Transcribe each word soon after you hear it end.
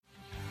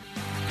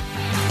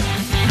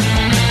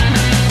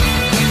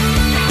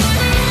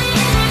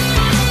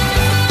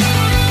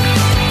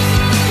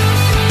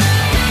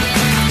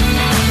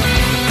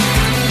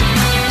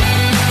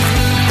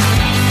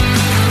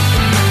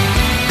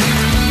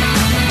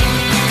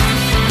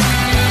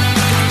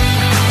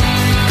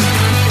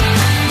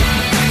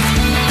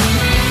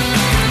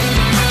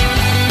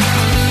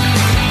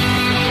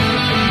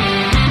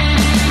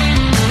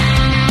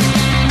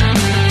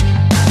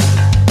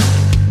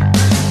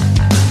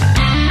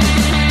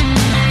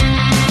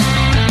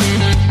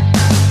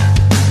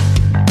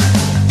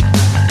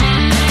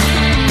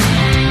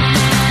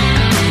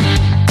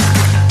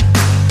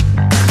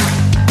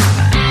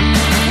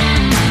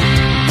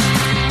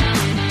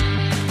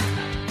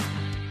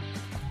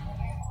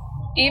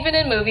Even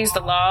in movies, the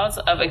laws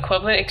of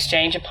equivalent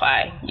exchange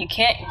apply. You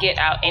can't get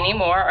out any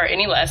more or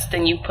any less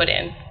than you put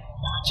in.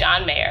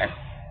 John Mayer.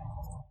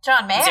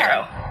 John Mayer?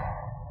 0.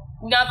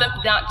 Not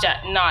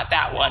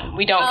that one.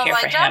 We don't care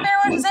for him. John Mayer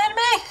watches anime?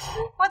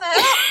 What the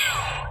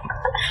hell?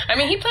 I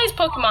mean, he plays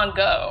Pokemon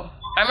Go.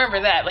 I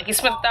remember that. Like, he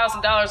spent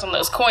 $1,000 on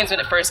those coins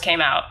when it first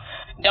came out.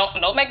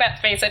 Don't make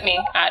that face at me.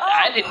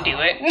 I didn't do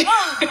it.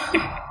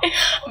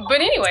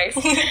 But anyways,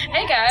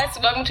 hey guys,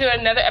 welcome to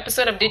another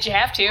episode of Did You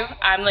Have To?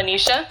 I'm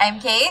Lanisha. I'm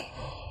Kate.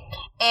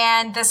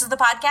 And this is the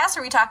podcast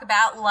where we talk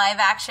about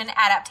live-action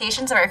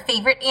adaptations of our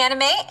favorite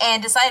anime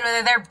and decide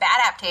whether they're bad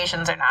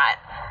adaptations or not.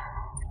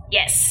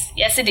 Yes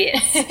it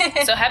is.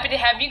 So happy to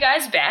have you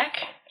guys back.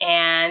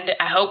 And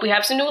I hope we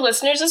have some new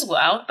listeners as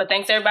well. But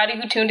thanks everybody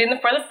who tuned in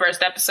for the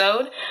first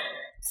episode.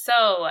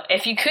 So,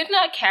 if you could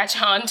not catch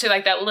on to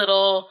like that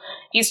little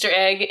Easter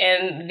egg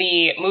in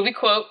the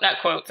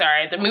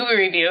the movie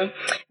review,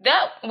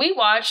 that we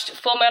watched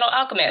Full Metal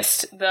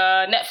Alchemist,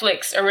 the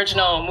Netflix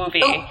original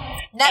movie. Oh,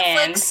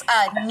 Netflix,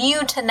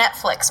 new to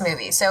Netflix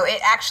movie. So it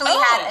actually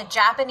had a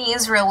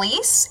Japanese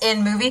release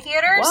in movie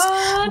theaters.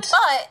 What?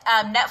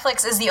 But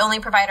Netflix is the only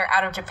provider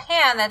out of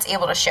Japan that's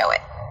able to show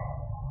it.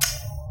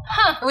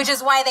 Huh. Which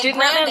is why they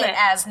brand it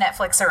as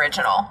Netflix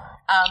original.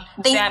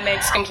 That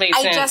makes complete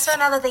sense. I just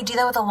found out that they do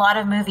that with a lot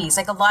of movies.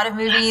 Like, a lot of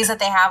movies that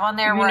they have on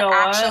there were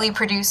actually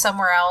produced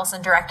somewhere else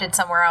and directed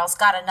somewhere else,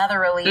 got another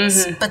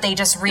release, but they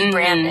just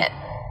rebrand it.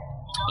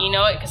 You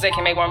know it, because they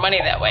can make more money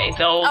that way.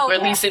 They'll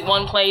release it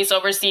one place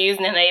overseas,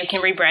 and then they can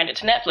rebrand it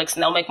to Netflix,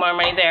 and they'll make more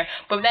money there.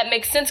 But that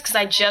makes sense, because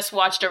I just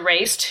watched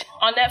Erased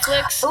on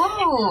Netflix.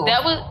 Ooh.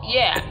 That was,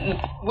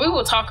 we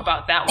will talk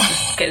about that one,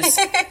 because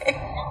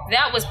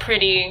that was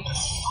pretty...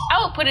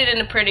 I would put it in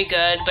a pretty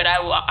good, but I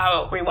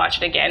will rewatch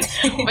it again.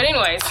 But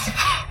anyways,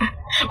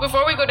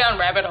 before we go down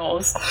rabbit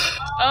holes,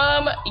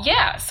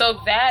 so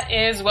that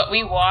is what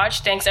we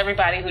watched. Thanks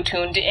everybody who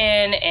tuned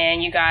in,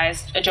 and you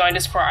guys joined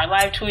us for our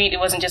live tweet. It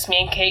wasn't just me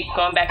and Kate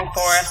going back and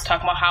forth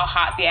talking about how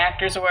hot the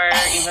actors were,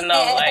 even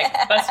though, like,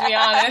 let's be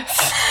honest,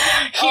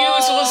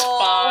 Hughes was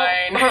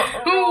fine.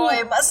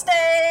 Roy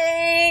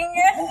Mustang!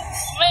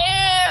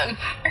 Man!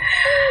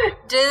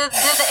 Did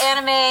the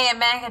anime and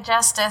manga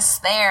justice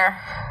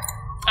there.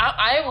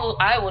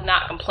 I will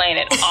not complain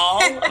at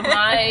all.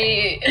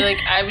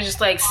 I was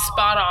just like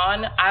spot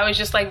on. I was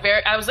just like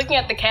I was looking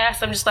at the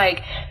cast. I'm just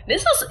like,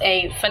 this is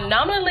a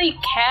phenomenally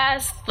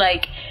cast.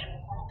 Like,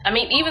 I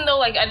mean, even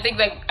though I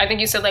think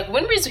you said like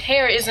Winry's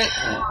hair isn't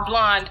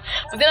blonde,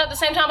 but then at the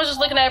same time I was just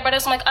looking at everybody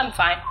else. I'm like, I'm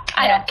fine.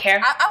 I don't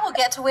care. I will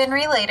get to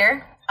Winry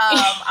later.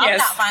 I'm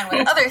not fine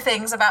with other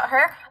things about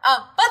her.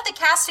 But the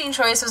casting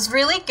choice was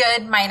really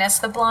good, minus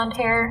the blonde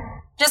hair.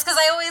 Just because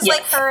I always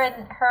like her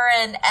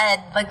and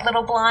Ed, like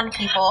little blonde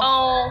people.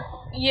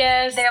 Oh,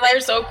 yes. They're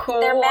so cool.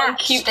 They're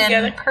matched cute and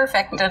together.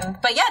 Perfect.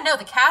 But yeah, no,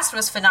 the cast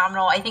was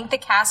phenomenal. I think the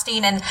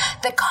casting and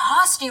the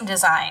costume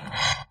design.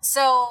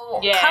 So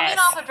coming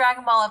off of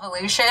Dragon Ball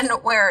Evolution,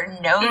 where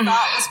no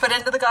thought was put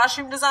into the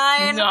costume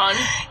design,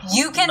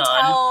 you can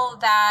tell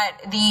that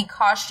the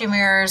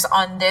costumers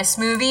on this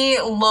movie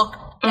look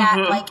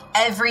at like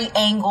every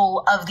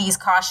angle of these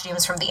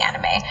costumes from the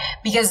anime,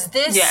 because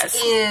this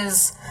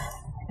is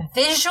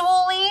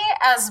visually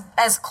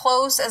as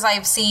close as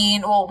I've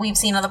seen. Well, we've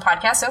seen on the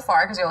podcast so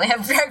far, because we only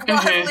have Dragon Ball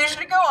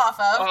Evolution to go off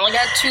of. Only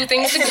got 2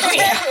 things to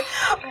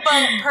go.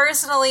 But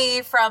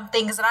personally, from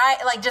things that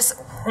I like,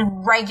 just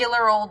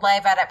regular old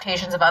live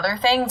adaptations of other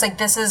things, like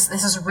this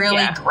is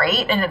really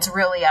great, and it's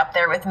really up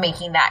there with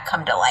making that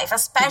come to life.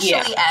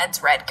 Especially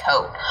Ed's red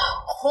coat.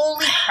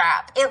 Holy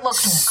crap! It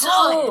looked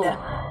good.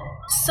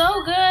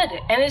 So good,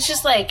 and it's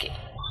just like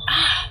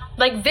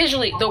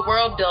visually, the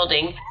world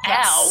building.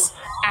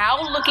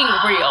 Al looking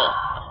real.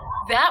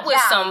 That was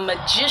some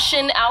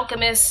magician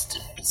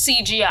alchemist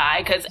CGI,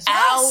 because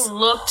Al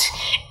looked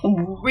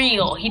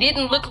real. He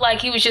didn't look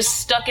like he was just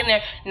stuck in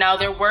there. Now,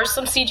 there were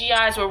some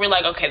CGIs where we're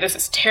like, okay, this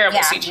is terrible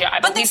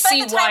CGI, but we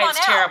see why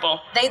it's terrible.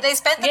 They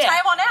spent the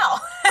time on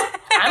Al.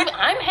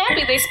 I'm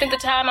happy they spent the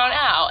time on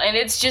Al, and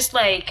it's just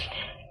like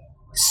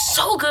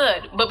so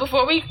good. But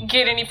before we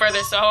get any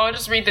further, so I'll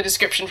just read the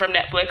description from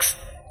Netflix.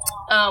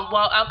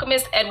 While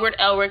alchemist Edward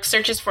Elric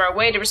searches for a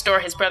way to restore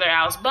his brother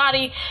Al's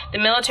body, the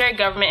military,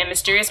 government, and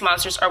mysterious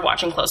monsters are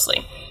watching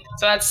closely.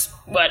 So that's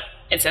what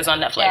it says on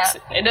Netflix.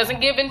 Yeah. It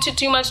doesn't give into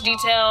too much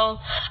detail.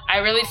 I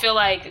really feel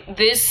like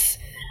this,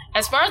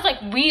 as far as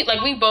we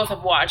both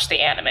have watched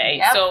the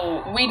anime,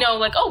 so we know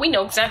we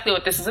know exactly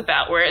what this is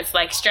about. Where it's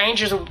like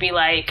strangers would be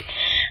like,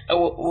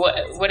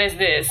 what is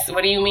this?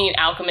 What do you mean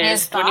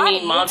alchemist? What do you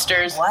mean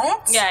monsters?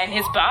 What? Yeah, in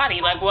his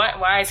body. Like, what?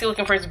 Why is he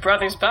looking for his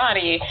brother's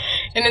body?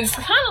 And it's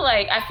kind of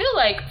like, I feel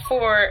like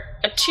for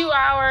a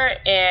 2-hour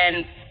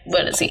and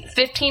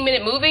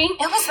 15-minute movie, it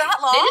was that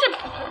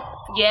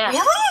long. Yeah.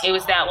 Really? It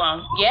was that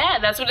long. Yeah,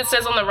 that's what it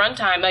says on the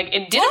runtime. Like,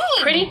 it did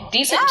a pretty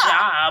decent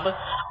job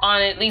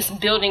on at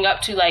least building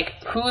up to, like,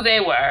 who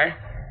they were,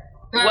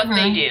 what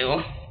they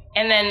do.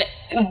 And then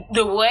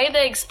the way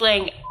they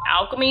explain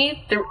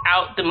alchemy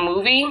throughout the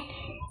movie,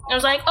 I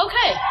was like,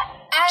 okay,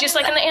 just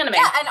like in the anime.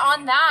 Yeah, and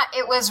on that,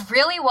 it was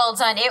really well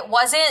done. It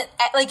wasn't,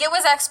 like, it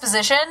was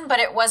exposition, but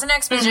it wasn't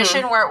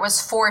exposition where it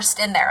was forced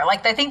in there.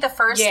 Like, I think the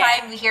first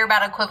time we hear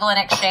about equivalent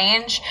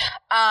exchange,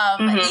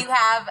 you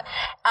have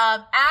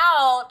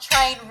Al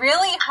trying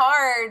really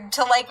hard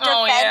to, like,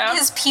 defend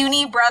his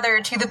puny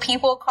brother to the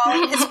people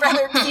calling his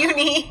brother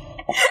puny.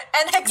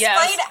 And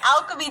explain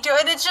alchemy to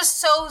it. It's just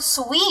so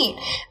sweet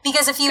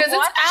because if you've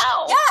watched,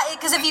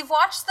 because if you've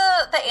watched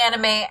the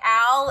anime,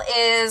 Al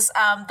is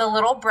the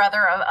little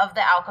brother of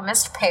the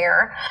alchemist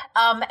pair,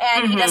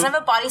 and he doesn't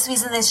have a body, so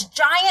he's in this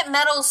giant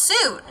metal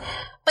suit,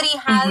 but he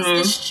has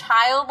this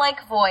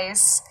childlike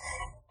voice.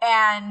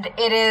 And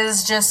it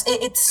is just,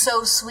 it's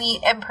so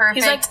sweet and perfect.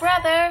 He's like,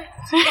 brother.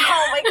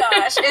 Oh my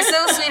gosh. It's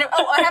so sweet.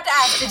 Oh, I have to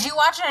ask, did you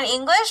watch it in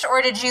English or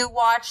did you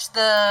watch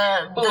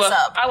the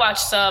sub? I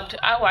watched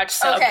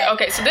subbed.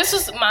 Okay, so this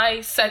was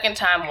my second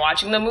time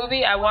watching the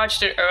movie. I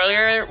watched it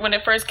earlier when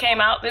it first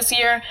came out this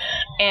year.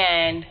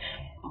 And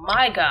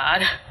my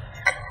God.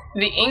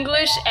 The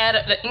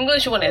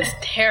English one is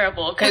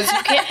terrible because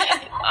you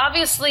can't.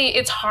 Obviously,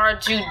 it's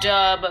hard to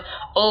dub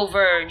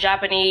over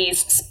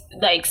Japanese,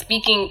 like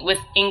speaking with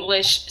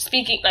English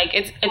speaking. Like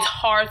it's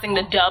hard thing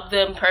to dub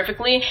them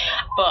perfectly,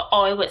 but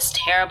it was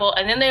terrible.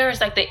 And then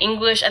there's like the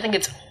English. I think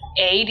it's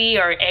AD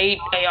or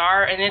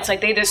AR, and it's like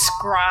they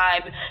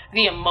describe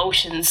the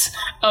emotions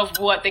of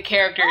what the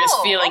character is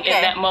feeling in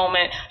that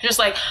moment. Just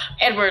like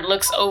Edward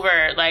looks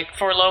over like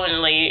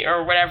forlornly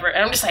or whatever,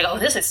 and I'm just like,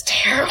 this is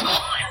terrible.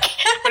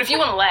 But if you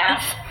want to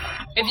laugh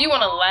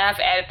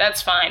at it,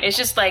 that's fine. It's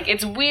just like,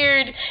 it's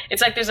weird.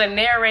 It's like there's a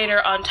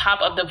narrator on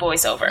top of the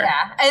voiceover.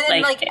 Yeah.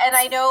 And then and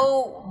I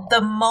know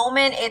the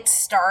moment it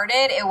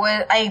started,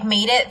 I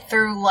made it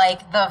through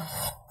like the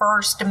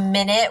first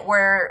minute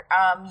where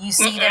you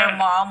see their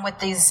mom with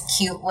these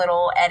cute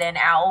little Ed and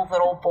Al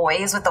little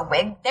boys with the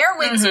wig. Their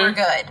wigs were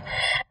good.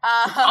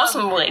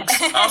 Awesome wigs.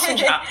 Awesome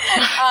job.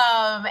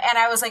 And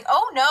I was like,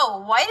 oh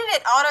no, why did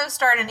it auto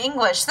start in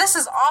English? This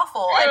is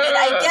awful. I mean,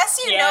 I guess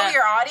you know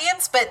your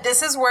audience, but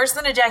this is worse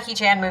than a Jackie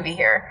Chan movie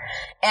here.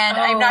 And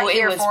I'm not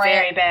here for it. It was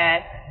very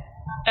bad.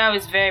 That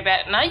was very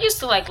bad. And I used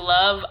to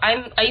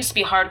I used to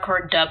be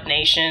hardcore Dub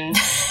Nation,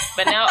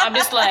 but now I'm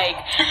just like,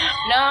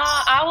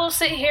 I will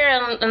sit here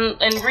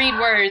and read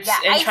words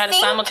and try to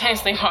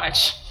simultaneously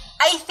watch.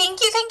 I think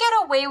you can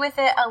get away with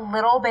it a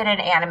little bit in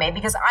anime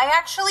because I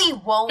actually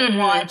won't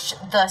watch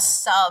the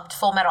subbed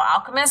Full Metal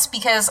Alchemist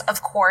because,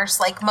 of course,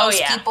 like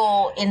most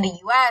people in the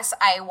US,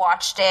 I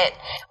watched it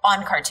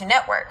on Cartoon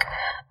Network.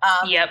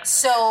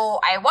 So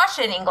I watched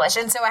it in English,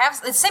 and so I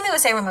have the same thing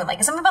with Sailor Moon. Like,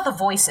 it's something about the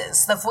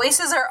voices. The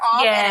voices are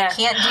off, and I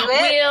can't do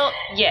it. Well,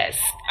 yes,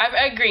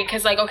 I agree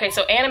because, like, okay,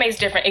 so anime is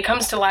different. It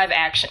comes to live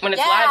action when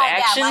it's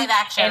live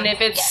action, and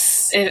if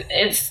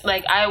it's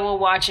like I will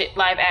watch it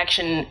live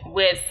action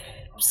with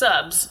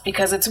subs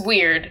because it's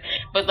weird,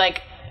 but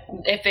like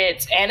if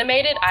it's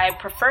animated, I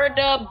prefer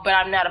dub, but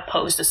I'm not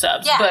opposed to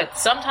subs. But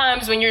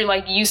sometimes when you're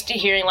like used to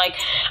hearing, like,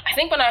 I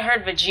think when I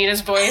heard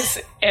Vegeta's voice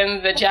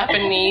in the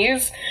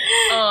Japanese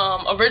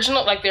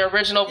original, like the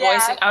original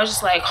voicing, I was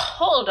just like,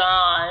 hold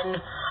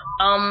on,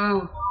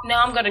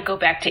 now I'm gonna go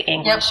back to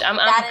English. I'm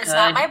that good. Is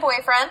not my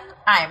boyfriend.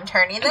 I'm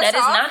turning this off. That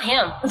is not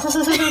him.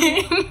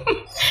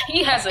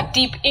 He has a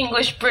deep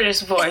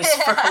English-British voice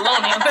for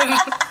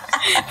colonialism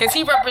because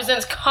he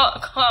represents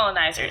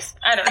colonizers.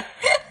 I don't know.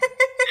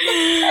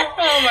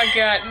 Oh my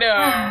God,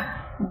 no.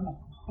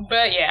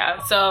 But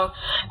yeah, so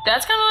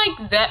that's kind of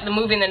like that, the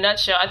movie in a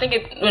nutshell. I think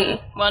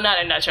well, not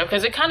in a nutshell,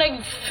 because it kind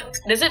of,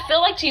 does it feel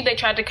like to you they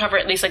tried to cover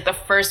at least like the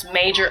first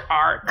major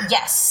arc?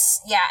 Yes,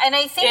 yeah, and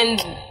I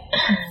think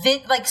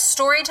like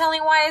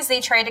storytelling wise,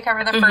 they tried to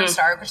cover the first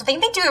arc, which I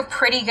think they do a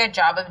pretty good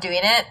job of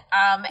doing it.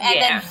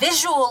 And then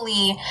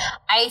visually,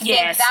 I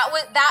think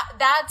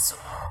that's.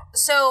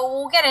 So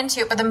we'll get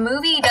into it, but the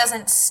movie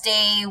doesn't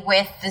stay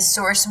with the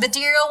source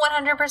material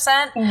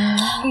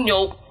 100%.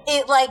 Nope.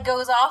 It like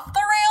goes off the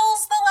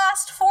rails the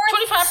last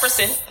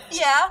 25%.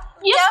 Yeah.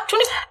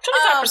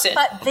 25%.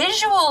 But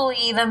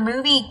visually, the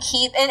movie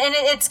and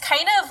it's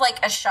kind of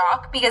like a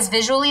shock because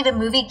visually the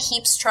movie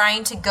keeps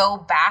trying to go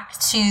back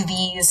to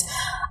these.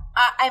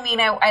 I mean,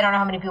 I don't know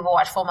how many people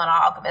watch Full Metal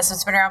Alchemist.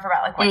 It's been around for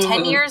about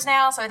 10 years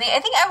now. So I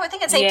would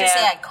it's safe to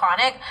say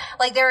iconic.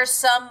 Like there are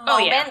some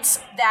moments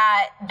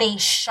that they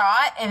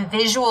shot and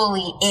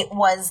visually it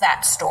was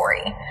that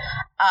story.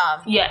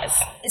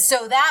 Yes.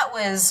 So that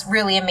was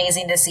really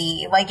amazing to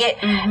see. Like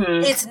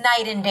it's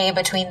night and day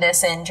between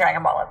this and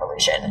Dragon Ball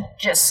Evolution.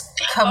 Just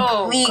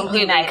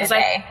completely night and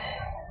day.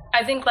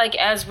 I think, like,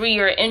 as we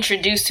are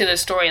introduced to the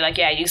story, like,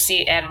 you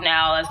see Ed and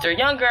Al as they're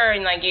younger,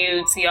 and, like,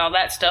 you see all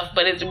that stuff,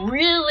 but it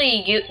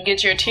really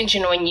gets your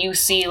attention when you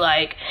see,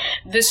 like,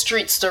 the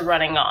streets they're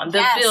running on,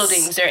 the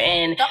buildings they're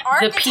in, the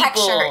architecture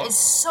people. Is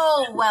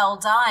so well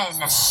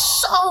done.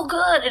 So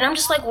good. And I'm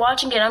just, like,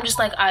 watching it, I'm just,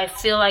 like, I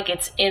feel like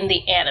it's in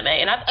the anime.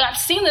 And I've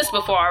seen this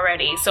before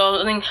already.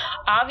 So, I mean,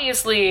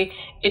 obviously,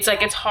 it's,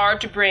 like, it's hard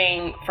to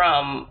bring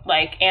from,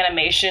 like,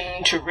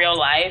 animation to real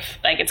life.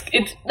 Like,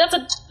 that's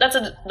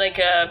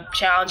a a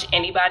challenge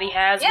anybody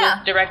has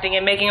with directing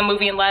and making a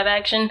movie in live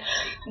action.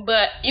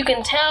 But you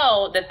can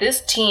tell that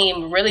this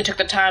team really took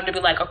the time to be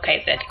like,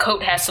 okay, that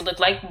coat has to look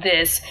like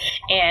this,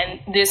 and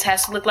this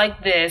has to look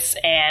like this,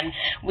 and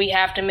we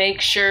have to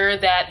make sure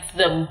that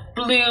the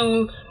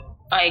blue,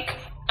 like,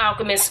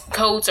 alchemist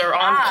coats are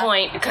on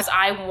point because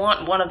I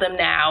want one of them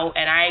now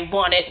and I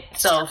want it,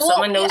 so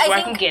someone knows where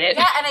I can get it.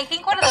 Yeah, and I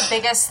think one of the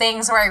biggest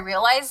things where I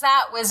realized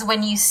that was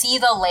when you see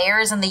the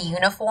layers and the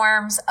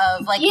uniforms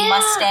of like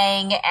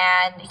Mustang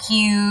and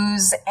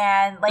Hughes,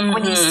 and like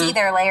when you see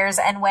their layers,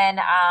 and when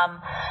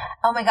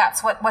oh my god,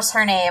 what's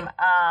her name?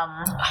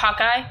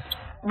 Hawkeye?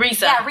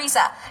 Risa. Yeah,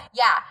 Risa.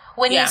 Yeah.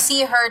 When you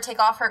see her take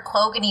off her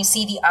cloak and you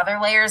see the other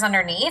layers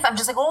underneath, I'm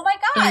just like, oh my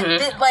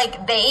god!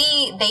 Like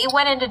they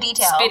went into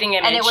detail, spitting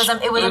image, and it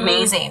was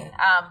amazing.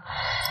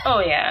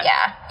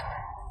 Yeah,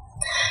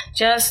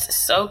 just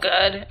so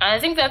good. I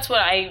think that's what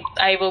I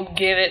will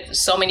give it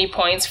so many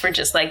points for,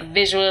 just like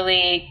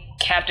visually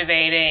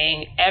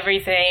captivating,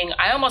 everything.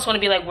 I almost want to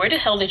be like, where the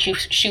hell did you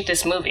shoot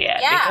this movie at?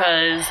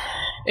 Because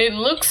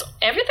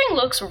everything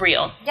looks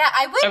real. Yeah,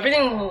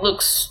 everything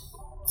looks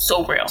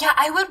so real. Yeah,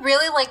 I would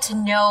really like to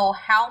know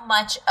how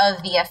much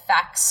of the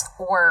effects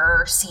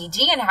were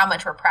CG and how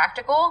much were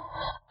practical.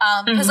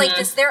 Because like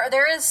this,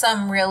 there is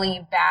some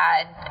really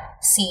bad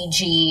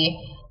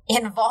CG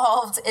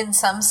involved in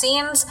some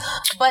scenes,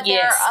 but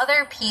there are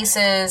other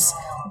pieces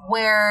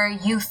where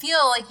you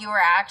feel like you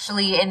are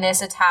actually in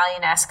this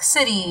Italian-esque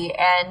city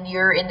and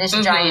you're in this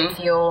giant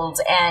field,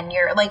 and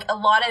you're like, a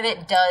lot of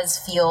it does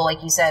feel,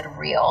 like you said,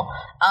 real.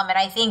 And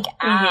I think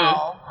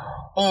Al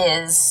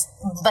is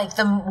like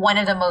one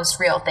of the most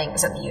real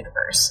things in the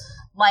universe.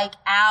 Like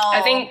Al,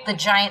 I think the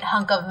giant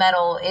hunk of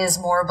metal is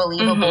more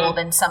believable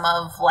than some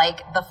of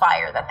like the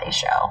fire that they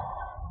show.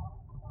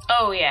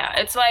 Oh yeah,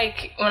 it's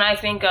like when I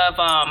think of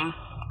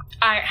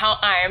how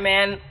Iron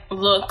Man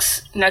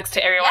looks next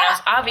to everyone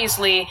else.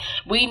 Obviously,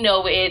 we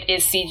know it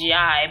is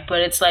CGI,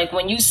 but it's like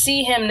when you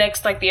see him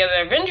next, like the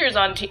other Avengers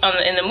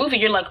in the movie,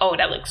 you're like, oh,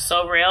 that looks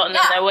so real. And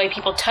then the way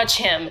people touch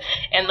him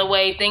and the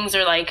way things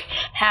are like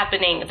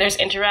happening, there's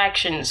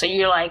interaction. So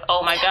you're like,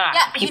 oh my god,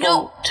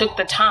 people took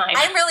the time.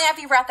 I'm really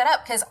happy you brought that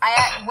up, because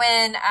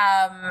when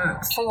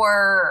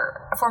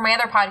for my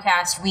other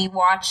podcast, we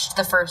watched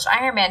the first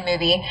Iron Man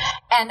movie,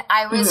 and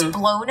I was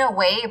blown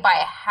away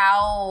by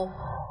how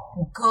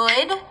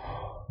good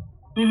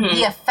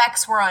the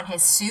effects were on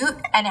his suit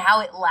and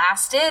how it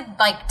lasted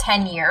like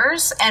 10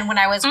 years. And when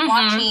I was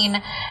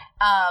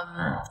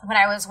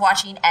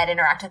watching Ed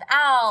interact with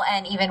Al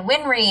and even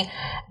Winry,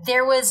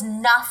 there was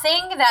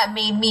nothing that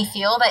made me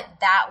feel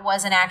that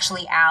wasn't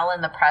actually Al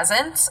in the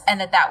presence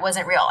and that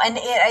wasn't real. And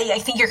I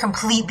think you're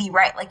completely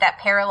right. Like that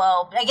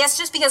parallel, I guess,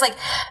 just because like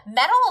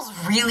metal is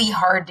really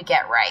hard to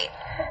get right.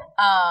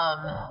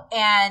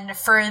 And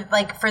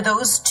for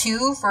those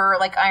two, for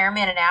like Iron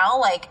Man and Al,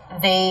 like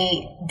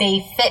they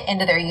fit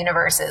into their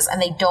universes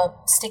and they don't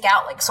stick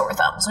out like sore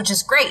thumbs, which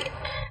is great.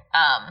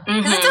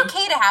 Because it's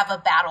okay to have a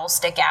battle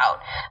stick out,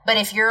 but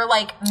if your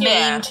like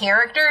main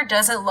character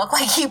doesn't look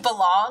like he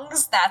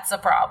belongs, that's a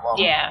problem.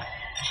 Yeah.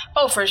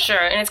 Oh, for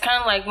sure. And it's kind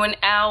of like when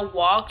Al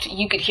walked,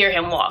 you could hear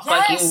him walk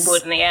like you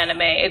would in the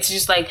anime. It's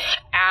just like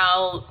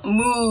Al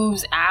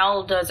moves,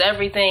 Al does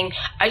everything.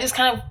 I just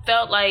kind of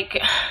felt like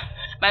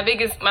one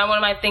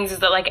of my things is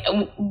that like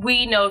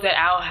we know that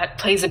Al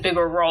plays a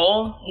bigger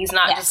role. He's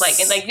not just like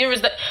there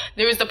was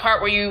the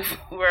part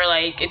where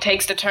like it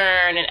takes the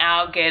turn and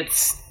Al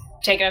gets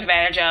taken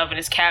advantage of and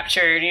is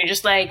captured, and you're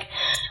just like,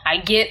 I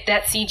get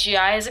that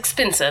CGI is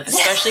expensive,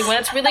 especially when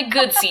it's really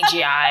good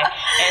CGI,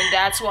 and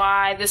that's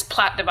why this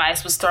plot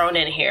device was thrown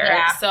in here.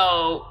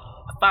 So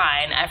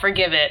fine, I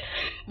forgive it.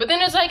 But then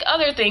there's like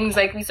other things,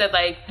 like we said,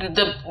 like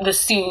the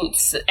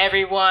suits,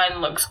 everyone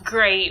looks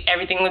great,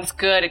 everything looks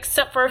good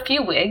except for a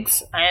few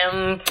wigs. I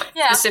am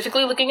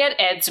specifically looking at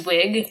Ed's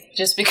wig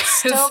just because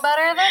still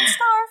better than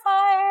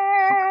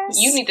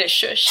Starfire's. You need to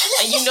shush.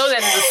 You know that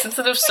is a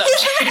sensitive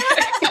subject.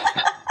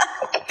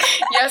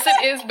 Yes,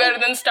 it is better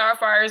than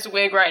Starfire's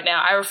wig right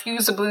now. I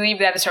refuse to believe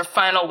that is her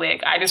final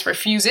wig. I just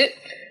refuse it.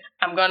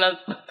 We're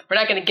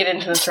not gonna get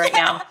into this right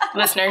now,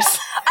 listeners.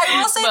 I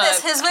will say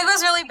this, his wig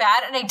was really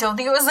bad, and I don't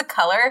think it was the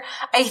color.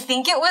 I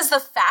think it was the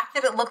fact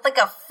that it looked like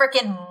a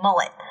freaking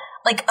mullet.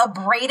 Like a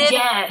braided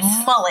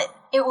mullet.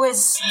 It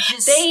was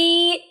just...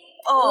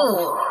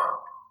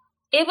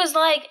 It was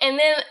like, and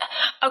then,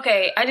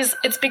 okay,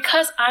 it's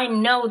because I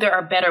know there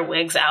are better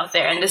wigs out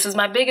there, and this is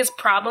my biggest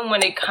problem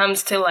when it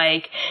comes to,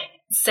 like,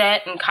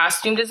 set and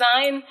costume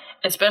design,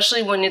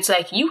 especially when it's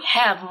like, you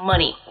have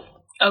money.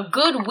 A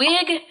good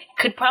wig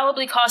could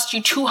probably cost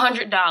you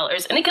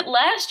 $200, and it could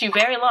last you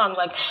very long.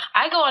 Like,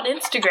 I go on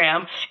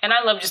Instagram, and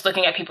I love just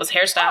looking at people's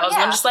hairstyles,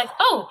 and I'm just like,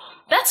 oh,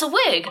 that's a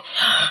wig.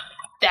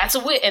 That's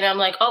a wig. And I'm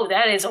like, oh,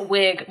 that is a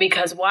wig.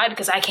 Because why?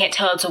 Because I can't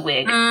tell it's a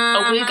wig.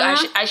 A wig,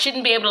 I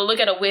shouldn't be able to look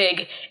at a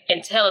wig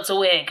and tell it's a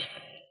wig.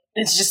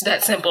 It's just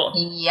that simple.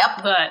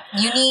 Yep. But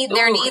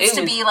there needs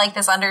to be like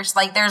this there's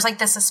like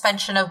this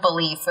suspension of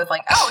belief with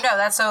like, oh no,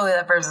 that's totally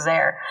that person's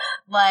hair.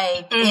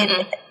 Like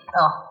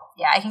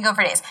Yeah, I can go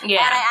for days.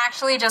 Yeah. And I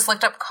actually just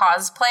looked up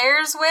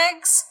cosplayers'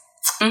 wigs.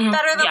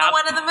 Better than the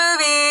one in the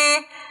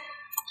movie.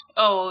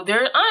 Oh,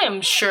 I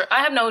am sure,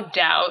 I have no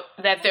doubt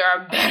that there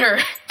are better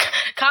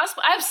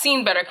cosplay. I've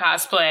seen better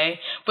cosplay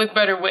with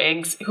better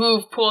wigs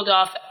who've pulled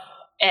off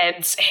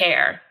Ed's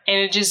hair. And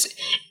it just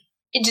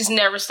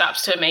never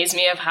stops to amaze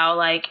me of how,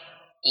 like,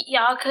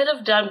 y'all could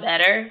have done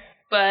better,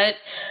 but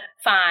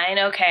fine,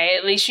 okay,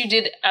 at least you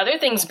did other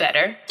things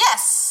better.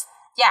 Yes.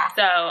 Yeah.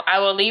 So I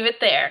will leave it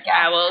there. Yeah.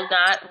 I will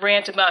not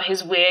rant about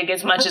his wig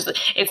as much as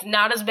it's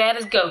not as bad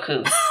as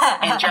Goku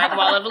and Dragon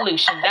Ball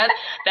Evolution. That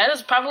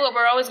is probably what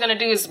we're always going to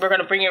do, is we're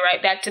going to bring it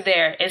right back to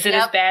there. Is it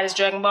as bad as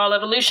Dragon Ball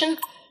Evolution?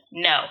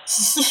 No.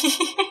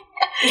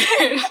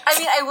 I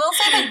mean, I will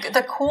say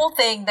the cool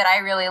thing that I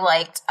really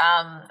liked,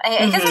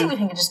 I guess we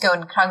can just go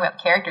and talk about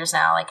the characters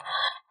now. Like,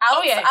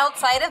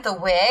 outside of the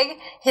wig,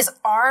 his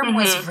arm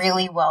was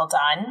really well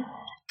done.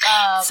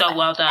 So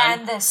well done.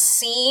 And the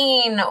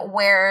scene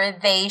where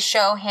they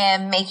show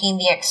him making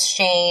the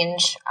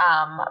exchange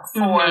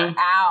for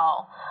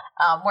Al,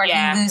 where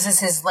he loses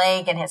his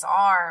leg and his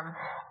arm,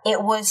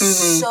 it was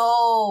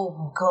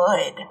so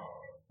good.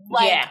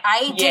 Like,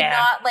 I did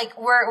not, like,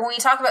 when we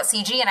talk about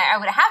CG, and I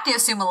would have to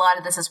assume a lot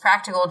of this is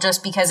practical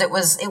just because it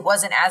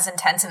wasn't as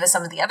intensive as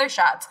some of the other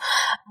shots.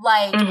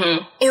 Like,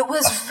 it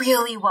was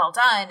really well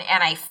done,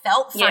 and I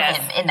felt for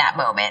him in that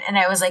moment. And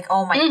I was like,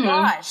 oh my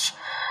gosh.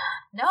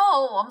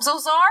 No, I'm so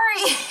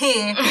sorry.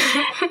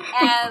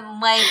 And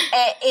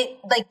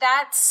like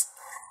that's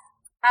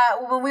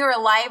when we were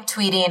live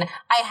tweeting,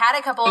 I had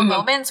a couple of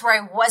moments where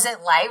I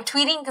wasn't live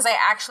tweeting because I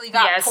actually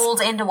got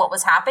pulled into what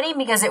was happening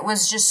because it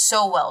was just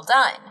so well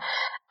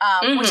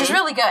done, which is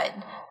really good.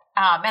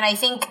 And I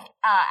think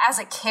as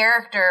a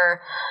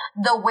character,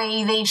 the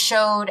way they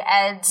showed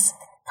Ed's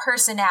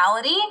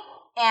personality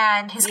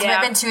and his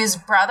commitment to his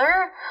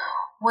brother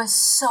was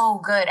so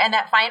good. And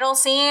that final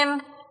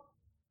scene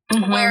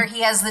where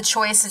he has the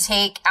choice to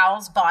take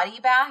Al's body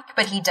back,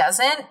 but he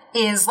doesn't,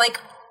 is like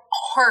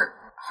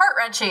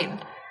heart-wrenching.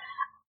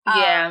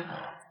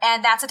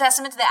 And that's a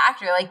testament to the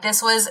actor. Like,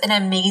 this was an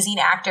amazing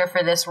actor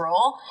for this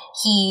role.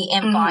 He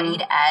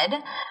embodied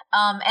Ed.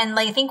 And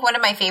like, I think one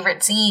of my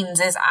favorite scenes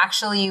is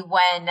actually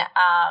when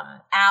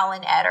Al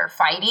and Ed are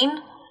fighting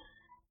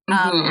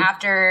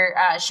after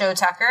Show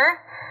Tucker.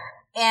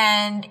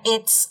 And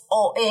it's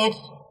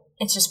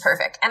just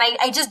perfect. And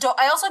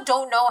I also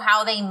don't know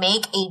how they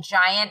make a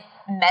giant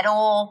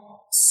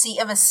metal,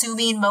 I'm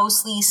assuming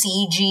mostly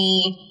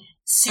CG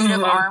suit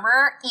of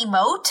armor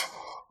emote,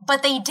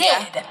 but they did.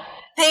 Yeah.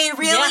 They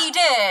really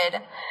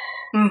did.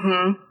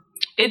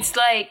 It's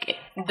like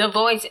the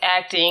voice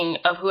acting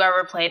of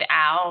whoever played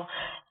Al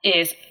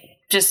is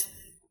just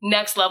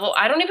next level.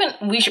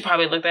 We should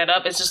probably look that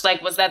up. It's just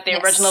like, was that the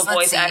original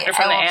voice actor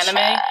from the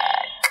anime?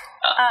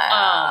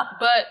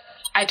 But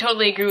I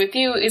totally agree with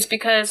you. It's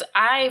because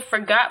I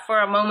forgot for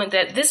a moment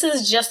that this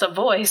is just a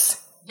voice.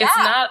 Yeah. It's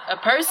not a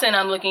person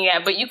I'm looking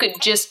at, but you could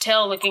just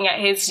tell looking at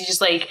his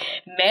just like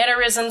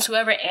mannerisms,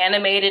 whoever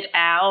animated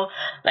Al,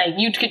 like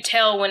you could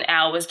tell when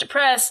Al was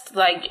depressed,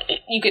 like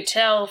you could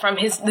tell from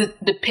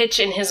the pitch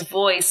in his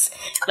voice,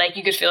 like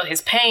you could feel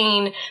his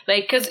pain,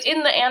 like, because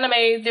in the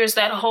anime there's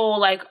that whole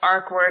like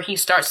arc where he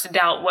starts to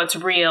doubt what's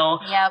real,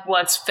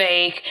 what's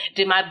fake,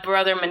 did my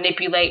brother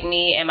manipulate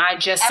me, am I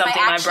just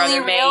something my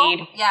brother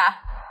made?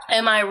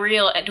 Am I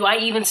real? Do I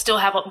even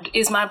still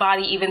is my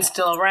body even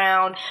still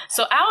around?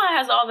 So Al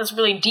has all this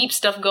really deep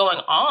stuff going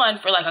on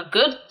for like a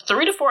good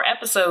 3 to 4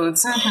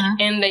 episodes.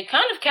 And they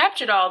kind of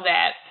captured all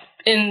that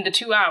in the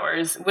 2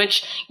 hours,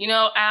 which, you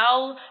know,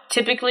 Al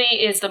typically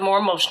is the more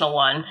emotional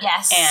one.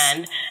 Yes.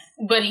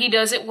 But he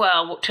does it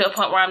well to a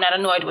point where I'm not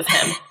annoyed with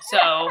him.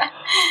 So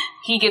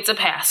he gets a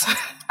pass. So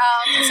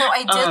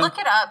I did look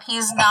it up.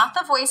 He's not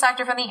the voice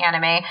actor from the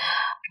anime.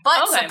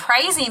 But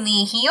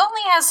surprisingly, he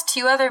only has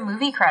 2 other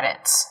movie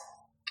credits.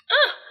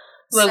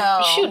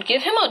 Well, shoot,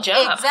 give him a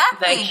job.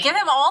 Exactly. Like, give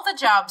him all the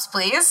jobs,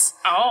 please.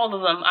 All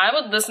of them. I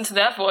would listen to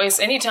that voice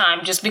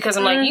anytime just because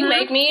I'm like, you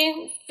make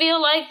me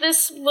feel like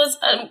this was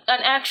an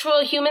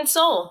actual human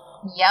soul.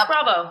 Yep.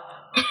 Bravo.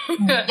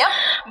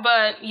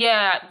 But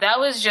yeah, that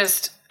was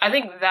just, I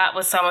think that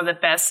was some of the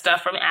best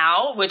stuff from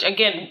Al, which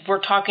again, we're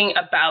talking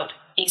about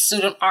a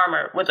suit of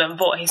armor with a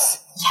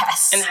voice.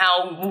 Yes. And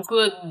how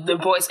good the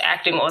voice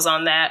acting was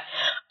on that.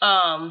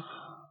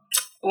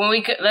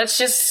 Let's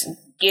just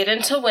get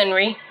into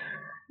Winry.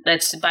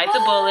 Let's bite the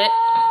bullet.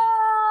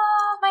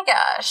 Oh my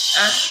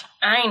gosh.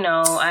 I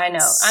know.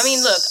 I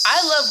mean, look,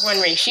 I love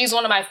Winry. She's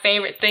one of my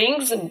favorite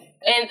things one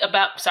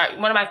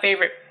of my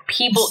favorite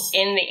people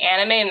in the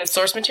anime and the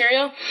source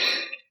material.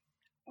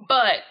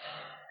 But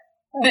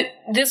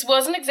this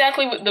wasn't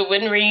exactly the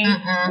Winry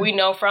we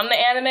know from the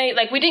anime.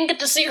 Like, we didn't get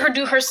to see her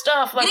do her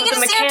stuff, like with the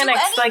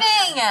mechanics, like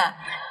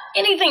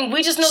anything.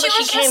 We just know that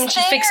she came and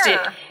she fixed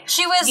it.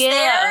 She was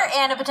there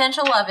and a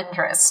potential love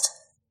interest.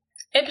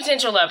 A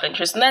potential love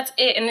interest, and that's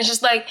it. And it's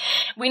just like,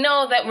 we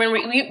know that when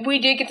we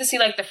did get to see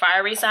like the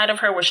fiery side of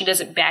her, where she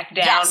doesn't back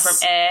down from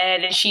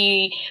Ed, and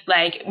she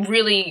like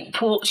really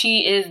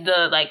she is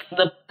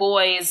the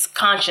boys'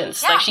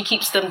 conscience. Like she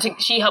keeps them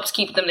she helps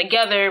keep them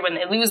together when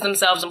they lose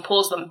themselves and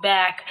pulls them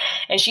back.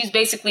 And she's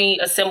basically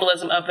a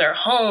symbolism of their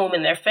home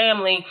and their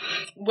family.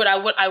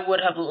 I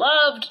would have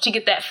loved to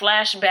get that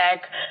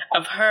flashback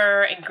of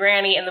her and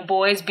Granny and the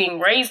boys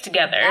being raised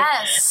together.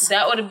 Yes,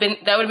 that would have been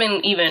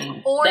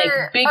even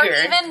bigger.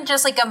 Or even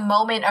just like a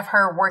moment of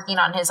her working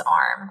on his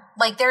arm.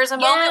 Like there's a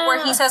moment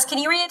where he says, "Can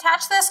you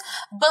reattach this?"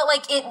 But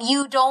like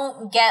you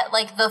don't get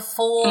like the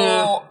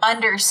full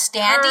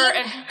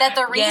understanding that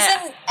the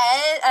reason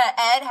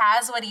Ed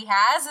has what he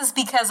has is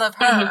because of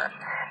her.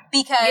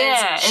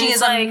 Because she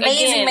is an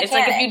amazing mechanic. It's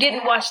like if you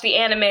didn't watch the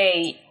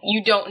anime,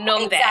 you don't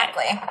know that.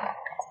 Exactly.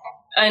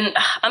 And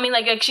I mean,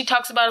 like she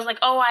talks about it, it's like,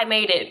 oh, I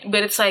made it,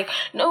 but it's like,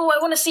 no, I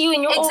want to see you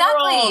in your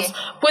overalls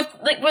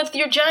with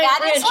your giant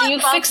wrench and you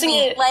fixing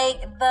it.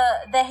 Like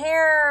the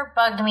hair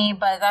bugged me,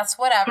 but that's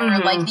whatever.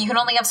 Like you can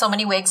only have so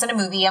many wigs in a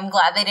movie. I'm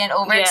glad they didn't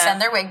overextend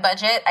their wig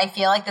budget. I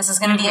feel like this is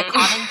going to be a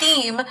common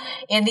theme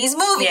in these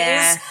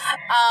movies.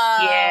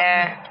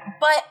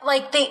 But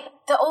like the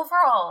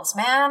overalls,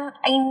 man.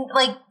 I mean,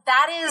 like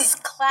that is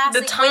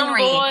classic. The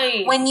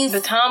tomboy, Winry. The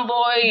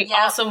tomboy,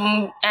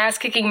 awesome ass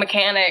kicking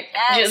mechanic.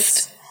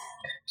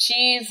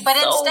 She's. But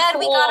so instead, cool.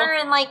 we got her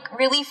in like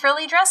really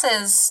frilly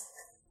dresses.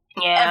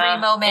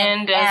 Every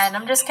moment, and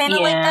I'm just kind of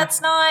like,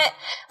 that's not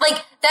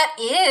like that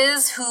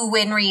is who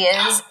Winry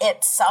is.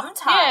 It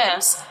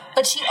sometimes,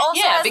 but she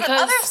also has the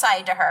other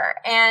side to her,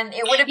 and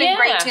it would have been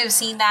great to have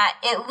seen that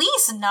at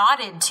least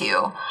nodded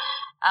to.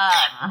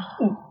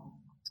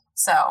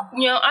 So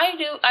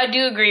I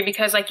do agree,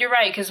 because like you're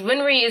right, because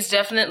Winry is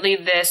definitely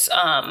this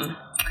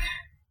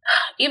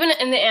even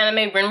in the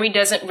anime, Winry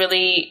doesn't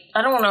really,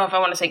 I don't know if I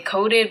want to say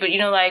coded, but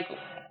like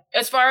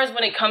as far as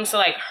when it comes to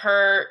like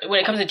when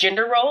it comes to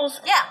gender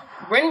roles,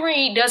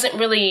 Winry doesn't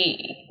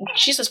really,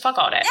 she says fuck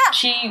all that.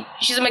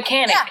 She's a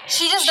mechanic.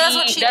 She just does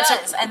what she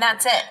does, and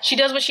that's it. She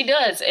does what she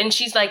does, and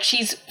she's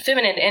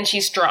feminine and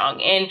she's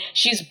strong and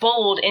she's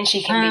bold and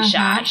she can be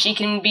shy. She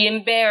can be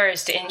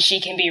embarrassed and she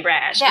can be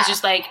rash. It's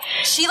just like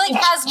she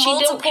has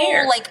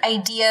multiple like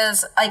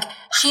ideas. Like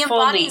she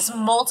embodies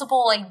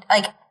multiple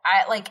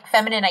like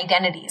feminine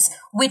identities,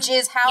 which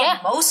is how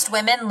most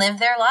women live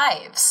their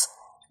lives.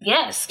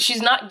 Yes,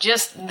 she's not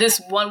just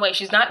this one way.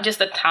 She's not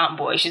just a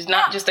tomboy. She's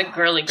not just a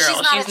girly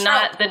girl. She's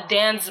not the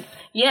dance.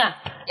 Yeah.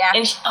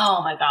 And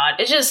oh my God.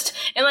 It's just,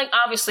 and like,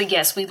 obviously,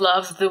 yes, we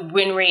love the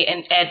Winry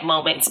and Ed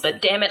moments, but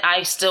damn it,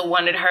 I still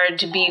wanted her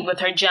to be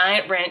with her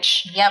giant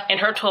wrench and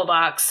her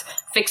toolbox,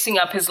 fixing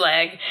up his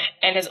leg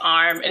and his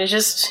arm. And it's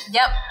just.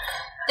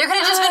 There could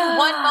have just been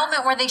one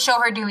moment where they show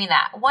her doing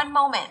that. One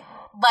moment.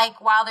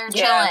 Like while they're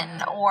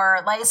chilling,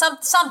 or like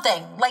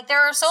something. Like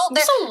there's a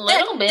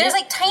little bit. There's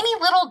like tiny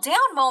little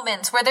down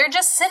moments where they're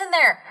just sitting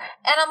there,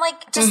 and I'm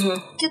like, just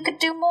you could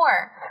do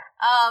more.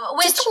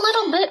 Just a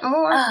little bit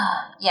more.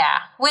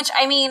 Which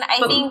I mean,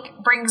 I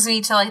think brings me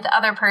to like the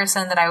other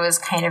person that I was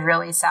kind of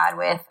really sad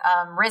with,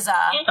 Riza.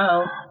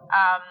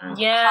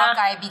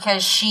 Hawkeye,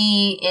 because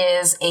she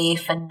is a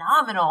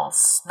phenomenal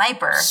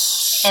sniper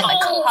in the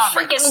comics.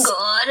 Freaking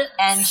good,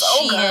 and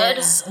she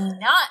is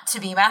not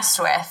to be messed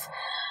with.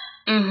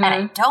 And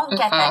I don't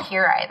get that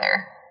here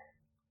either.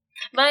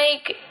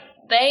 Like,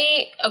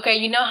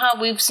 you know how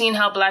we've seen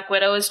how Black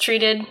Widow is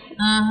treated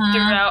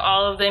throughout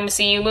all of the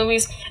MCU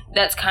movies?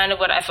 That's kind of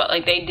what I felt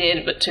like they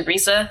did with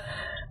Teresa,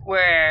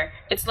 where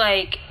it's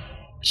like,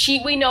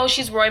 we know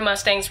she's Roy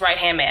Mustang's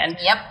right-hand man.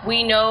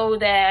 We know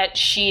that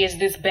she is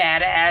this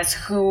badass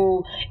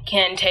who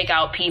can take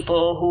out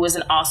people, who is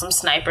an awesome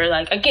sniper.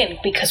 Like, again,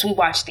 because we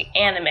watch the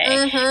anime.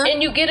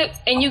 And you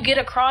get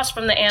across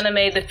from the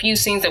anime, the few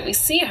scenes that we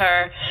see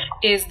her,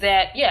 is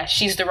that,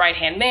 she's the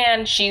right-hand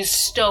man. She's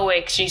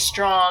stoic. She's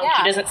strong.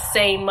 She doesn't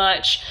say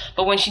much.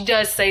 But when she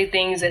does say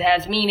things, it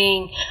has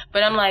meaning.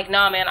 But I'm like,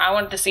 nah, man, I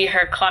wanted to see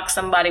her clock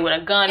somebody with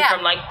a gun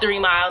from like 3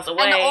 miles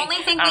away. And the only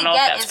thing we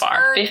get is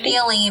her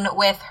dealing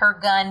with her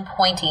gun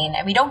pointing,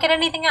 and we don't get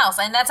anything else,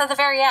 and that's at the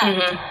very end.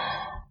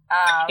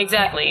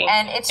 Exactly.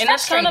 And it's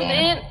frustrating. That's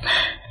kind of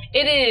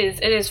it.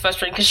 It is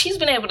frustrating, because she's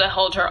been able to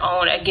hold her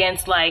own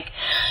against like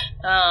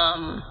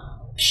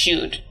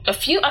I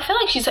feel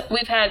like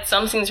we've had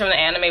some scenes from the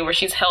anime where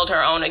she's held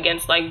her own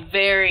against like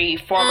very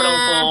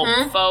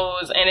formidable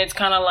foes, and it's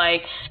kind of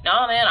like,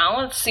 no man, I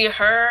want to see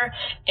her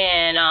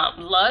and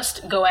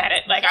Lust go at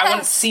it. Like, I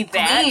want to see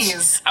that.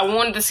 Please. I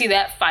wanted to see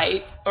that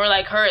fight, or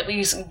like her at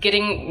least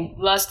getting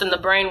Lust in the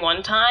brain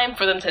one time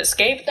for them to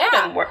escape.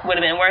 That would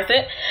have been worth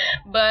it.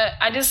 But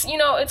I just,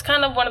 it's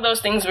kind of one of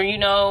those things where,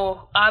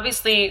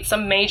 obviously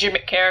some major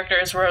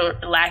characters were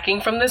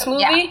lacking from this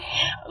movie.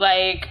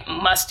 Like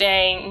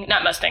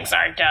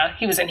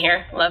he was in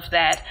here. Love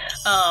that.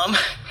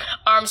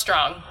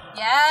 Armstrong.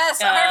 Yes,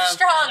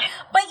 Armstrong.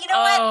 But you know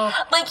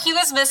what? Like, he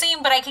was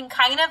missing, but I'm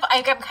kind of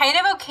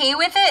okay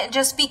with it,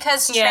 just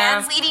because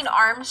translating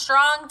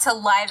Armstrong to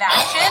live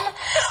action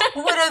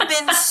would have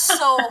been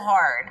so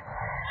hard.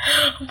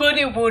 But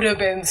it would have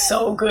been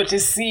so good to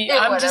see.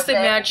 I'm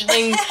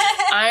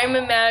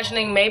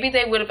imagining maybe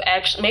they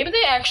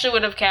actually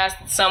would have cast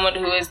someone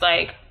who is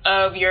like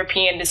of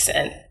European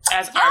descent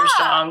as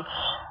Armstrong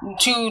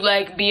to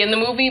like be in the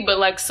movie, but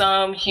like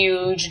some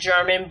huge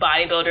German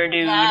bodybuilder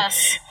dude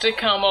to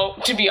come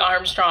to be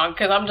Armstrong.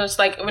 Because I'm just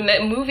like, when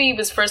that movie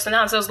was first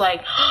announced, I was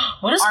like,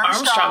 what is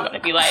Armstrong going to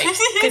be like?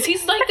 Because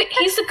he's like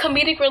he's the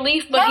comedic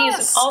relief, but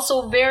he's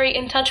also very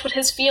in touch with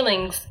his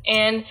feelings,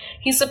 and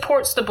he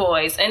supports the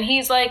boys, and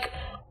he's like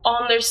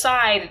on their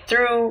side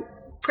through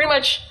pretty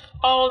much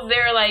all of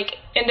their like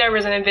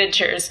endeavors and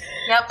adventures.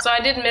 So I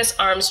did miss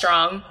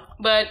Armstrong.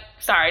 But,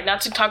 sorry,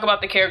 not to talk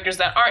about the characters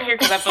that aren't here,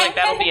 because I feel like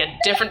that'll be a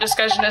different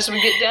discussion as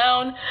we get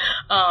down.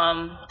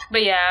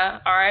 But yeah,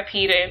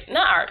 R.I.P. to...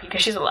 Not R.I.P.,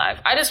 because she's alive.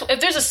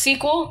 If there's a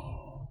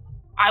sequel,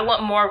 I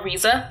want more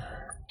Riza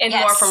and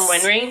more from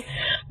Winry.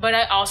 But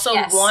I also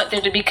want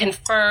there to be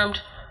confirmed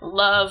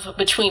love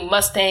between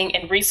Mustang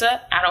and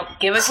Risa. I don't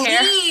give a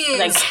care.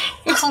 Like,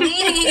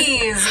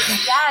 please.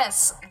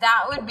 Yes,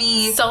 that would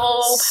be so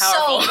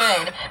powerful. So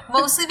good.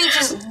 Mostly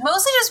just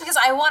because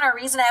I want a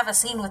reason to have a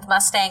scene with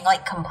Mustang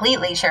like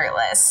completely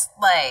shirtless.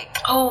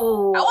 Like, I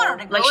want him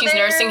to go like she's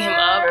there. nursing him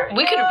up.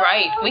 We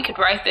could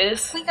write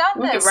this. We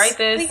got this.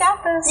 We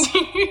got this.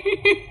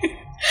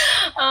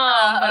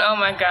 But oh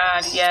my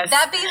god, yes.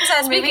 That being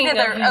said, speaking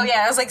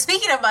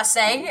of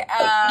Mustang,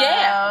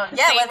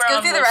 let's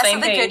go through the rest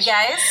of the good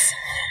guys.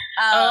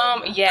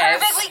 Yes.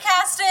 Perfectly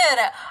casted.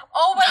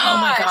 Oh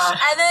my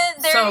gosh. And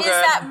then there is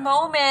that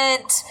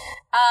moment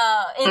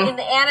in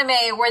the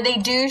anime where they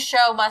do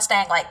show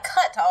Mustang like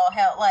cut to all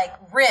hell, like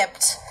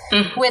ripped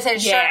with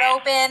his shirt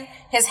open,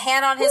 his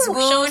hand on his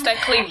wound. Shows that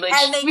cleavage.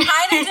 And they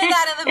kind of did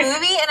that in the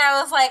movie, and I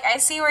was like, I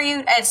see where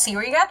you got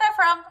that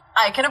from.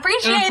 I can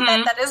appreciate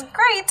that. That is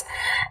great.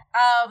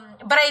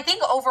 But I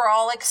think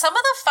overall, like, some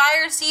of the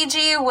fire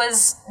CG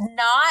was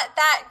not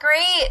that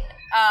great.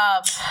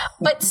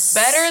 But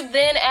better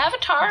than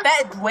Avatar.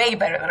 Way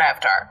better than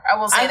Avatar. I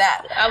will say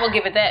that. I will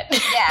give it that.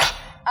 Yeah.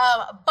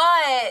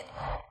 But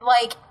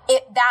like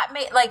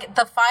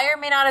the fire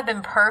may not have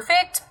been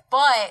perfect,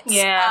 but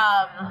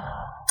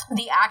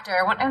the actor,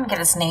 I want to get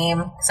his name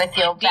because I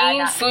feel bad.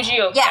 Dean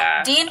Fujioka.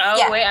 Yeah, Dean.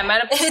 Oh wait, I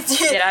might have.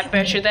 Did I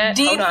butcher that?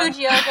 Dean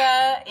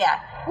Fujioka. Yeah.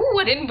 Ooh,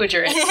 I didn't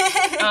butcher it. He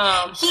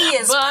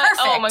is perfect.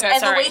 Oh my god, and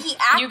sorry. The way he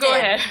acted, you go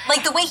ahead.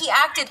 Like the way he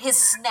acted, his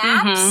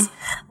snaps.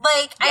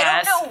 Like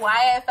I don't know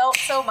why I felt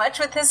so much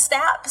with his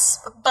snaps,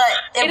 but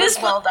it was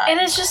well done. And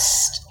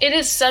it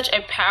is such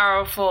a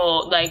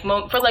powerful like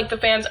moment for like the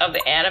fans of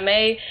the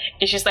anime.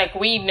 It's just like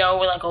we're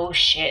like, oh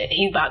shit,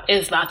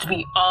 it's about to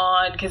be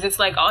on, because it's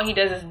like all he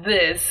does is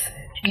this,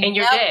 and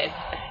you're dead.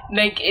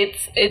 Like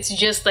it's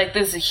just like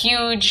this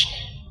huge.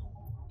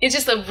 It's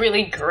just a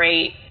really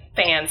great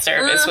fan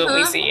service when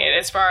we see it,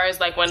 as far as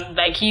like when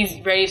like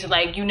he's ready to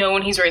like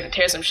when he's ready to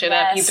tear some shit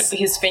up,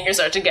 his fingers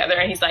are together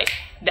and he's like,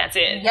 that's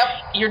it,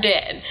 you're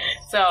dead.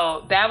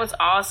 So that was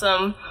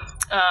awesome.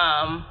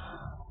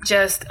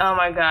 Just oh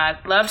my god,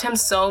 loved him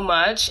so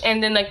much.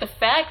 And then like the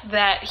fact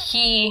that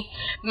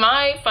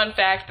my fun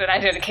fact that I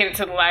dedicated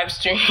to the live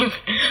stream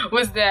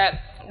was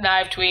that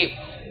live tweet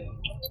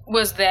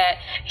was that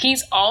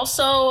he's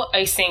also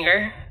a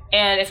singer.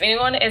 And if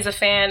anyone is a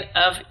fan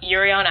of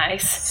Yuri on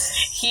Ice,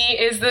 he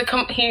is the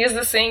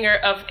singer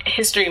of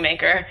History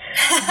Maker,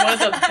 one of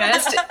the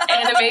best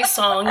anime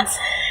songs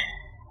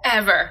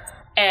ever.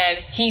 And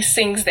he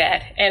sings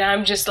that, and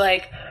I'm just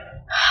like,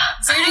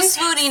 so you're just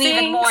swooning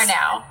even more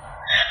now.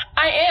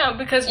 I am,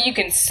 because you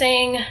can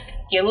sing,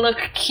 you look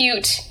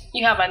cute,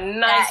 you have a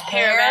nice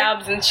pair of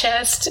abs and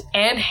chest,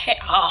 and hair.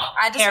 Oh,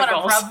 I just want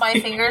to rub my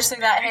fingers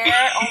through that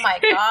hair. Oh my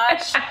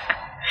gosh.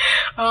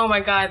 Oh my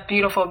god,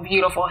 beautiful,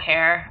 beautiful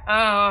hair.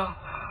 Oh,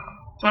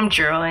 I'm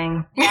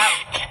drooling. Yeah.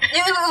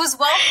 It was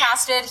well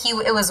casted.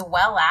 It was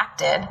well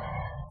acted.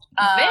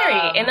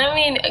 Very. And I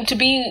mean, to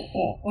be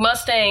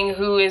Mustang,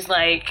 who is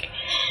like,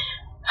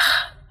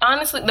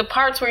 honestly, the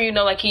parts where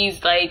like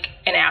he's like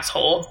an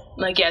asshole.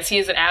 Like, yes, he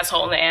is an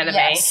asshole in the anime.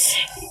 Yes.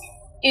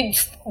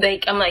 It's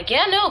like, I'm like,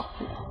 yeah, no.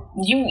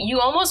 You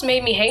almost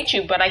made me hate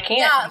you, but I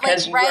can't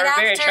because you are a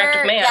very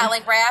attractive man. Yeah,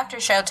 like right after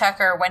Show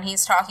Tucker, when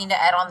he's talking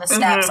to Ed on the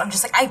steps, I'm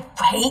just like, I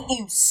hate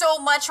you so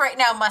much right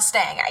now,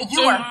 Mustang.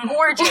 You are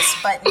gorgeous,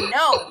 but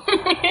no.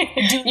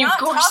 Do not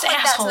talk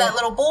like that to that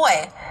little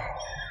boy.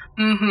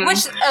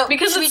 Which,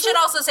 because we should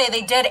also say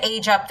they did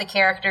age up the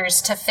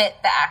characters to fit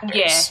the actors.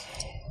 Yeah.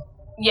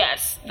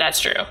 Yes, that's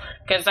true.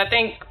 Because I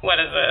think, what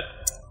is it?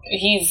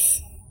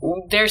 He's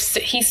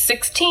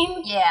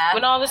 16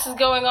 when all this is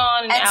going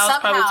on, and Al's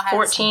probably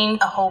 14.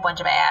 A whole bunch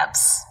of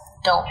abs.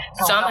 Don't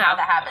know how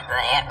that happens in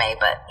the anime,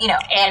 but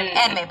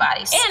anime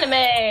bodies.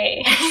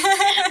 Anime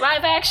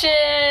live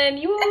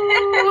action.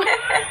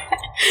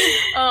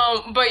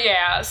 But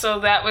yeah, so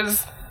that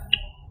was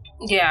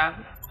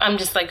I'm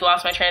just like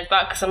lost my train of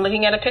thought because I'm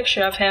looking at a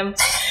picture of him.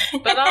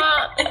 But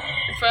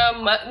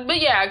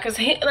because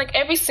like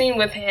every scene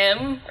with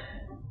him,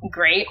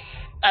 great.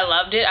 I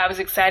loved it. I was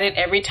excited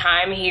every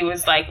time he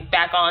was like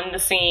back on the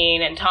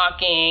scene and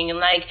talking, and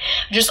like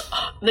just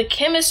the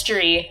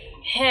chemistry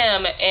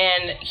him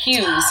and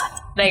Hughes.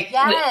 Like,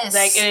 yes.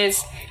 Like it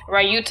is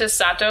Ryuta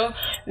Sato.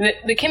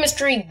 The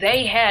chemistry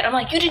they had, I'm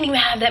like, you didn't even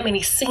have that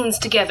many scenes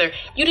together.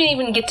 You didn't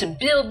even get to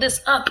build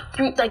this up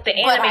through like the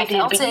anime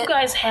did. But you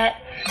guys had,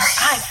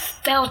 I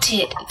felt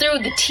it through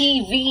the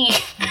TV.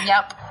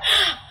 Yep.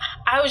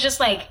 I was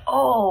just like,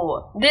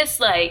 oh, this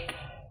like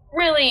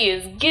really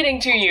is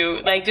getting to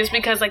you, like, just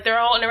because like their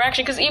whole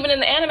interaction, because even in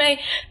the anime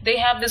they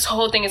have this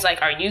whole thing is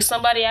like, are you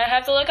somebody I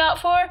have to look out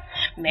for?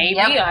 Maybe.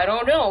 Yep. I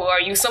don't know.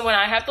 Are you someone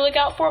I have to look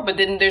out for? But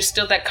then there's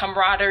still that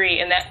camaraderie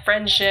and that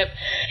friendship,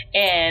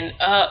 and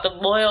the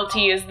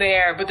loyalty is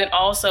there, but then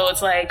also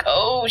it's like,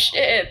 oh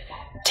shit,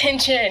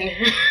 tension.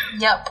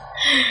 Yep.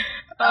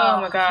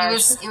 Oh my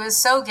gosh. It was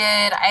so good.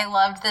 I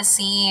loved the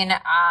scene. The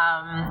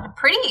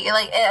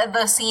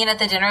scene at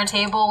the dinner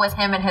table with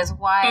him and his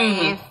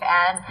wife,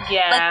 and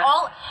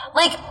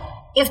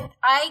if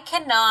I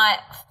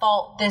cannot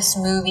fault this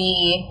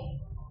movie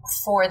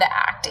for the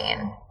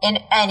acting in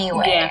any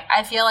way. Yeah.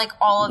 I feel like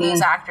all of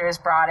those actors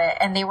brought it,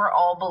 and they were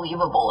all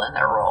believable in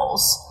their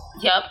roles.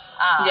 Yep.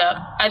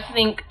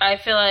 I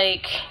feel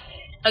like,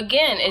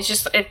 again,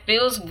 it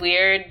feels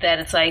weird that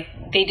it's like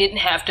they didn't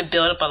have to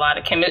build up a lot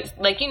of chemistry.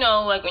 Like, you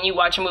know, like when you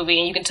watch a movie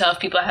and you can tell if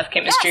people have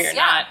chemistry or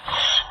not.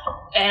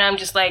 And I'm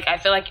just like, I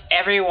feel like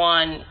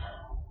everyone,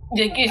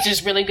 it's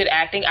just really good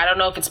acting. I don't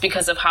know if it's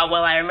because of how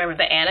well I remember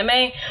the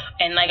anime,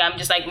 and like I'm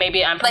just like,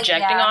 maybe I'm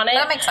projecting on it.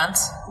 That makes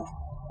sense.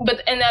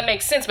 And that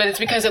makes sense, but it's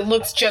because it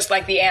looks just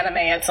like the anime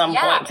at some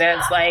point.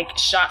 That's like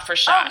shot for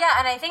shot. Oh yeah,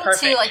 and I think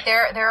too, like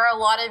there are a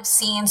lot of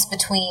scenes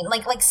between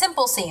like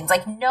simple scenes,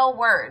 like no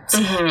words,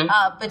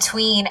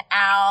 between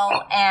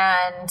Al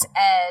and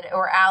Ed,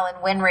 or Al and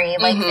Winry.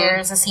 Like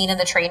there's a scene in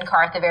the train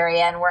car at the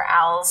very end where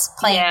Al's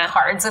playing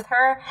cards with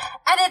her,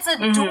 and it's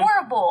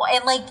adorable,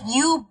 and like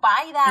you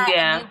buy that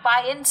and you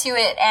buy into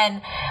it.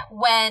 And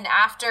when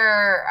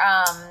after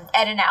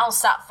Ed and Al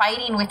stop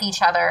fighting with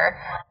each other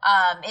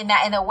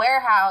in the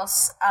warehouse.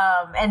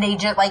 And they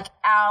just like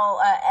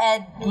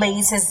Ed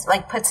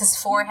puts his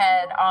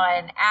forehead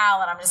on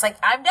Al, and I'm just like,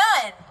 I'm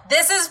done.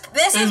 This is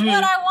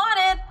what I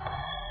wanted.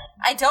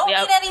 I don't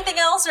need anything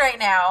else right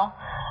now.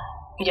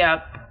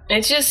 Yeah,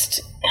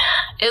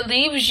 it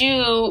leaves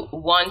you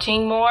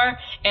wanting more.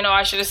 And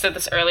I should have said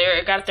this earlier.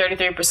 It got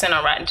 33%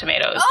 on Rotten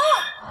Tomatoes.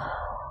 Oh!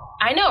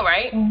 I know,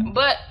 right?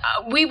 But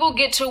we will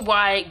get to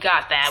why it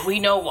got that. We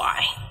know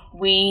why.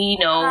 We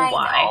know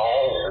why.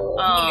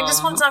 You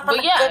just want to talk about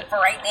the good for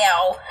right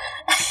now.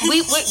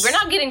 We're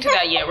not getting to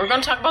that yet. We're going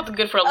to talk about the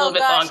good for a little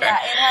bit longer. Yeah,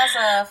 it has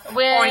a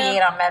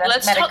 48 on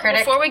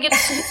Metacritic. Before we get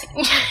to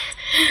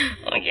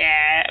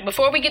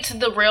before we get to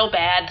the real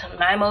bad,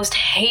 my most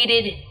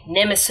hated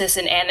nemesis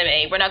in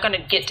anime. We're not going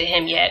to get to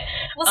him yet.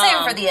 We'll save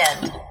him for the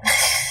end.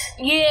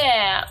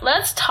 Yeah,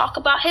 let's talk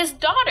about his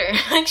daughter.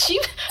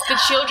 The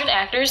children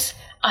actor's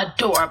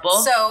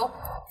adorable. So,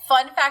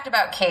 fun fact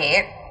about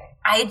Kate.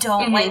 I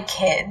don't like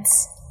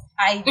kids.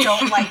 I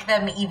don't like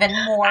them even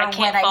more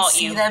when I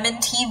see them in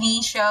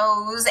TV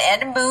shows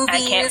and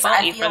movies.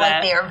 I feel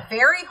like they are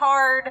very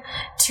hard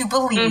to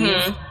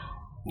believe.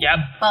 Yep.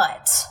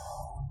 But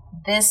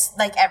this,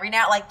 like every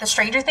now, like the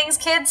Stranger Things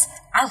kids,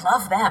 I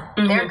love them.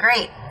 They're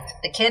great.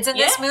 The kids in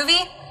this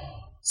movie,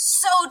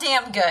 so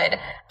damn good.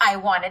 I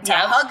wanted to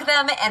hug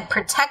them and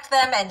protect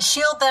them and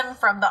shield them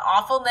from the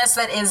awfulness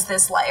that is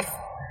this life.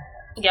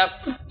 Yep.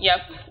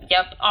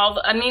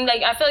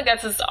 I feel like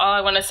that's just all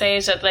I want to say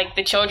is that, like,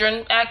 the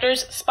children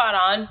actors, spot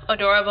on,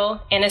 adorable,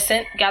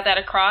 innocent, got that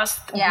across,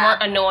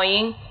 weren't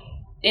annoying.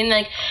 And,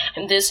 like,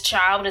 this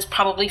child is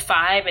probably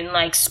 5 and,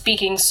 like,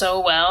 speaking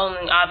so well.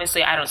 And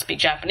obviously, I don't speak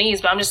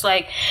Japanese, but I'm just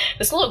like,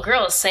 this little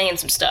girl is saying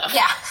some stuff.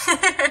 Yeah.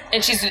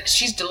 And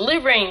she's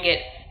delivering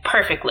it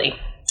perfectly.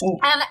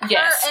 And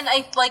and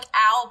I like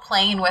Al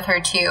playing with her,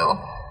 too.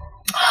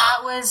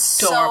 That was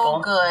adorable.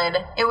 So good.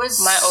 It was...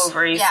 My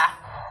ovaries. Yeah.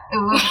 It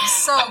was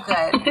so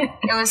good.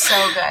 It was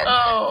so good.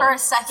 Oh, for a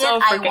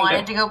second, I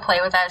wanted to go play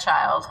with that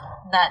child.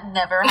 That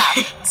never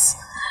happens.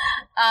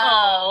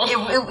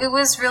 It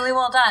was really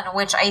well done,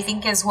 which I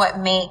think is what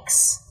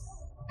makes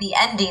the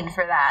ending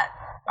for that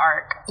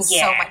arc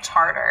so much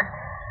harder.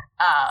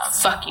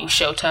 Fuck you,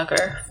 Show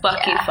Tucker.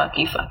 Fuck you.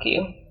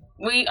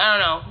 I don't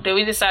know. Did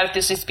we decide if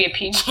this needs to be a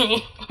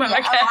PG?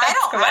 I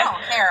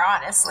don't care,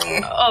 honestly.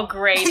 Oh,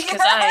 great,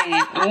 because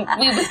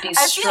we would be struggling right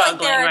now. I feel like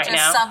there are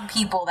just some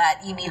people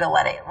that you need to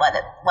let it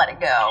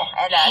go.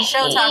 And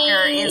Show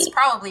Tucker is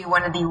probably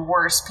one of the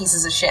worst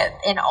pieces of shit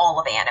in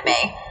all of anime.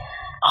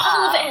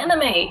 All of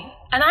anime.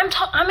 And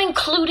I'm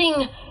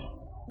including,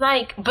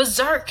 like,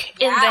 Berserk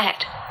in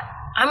that.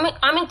 I'm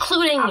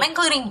including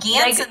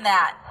Gantz in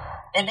that.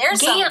 And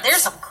there's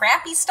some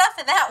crappy stuff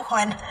in that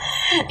one.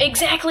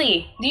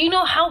 Exactly. Do you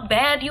know how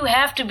bad you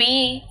have to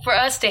be for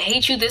us to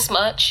hate you this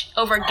much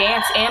over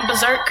Gantz and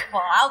Berserk?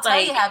 Well, I'll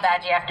tell you how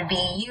bad you have to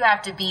be. You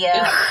have to be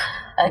a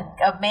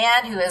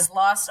man who has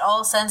lost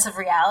all sense of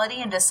reality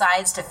and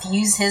decides to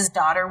fuse his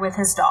daughter with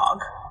his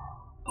dog.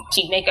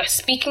 You make a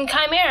speaking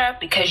chimera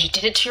because you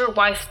did it to your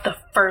wife the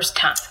first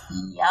time.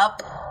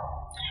 Yup.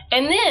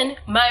 And then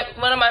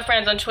one of my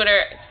friends on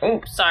Twitter,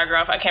 sorry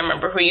girl, if I can't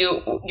remember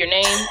your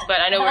name,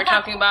 but I know we were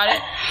talking about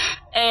it.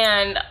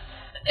 And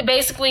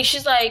basically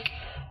she's like,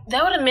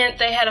 that would have meant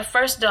they had a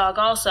first dog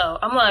also.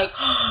 I'm like,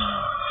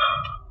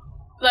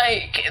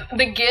 like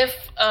the gif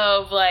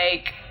of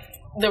like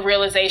the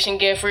realization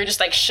gif where you're just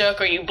like shook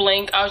or you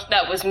blink.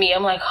 That was me.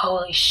 I'm like,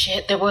 holy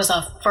shit, there was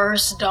a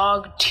first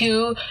dog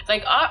too.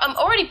 Like I'm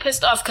already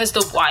pissed off because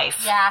the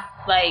wife. Yeah.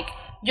 Like,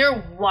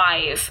 your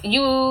wife,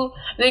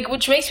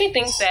 which makes me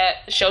think that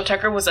Show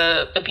Tucker was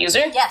a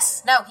abuser.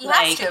 Yes, no, he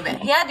has to have been.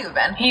 He had to have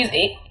been. He's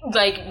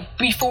like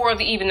before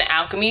even the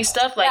alchemy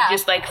stuff, like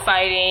just like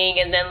fighting,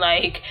 and then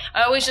like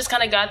I always just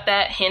kind of got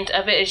that hint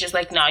of it. It's just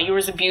like, nah, you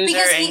was an abuser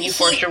and you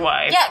forced your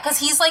wife. Yeah, because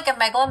he's like a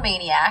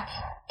megalomaniac,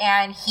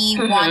 and he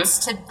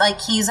wants to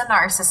he's a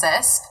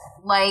narcissist.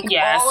 Like,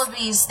 all of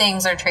these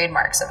things are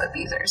trademarks of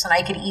abusers, and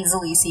I could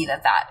easily see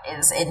that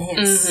is in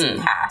his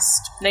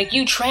past. Like,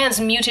 you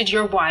transmuted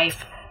your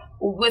wife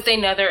with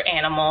another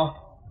animal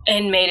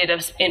and made it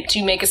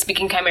to make a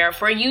speaking chimera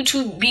for you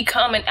to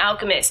become an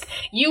alchemist.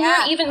 You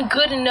weren't even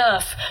good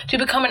enough to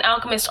become an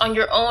alchemist on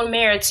your own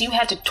merits. You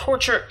had to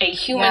torture a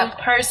human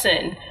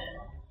person.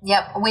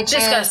 Yep, which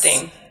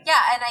disgusting. Yeah,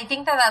 and I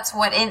think that's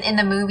what in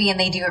the movie, and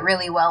they do it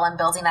really well in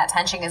building that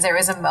tension, is there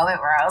was a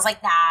moment where I was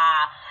like, nah,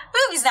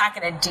 movie's not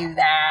gonna do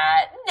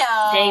that.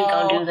 No. They ain't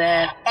gonna do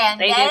that.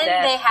 And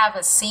then they have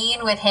a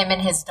scene with him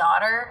and his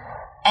daughter,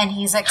 and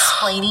he's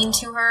explaining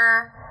to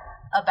her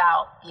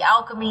about the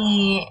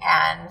alchemy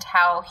and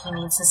how he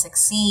needs to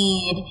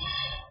succeed.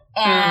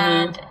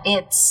 And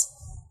it's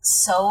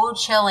so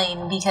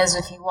chilling because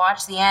if you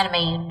watch the anime,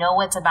 you know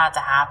what's about to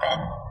happen.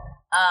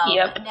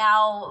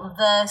 Now,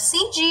 the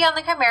CG on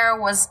the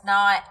Chimera was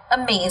not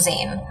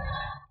amazing.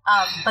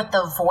 But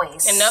the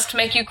voice. Enough to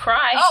make you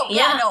cry. Oh,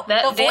 yeah, no.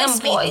 That the damn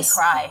voice made me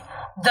cry.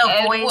 The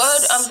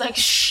voice. I was like,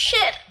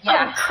 shit,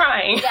 I'm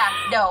crying. Yeah,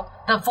 no.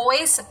 The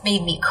voice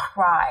made me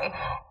cry.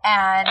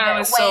 And I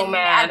was so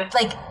mad.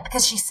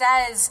 Because she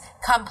says,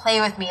 come play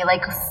with me, 4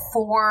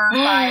 or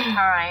 5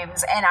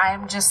 times. And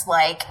I'm just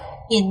bawling,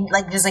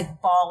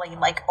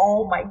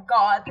 oh my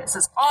God, this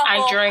is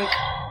awful.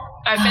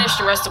 I finished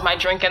the rest of my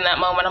drink in that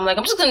moment. I'm like,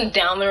 I'm just going to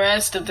down the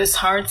rest of this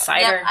hard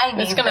cider. Yep,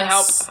 it's going to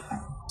help.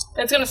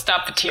 It's going to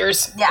stop the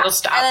tears. Yeah. It'll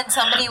stop. And then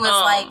somebody was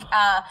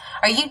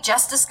are you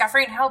just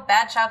discovering how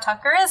bad Show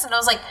Tucker is? And I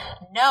was like,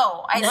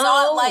 no, I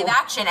saw it live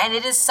action, and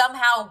it is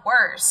somehow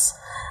worse.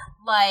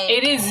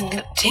 It is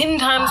 10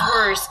 times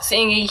worse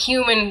seeing a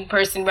human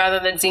person rather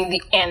than seeing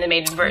the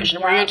animated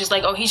version, where you're just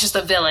like, oh, he's just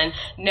a villain.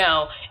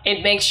 No,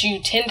 it makes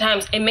you 10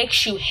 times, it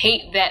makes you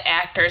hate that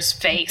actor's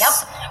face.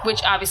 Yep.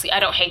 Which, obviously, I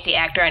don't hate the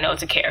actor, I know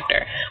it's a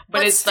character.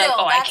 But it's still,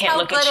 I can't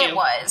look at you. It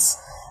was.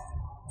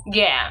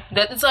 Yeah,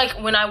 that's like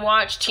when I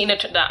watched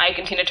the Ike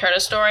and Tina Turner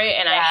story,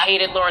 and I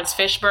hated Lawrence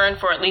Fishburne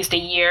for at least a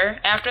year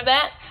after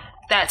that.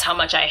 That's how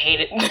much I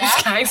hated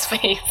this guy's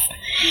face.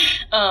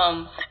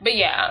 But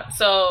yeah,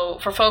 so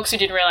for folks who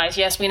didn't realize,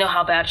 yes, we know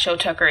how bad Show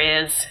Tucker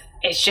is.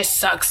 It just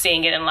sucks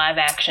seeing it in live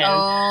action.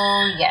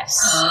 Oh, yes.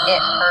 It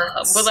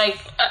hurts. But I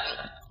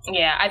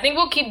think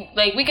we'll keep,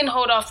 we can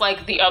hold off,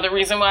 the other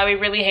reason why we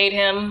really hate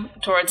him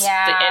towards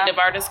the end of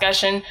our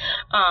discussion.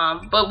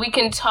 But we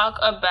can talk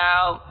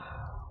about...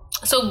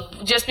 So,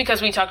 just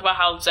because we talked about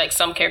how,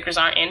 some characters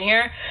aren't in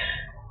here,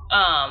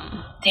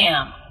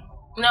 damn.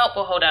 Nope,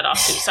 we'll hold that off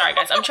too. Sorry,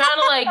 guys. I'm trying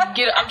to,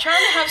 I'm trying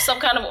to have some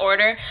kind of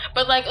order,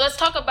 but, let's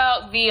talk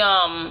about the,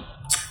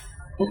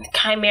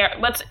 chimera,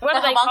 what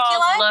are they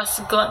called?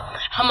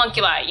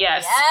 Homunculi,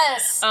 yes.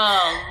 Yes.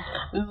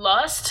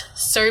 Lust,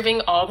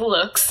 serving all the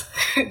looks.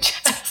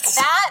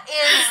 That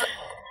is...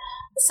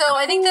 So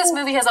I think this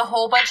movie has a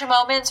whole bunch of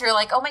moments where you're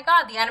like, oh my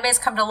God, the anime's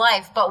come to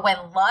life. But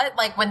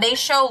when they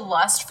show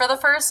Lust for the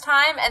first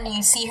time and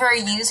you see her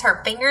use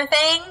her finger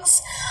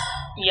things,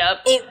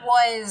 it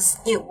was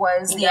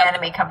the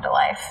anime come to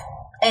life.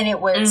 And it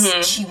was,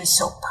 she was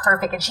so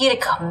perfect. And she had a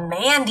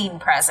commanding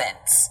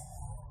presence.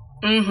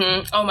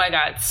 Oh my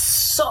God.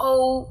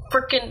 So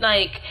freaking,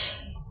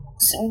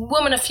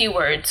 woman of few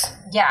words.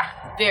 Yeah.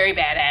 Very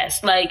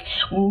badass.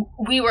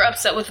 We were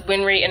upset with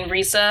Winry and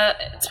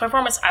Risa's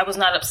performance. I was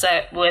not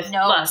upset with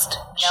Lust.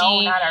 No,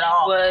 not at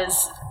all. She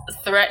was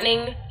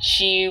threatening.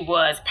 She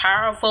was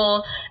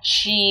powerful.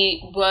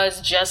 She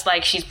was just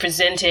like she's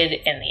presented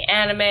in the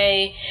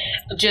anime.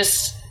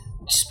 Just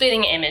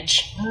spitting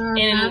image.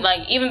 And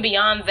even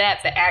beyond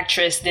that, the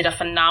actress did a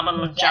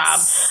phenomenal job.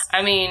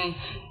 I mean,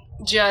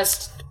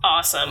 just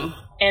awesome.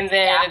 And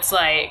then it's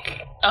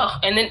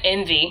and then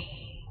Envy.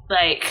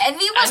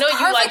 Envy was I know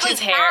you like his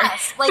hair.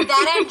 Cast.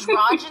 That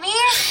androgyny.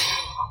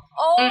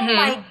 Oh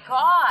my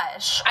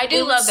gosh. I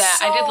do love that.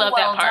 I did love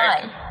that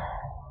part. Done.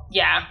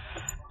 Yeah.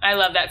 I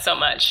love that so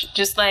much.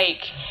 Just and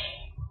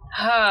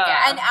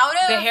out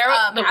of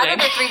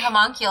the 3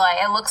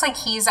 homunculi, it looks like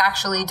he's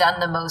actually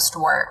done the most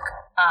work.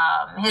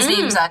 His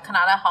name's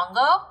Kanata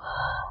Hongo.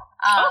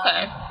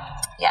 Okay.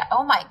 Yeah.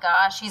 Oh my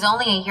gosh, he's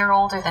only a year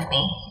older than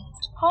me.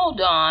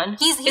 Hold on.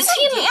 He's in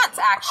dance,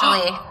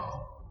 actually.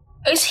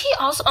 Is he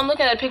also... I'm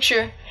looking at a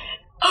picture.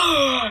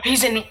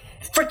 He's in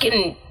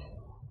freaking...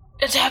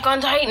 Attack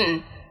on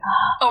Titan.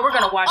 Oh, we're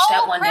gonna watch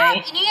that one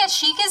day. Inuyasha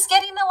Chica's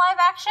getting the live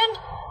action?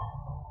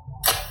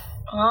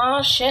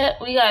 Oh shit,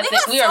 we are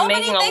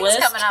making a list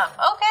coming up.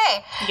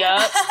 Okay.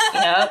 Yep.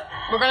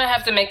 We're gonna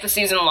have to make the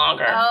season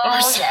longer.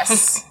 Oh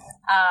yes.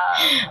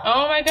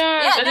 Oh my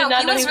gosh! I did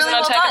not know he was really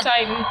on Attack on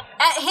Titan.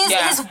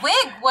 His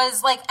wig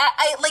was like,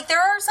 like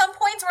there are some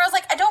points where I was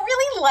like, I don't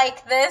really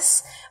like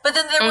this, but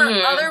then there were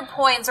other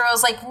points where I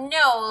was like,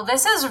 no,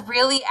 this is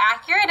really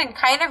accurate and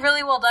kind of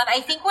really well done.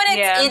 I think when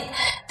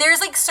there's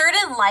like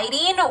certain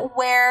lighting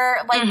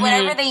where like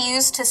whatever they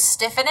use to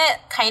stiffen it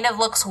kind of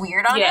looks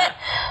weird on it,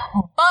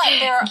 but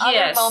there are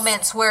other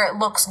moments where it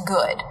looks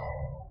good.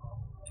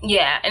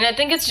 Yeah, and I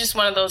think it's just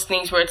one of those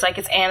things where it's like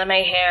it's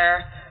anime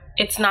hair.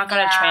 It's not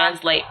going to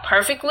translate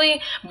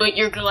perfectly, but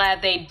you're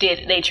glad they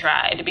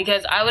tried.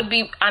 Because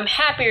I'm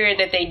happier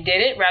that they did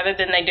it rather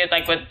than they did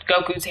like with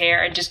Goku's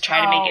hair and just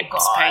try to make it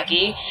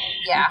spiky.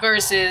 Yeah.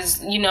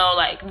 Versus,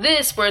 like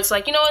this where it's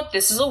like, you know what,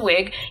 this is a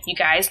wig. You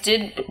guys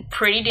did a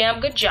pretty damn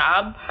good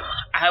job.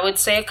 I would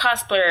say a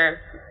cosplayer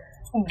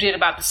did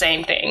about the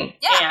same thing.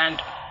 Yeah.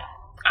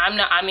 And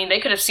they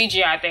could have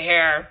CGI'd the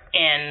hair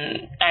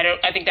and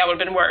I think that would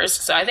have been worse.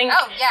 So I think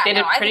they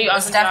did a pretty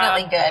awesome job.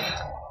 Definitely good.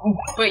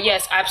 But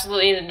yes,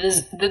 absolutely,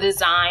 the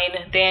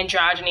design, the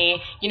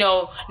androgyny,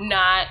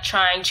 not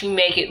trying to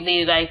make it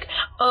be like,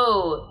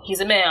 oh, he's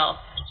a male,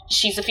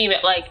 she's a female.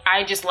 Like,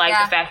 I just like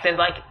the fact that,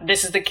 like,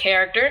 this is the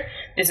character,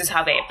 this is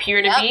how they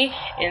appear to be,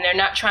 and they're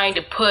not trying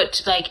to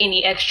put, like,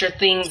 any extra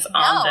things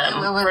on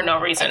them for no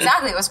reason.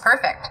 Exactly, it was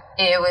perfect.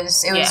 It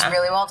was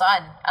really well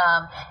done.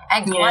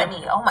 And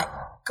Gluttony, oh my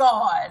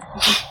god.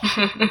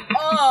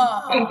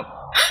 Oh.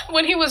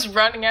 When he was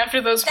running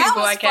after those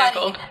people, I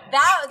cackled. I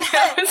want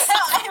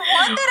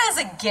that as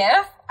a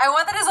gif. I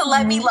want that as a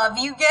 "Let me love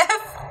you"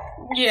 gif.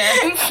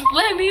 Yes,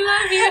 let me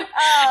love you.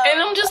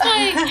 And I'm just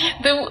like,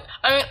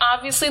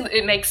 obviously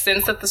it makes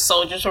sense that the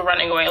soldiers were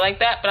running away like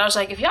that, but I was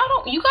like, if you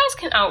guys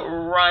can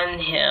outrun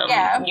him.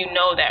 Yeah. You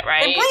know that,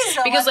 right? And please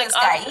don't let this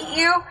guy eat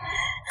you.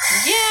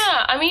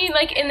 Yeah, I mean,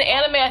 like, in the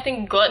anime, I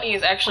think Gluttony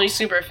is actually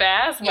super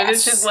fast, but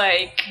it's just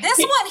like... This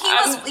one,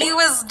 he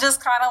was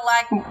just kind of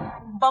like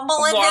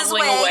bumbling his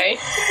way. Away.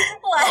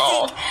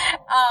 And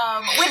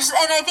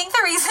I think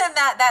the reason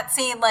that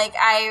scene, like,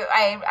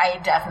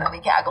 I definitely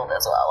cackled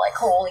as well. Like,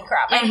 holy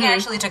crap. I think I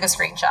actually took a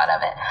screenshot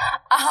of it.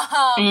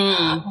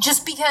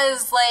 Just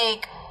because,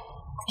 like...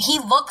 He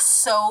looks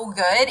so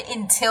good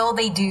until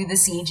they do the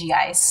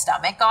CGI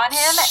stomach on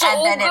him,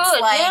 and then it's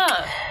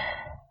like...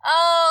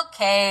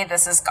 Okay,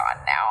 this is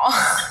gone now.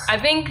 I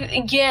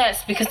think,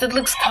 yes, because it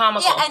looks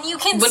comical. Yeah, and you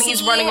can when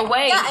he's running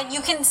away. Yeah, and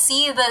you can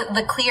see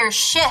the clear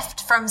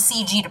shift from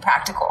CG to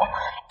practical.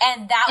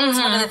 And that was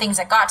one of the things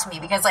that got to me,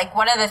 because, like,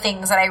 one of the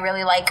things that I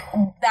really like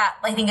that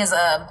I think is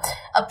a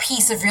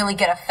piece of really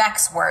good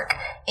effects work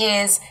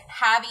is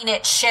having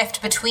it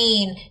shift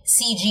between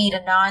CG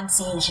to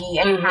non-CG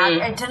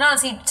and to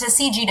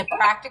CG to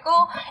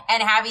practical,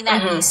 and having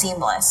that be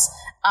seamless.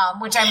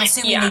 Which I'm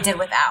assuming they did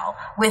with Al.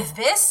 With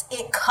this,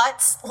 it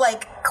cuts,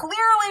 like,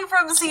 clearly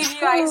from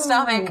CGI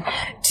stomach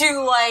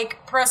to,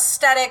 like,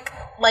 prosthetic,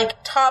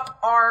 like, top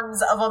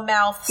arms of a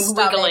mouth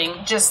stomach.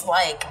 Wiggling. Just,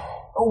 like,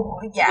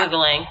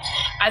 wiggling.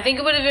 I think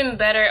it would have been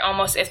better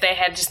almost if they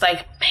had just,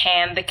 like,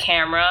 panned the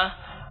camera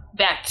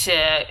back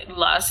to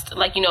Lust.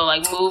 Like,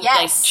 like, move,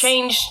 like,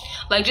 change,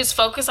 like, just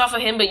focus off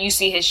of him, but you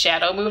see his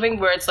shadow moving,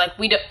 where it's like,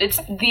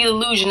 the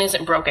illusion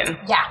isn't broken.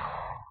 Yeah.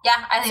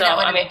 Yeah, I think that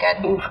would have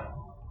been good.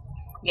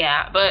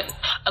 Yeah, but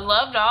I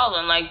loved all of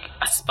them. Like,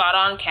 spot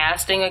on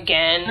casting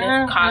again,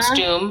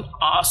 costume,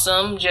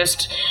 awesome.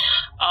 Just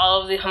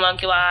all of the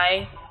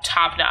homunculi,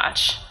 top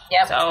notch.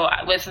 Yep. So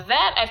with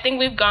that, I think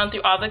we've gone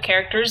through all the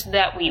characters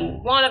that we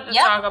wanted to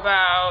talk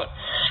about.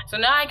 So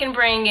now I can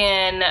bring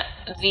in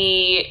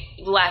the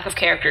lack of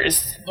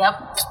characters.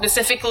 Yep.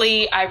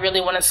 Specifically, I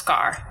really wanted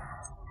Scar.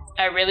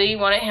 I really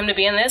wanted him to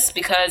be in this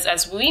because,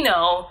 as we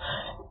know,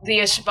 the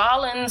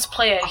Ishvalans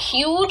play a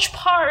huge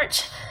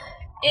part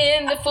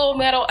in the Full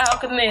Metal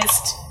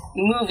Alchemist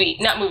universe.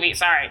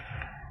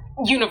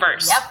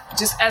 Yep.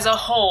 Just as a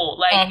whole.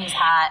 Like, and he's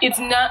hot.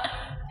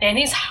 And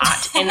he's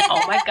hot. And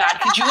oh my god,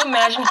 could you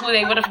imagine who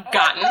they would have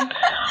gotten?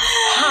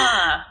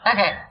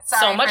 Okay, sorry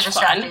so much for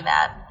fun.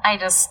 That.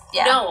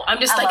 No, I'm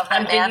just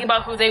I'm thinking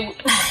about who they...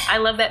 I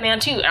love that man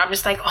too. And I'm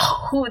just like,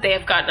 who would they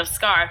have gotten of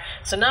Scar?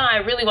 So now I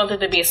really want there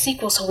to be a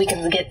sequel so we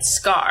can get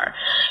Scar.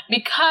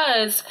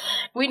 Because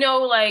we know,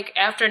 like,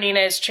 after Nina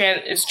is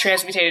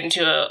transmutated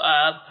into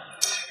a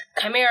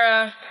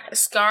Chimera,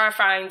 Scar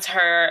finds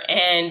her,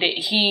 and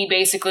he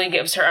basically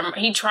gives her...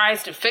 he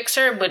tries to fix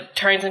her, but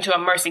turns into a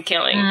mercy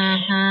killing.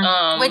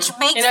 Which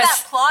makes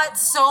that plot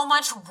so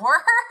much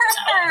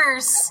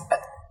worse.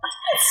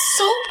 It's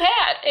so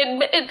bad.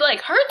 It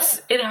like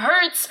hurts. It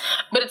hurts,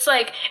 but it's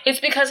like, it's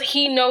because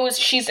he knows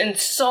she's in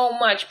so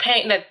much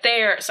pain that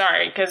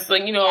because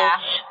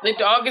the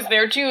dog is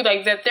there too,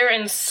 like that they're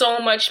in so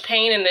much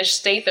pain in the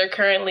state they're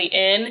currently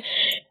in,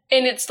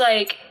 and it's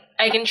like,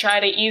 I can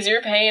try to ease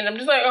your pain. I'm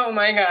just like, oh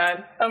my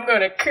god, I'm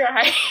gonna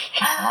cry.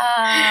 Oh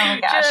my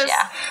gosh,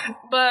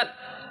 But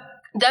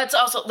that's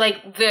also,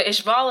 like, the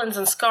Ishvalans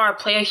and Scar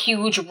play a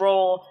huge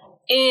role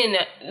in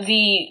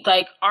the,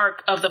 like,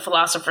 arc of the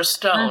Philosopher's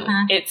Stone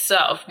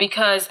itself.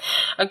 Because,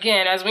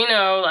 again, as we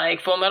know,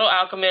 like, Full Metal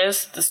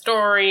Alchemist, the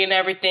story and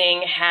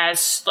everything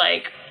has,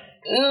 like,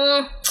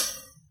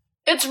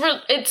 it's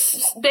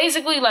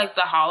basically like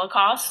the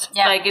Holocaust.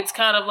 Yeah. Like, it's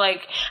kind of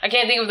like, I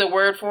can't think of the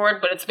word for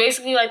it, but it's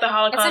basically like the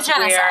Holocaust. It's a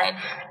genocide.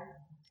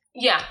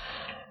 Yeah.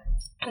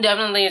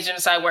 Definitely a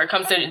genocide where it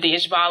comes to the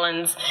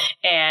Ishvalans,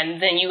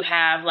 and then you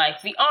have,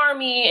 like, the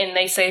army, and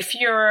they say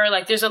Fuhrer.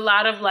 Like, there's a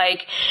lot of,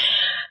 like,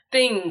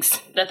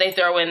 things that they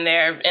throw in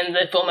there in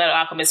the Full Metal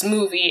Alchemist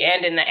movie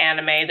and in the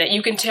anime that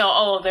you can tell,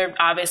 oh, they're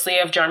obviously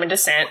of German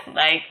descent.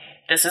 Like,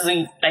 this is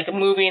a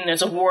movie and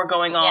there's a war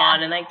going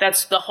on, and, like,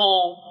 that's the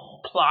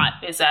whole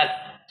plot, is that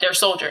they're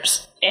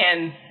soldiers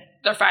and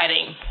they're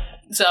fighting.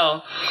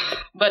 So,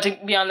 but to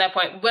be on that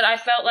point, but I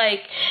felt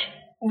like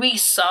we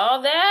saw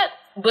that,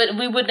 but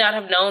we would not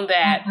have known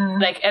that,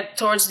 like,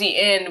 towards the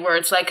end, where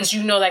it's like, because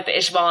you know, like, the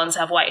Ishvalans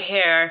have white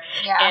hair,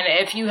 and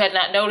if you had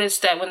not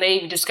noticed that when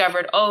they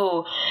discovered,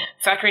 oh,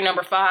 Factory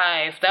Number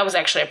 5, that was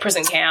actually a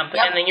prison camp,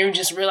 and then you're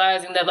just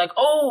realizing that, like,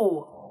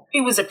 oh,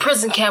 it was a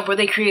prison camp where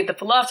they created the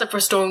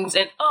Philosopher's Stones,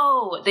 and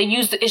oh, they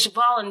used the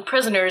Ishvalan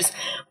prisoners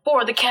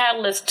for the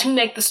catalyst to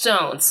make the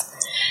stones.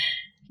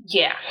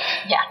 Yeah.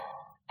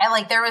 And,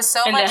 like, there was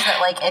so much that,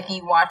 like, if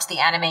you watch the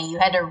anime, you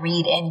had to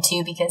read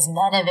into because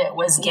none of it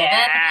was given.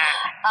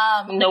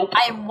 Nope.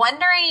 I'm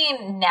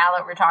wondering, now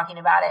that we're talking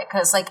about it,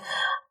 because, like,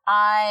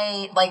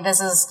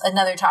 this is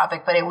another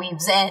topic, but it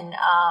weaves in,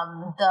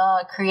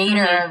 the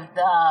creator of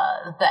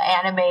the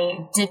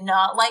anime did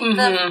not like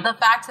the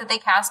fact that they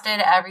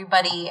casted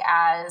everybody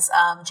as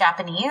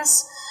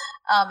Japanese.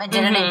 And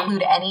didn't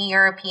include any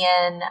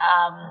European,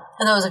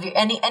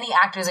 any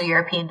actors of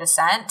European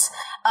descent.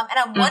 And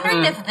I'm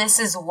wondering if this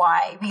is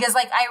why, because,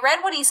 like, I read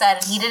what he said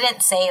and he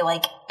didn't say,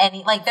 like,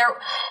 any, like,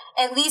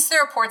 at least the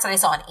reports that I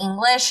saw in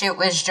English, it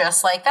was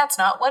just like, that's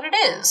not what it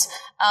is.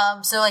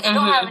 So, like, I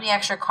don't have any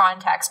extra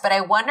context, but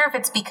I wonder if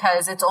it's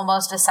because it's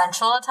almost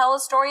essential to tell a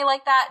story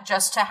like that,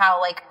 just to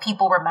how, like,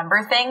 people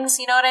remember things,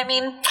 you know what I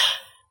mean?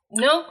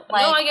 No,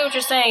 I get what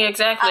you're saying,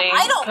 exactly.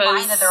 I don't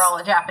mind that they're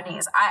all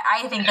Japanese.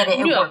 I think that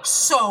it works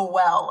so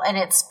well, and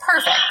it's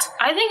perfect.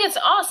 I think it's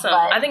awesome.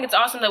 I think it's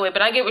awesome that way,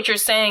 but I get what you're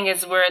saying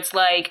is where it's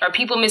like, are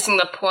people missing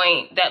the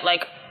point that,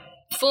 like,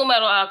 Full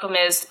Metal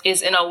Alchemist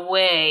is in a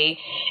way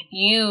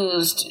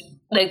used,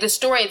 like, the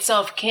story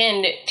itself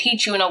can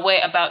teach you in a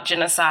way about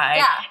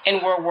genocide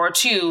in World War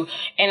II,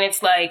 and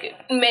it's like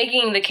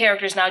making the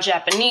characters now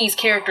Japanese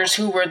characters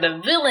who were the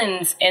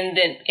villains, and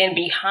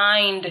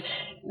behind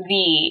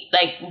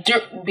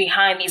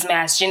behind these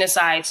mass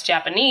genocides,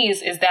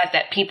 Japanese, is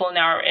that people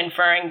now are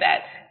inferring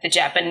that the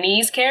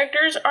Japanese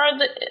characters are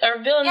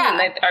villains and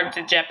they are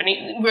the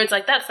Japanese, where it's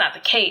like, that's not the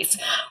case.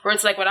 Where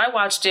it's like, when I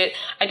watched it,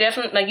 I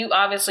definitely, like, you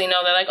obviously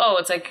know that, like, oh,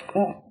 it's like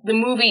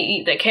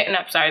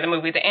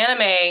the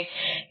anime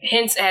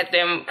hints at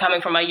them coming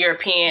from a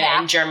European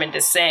and German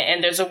descent,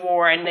 and there's a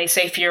war and they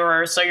say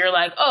Fuhrer, so you're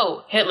like,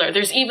 oh, Hitler.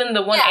 There's even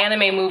the one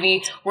anime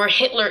movie where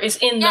Hitler is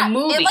in the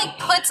movie. It, like,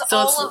 puts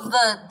all of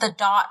the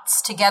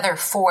dots together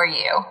for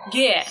you.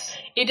 Yeah.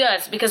 It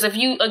does, because if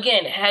you,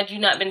 again, had you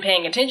not been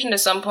paying attention to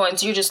some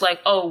points, you're just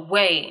like, oh,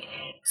 wait.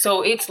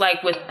 So it's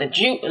like with the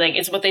like,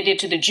 it's what they did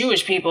to the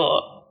Jewish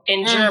people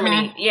in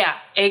Germany. Yeah,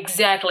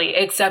 exactly.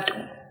 Except,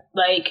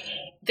 like,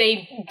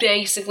 they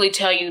basically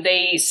tell you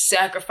they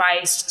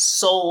sacrificed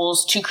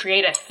souls to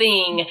create a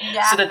thing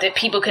so that the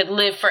people could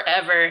live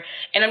forever.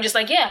 And I'm just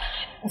like,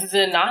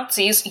 the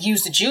Nazis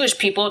used the Jewish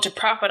people to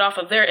profit off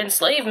of their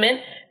enslavement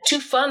to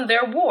fund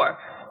their war.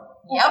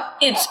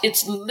 Yep.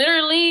 It's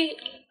literally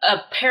a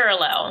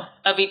parallel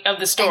of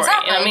the story.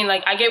 Exactly. And I mean,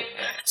 like, I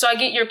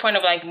get your point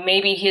of, like,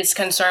 maybe his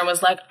concern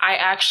was, like, I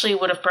actually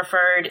would have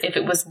preferred if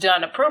it was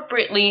done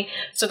appropriately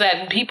so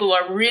that people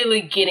are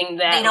really getting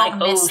that, they don't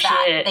like, miss oh,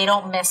 that. shit. They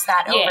don't miss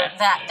that over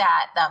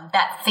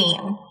that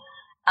theme.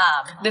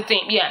 The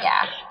theme,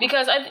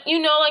 because like,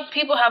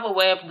 people have a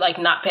way of, like,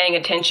 not paying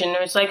attention.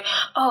 Or it's like,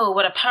 oh,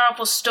 what a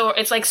powerful story.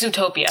 It's like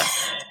Zootopia,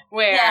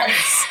 where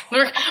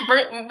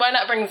why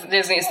not bring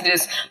Disney into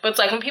this? But it's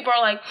like when people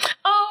are like,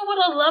 oh,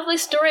 what a lovely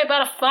story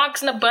about a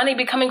fox and a bunny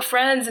becoming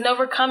friends and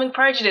overcoming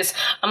prejudice.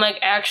 I'm like,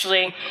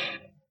 actually,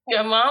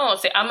 I won't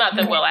say I'm not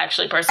the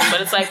actually person,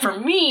 but it's like, for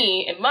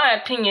me, in my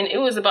opinion, it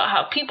was about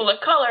how people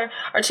of color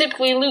are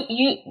typically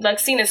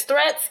seen as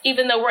threats,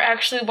 even though we're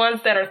actually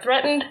ones that are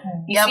threatened.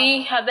 You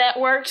see how that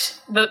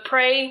worked? The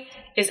prey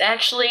is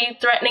actually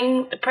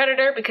threatening the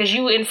predator because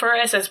you infer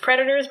us as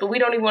predators, but we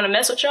don't even want to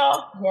mess with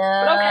y'all.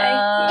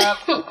 Yeah.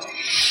 But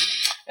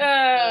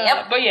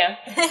okay. But yeah,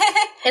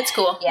 it's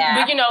cool.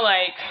 Yeah. But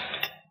like,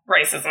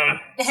 racism.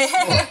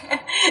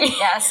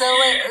 So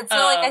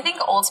I think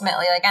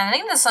ultimately, like, I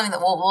think this is something that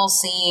we'll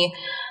see,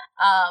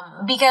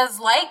 because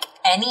like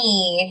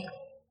any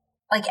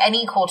like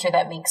any culture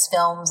that makes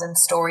films and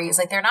stories,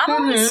 like they're not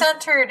always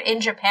centered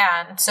in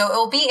Japan. So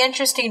it'll be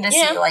interesting to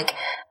see, like,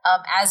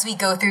 as we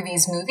go through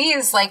these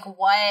movies, like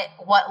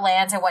what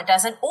lands and what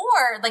doesn't.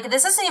 Or like,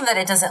 this isn't even that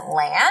it doesn't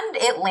land,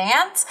 it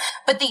lands,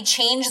 but they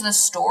change the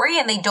story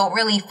and they don't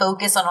really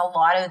focus on a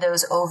lot of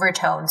those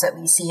overtones that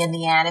we see in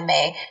the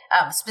anime,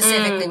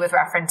 specifically with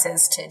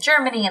references to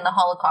Germany and the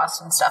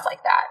Holocaust and stuff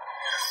like that.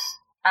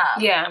 I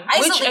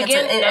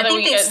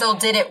think they still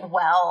did it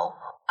well.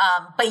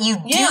 But you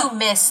do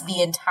miss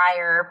the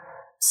entire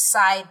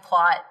side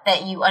plot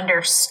that you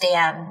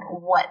understand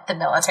what the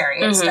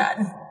military has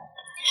done.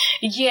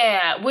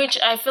 Yeah, which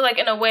I feel like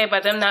in a way, by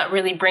them not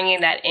really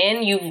bringing that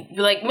in, you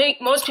like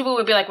most people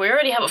would be like, we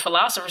already have a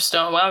Philosopher's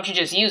Stone, why don't you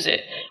just use it?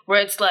 Where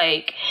it's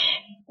like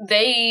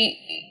the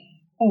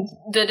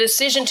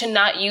decision to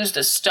not use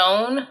the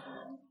stone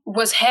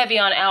was heavy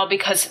on Al,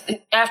 because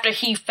after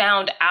he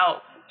found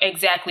out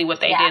exactly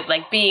what they did,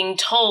 like being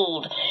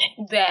told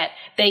that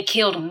they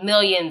killed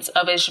millions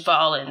of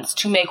Ishvalans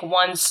to make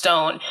one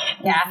stone.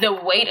 The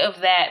weight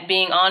of that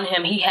being on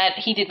him,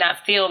 he did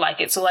not feel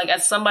like it. So like,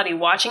 as somebody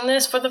watching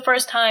this for the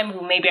first time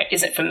who maybe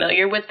isn't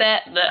familiar with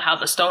that, how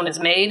the stone is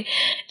made,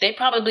 they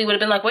probably would have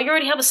been like, well, you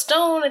already have a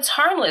stone, it's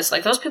harmless,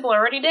 like those people are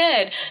already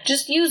dead,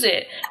 just use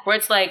it. Where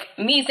it's like,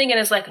 me thinking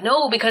it's like,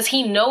 no, because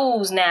he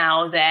knows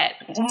now that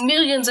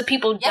millions of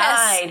people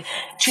died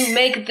to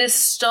make this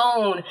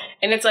stone.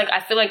 And it's like, I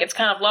feel like it's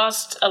kind of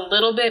lost a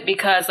little bit,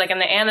 because like in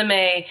the anime,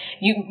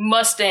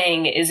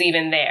 Mustang is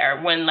even there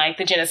when like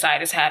the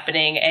genocide is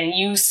happening, and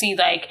you see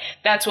like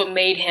that's what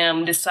made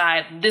him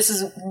decide this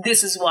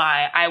is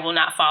why I will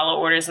not follow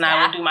orders, and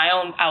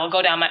I will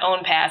go down my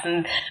own path,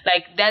 and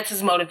like that's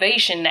his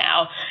motivation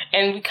now.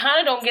 And we kind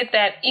of don't get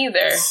that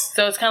either.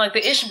 So it's kind of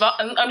like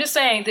I'm just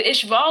saying the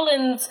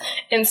Ishvalans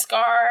in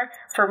Scar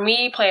for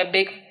me play a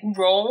big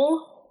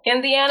role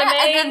in the anime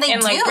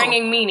and like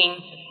bringing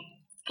meaning.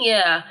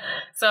 Yeah.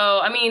 So,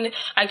 I mean,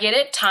 I get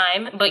it,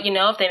 time, but you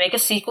know, if they make a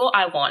sequel,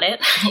 I want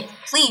it.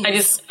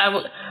 Please.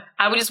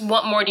 I would just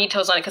want more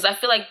details on it, because I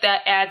feel like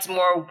that adds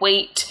more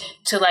weight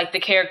to like the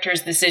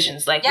characters'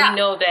 decisions. Like we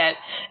know that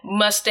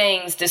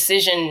Mustang's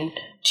decision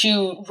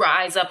to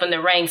rise up in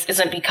the ranks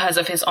isn't because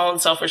of his own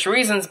selfish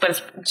reasons, but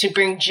it's to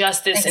bring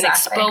justice and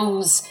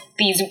expose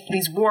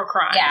these war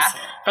crimes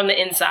from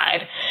the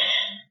inside.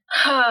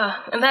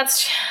 And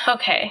that's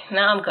okay.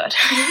 Now I'm good.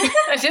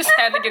 I just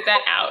had to get that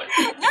out.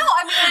 No,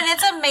 I mean,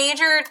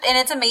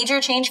 it's a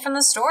major change from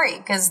the story,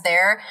 because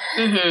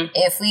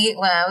if we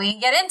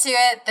get into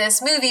it,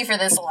 this movie for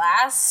this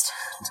last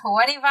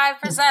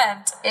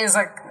 25% is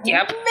a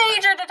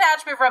major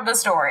detachment from the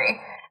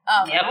story.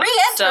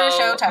 Re-enter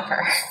Sho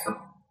Tucker.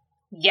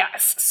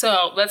 Yes.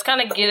 So let's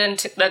kind of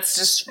let's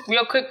just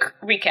real quick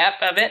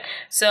recap of it.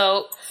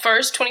 So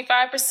first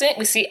 25%,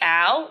 we see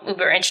Al.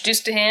 We're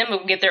introduced to him.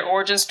 We get their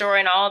origin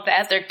story and all of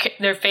that. They're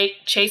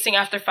chasing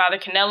after Father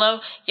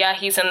Canelo. Yeah,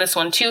 he's in this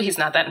one too. He's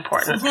not that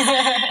important.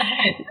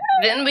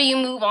 Then we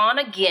move on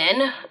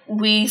again.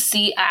 We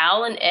see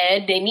Al and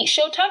Ed. They meet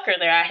Sho Tucker.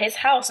 They're at his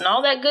house and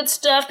all that good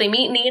stuff. They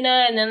meet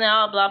Nina, and then they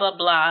all blah, blah,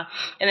 blah.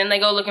 And then they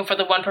go looking for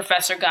the one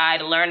professor guy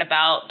to learn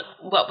about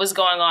what was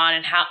going on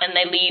and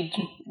they lead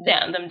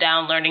them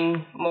down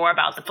learning more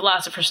about the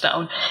Philosopher's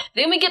Stone.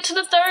 Then we get to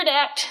the third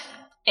act,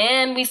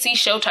 and we see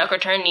Sho Tucker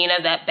turn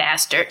Nina, that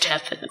bastard,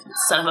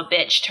 son of a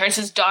bitch, turns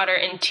his daughter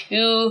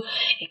into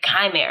a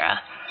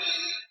chimera.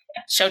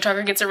 Sho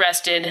Tucker gets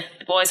arrested.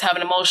 The boys have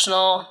an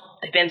emotional...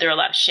 They've been through a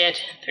lot of shit.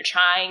 They're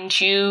trying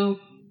to,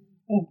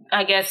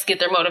 I guess, get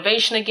their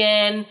motivation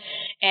again.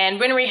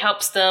 And Renry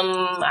helps them,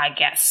 I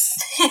guess,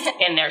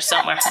 in there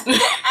somewhere.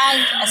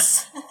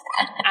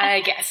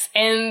 I guess.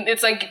 And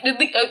it's like,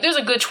 there's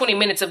a good 20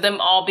 minutes of them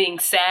all being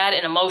sad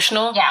and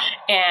emotional. Yeah.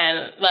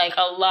 And like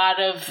a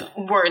lot of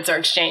words are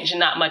exchanged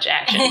and not much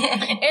action.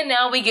 And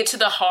now we get to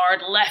the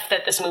hard left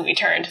that this movie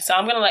turned. So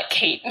I'm going to let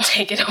Kate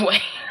take it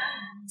away.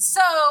 So,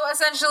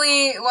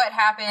 essentially, what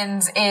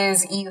happens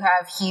is you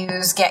have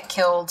Hughes get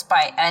killed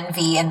by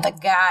Envy in the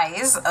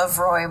guise of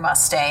Roy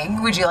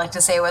Mustang. Would you like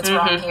to say what's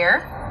wrong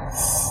here?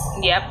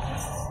 Yep.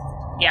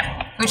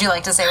 Would you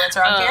like to say what's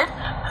wrong here?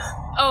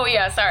 Oh,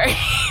 yeah, sorry.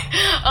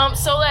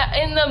 So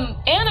in the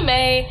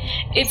anime,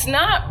 it's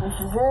not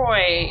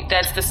Roy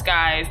that's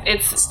disguised.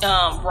 It's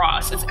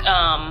Ross. It's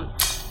not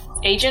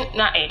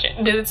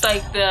agent, but it's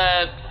like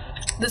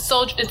the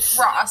soldier, it's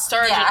Ross.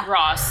 Sergeant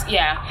Ross,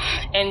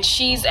 and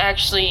she's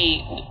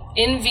actually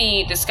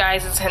Envy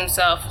disguises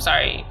himself as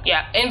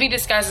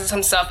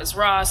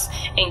Ross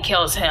and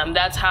kills him.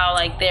 That's how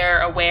like they're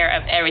aware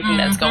of everything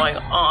that's going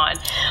on.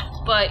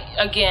 But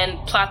again,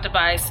 plot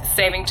device,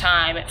 saving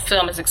time,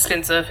 film is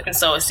expensive, and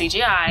so is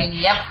CGI.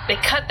 Yep. They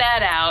cut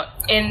that out,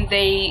 and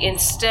they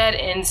instead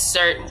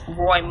insert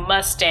Roy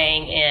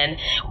Mustang in,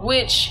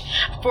 which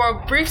for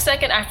a brief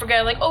second I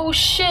forgot, like, oh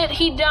shit,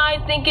 he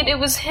died thinking it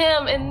was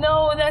him, and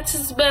no, that's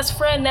his best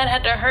friend. That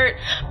had to hurt.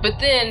 But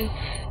then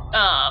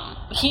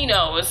he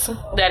knows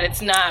that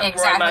it's not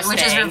Roy Mustang.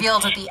 Which is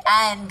revealed at the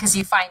end, because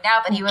you find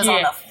out that he was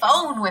on the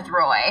phone with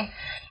Roy.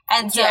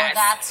 And so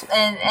that's,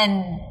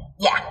 and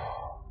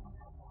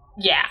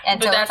Yeah,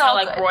 but that's how,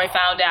 like, Roy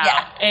found out.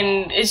 Yeah.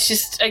 And it's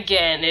just,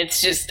 again,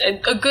 it's just a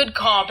good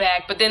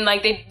callback, but then,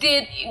 like,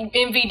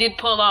 Envy did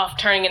pull off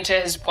turning into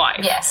his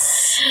wife.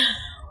 Yes.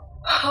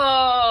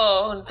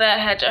 Oh, that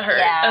had to hurt.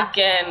 Yeah.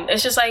 Again,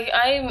 it's just like,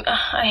 I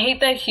hate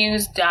that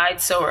Hughes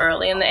died so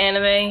early in the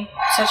anime.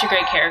 Such a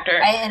great character.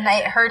 And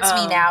it hurts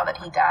me now that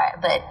he died,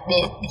 but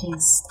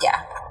he's.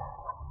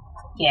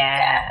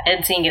 Yeah,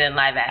 and seeing it in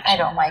live action. I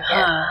don't like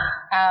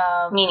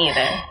it. Me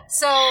neither.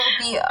 So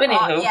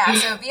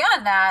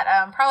beyond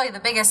that, probably the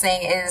biggest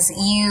thing is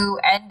you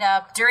end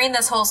up, during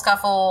this whole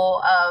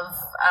scuffle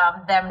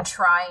of them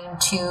trying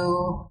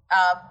to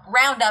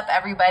round up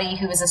everybody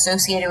who is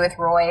associated with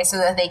Roy so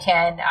that they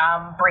can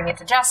bring it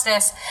to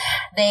justice,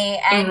 they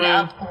end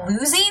up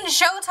losing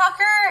Sho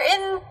Tucker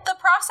in the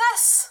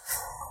process.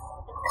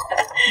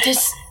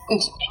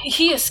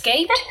 He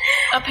escaped,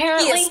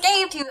 apparently. He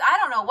escaped. I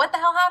don't know what the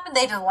hell happened.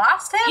 They just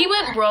lost him. He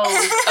went rogue.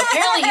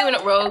 Apparently he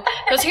went rogue.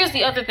 Because here's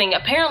the other thing.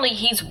 Apparently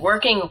he's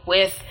working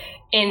with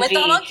Envy. With the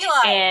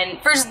homunculi. And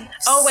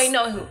oh, wait,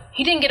 no.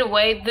 He didn't get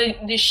away.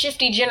 The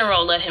shifty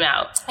general let him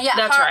out. Yeah,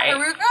 that's right.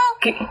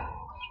 Haruko?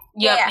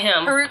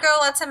 Him.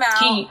 Haruko lets him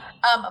out.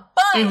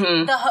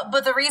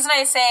 But the reason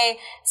I say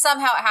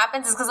somehow it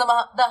happens is because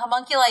the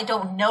homunculi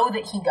don't know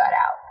that he got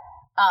out.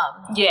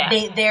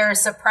 They're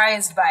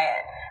surprised by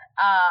it.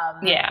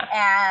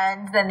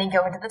 And then they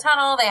go into the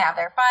tunnel, they have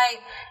their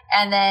fight,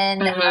 and then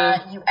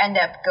you end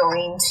up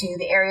going to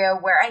the area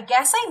where, I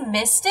guess I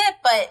missed it,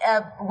 but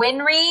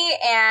Winry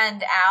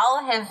and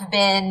Al have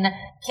been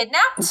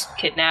kidnapped.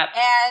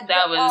 And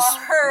that was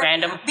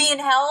random. Being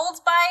held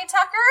by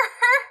Tucker.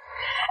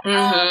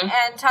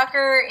 And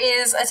Tucker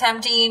is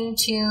attempting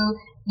to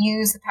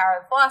use the power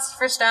of the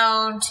Philosopher's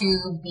Stone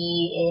to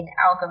be an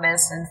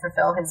alchemist and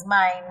fulfill his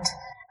mind.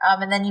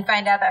 And then you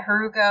find out that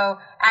Haruko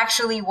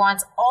actually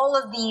wants all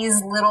of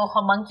these little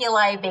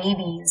homunculi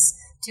babies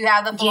to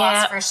have the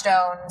Philosopher's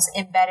Stones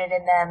embedded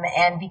in them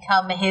and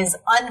become his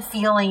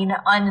unfeeling,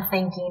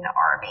 unthinking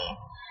army.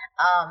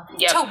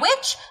 To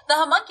which the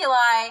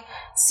homunculi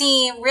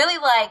seem really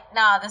like,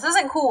 nah, this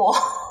isn't cool.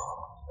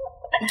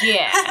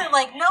 Yeah.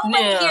 Like,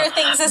 nobody here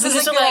thinks this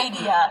is a good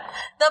idea.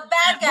 The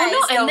bad guys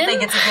don't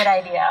think it's a good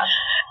idea.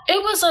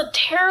 It was a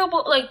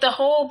terrible, like, the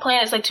whole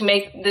plan is, like, to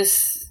make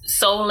this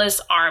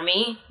soulless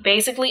army,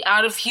 basically,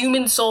 out of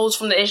human souls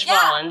from the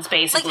Ishvalans,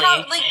 basically.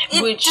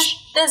 It just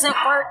doesn't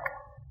work.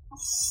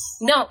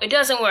 No, it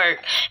doesn't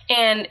work.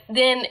 And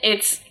then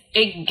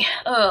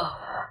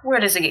where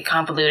does it get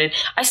convoluted?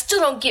 I still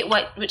don't get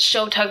what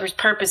Sho Tucker's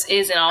purpose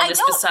is in all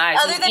this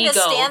besides his ego. Other than to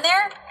stand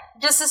there?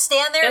 Just to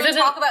stand there and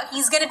talk about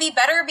he's going to be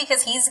better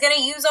because he's going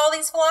to use all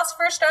these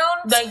Philosopher's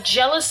Stones? Like,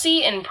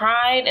 jealousy and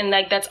pride, and,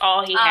 like, that's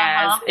all he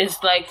has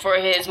is, like, for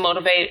his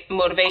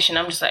motivation.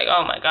 I'm just like,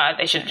 oh, my God,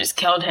 they should have just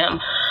killed him.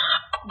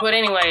 But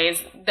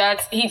anyways,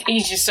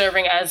 he's just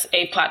serving as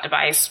a plot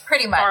device.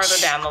 Pretty much. Farther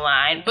down the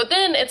line. But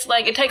then it's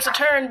like, it takes a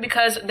turn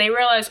because they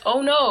realize,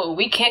 oh, no,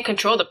 we can't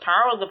control the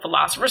power of the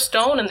Philosopher's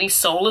Stone and these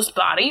soulless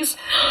bodies.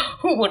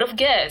 Who would have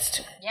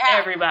guessed? Yeah.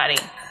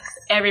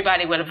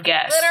 Everybody would have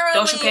guessed. Literally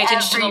don't you pay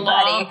attention to the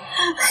law?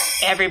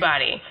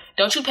 Everybody.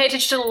 Don't you pay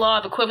attention to the law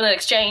of equivalent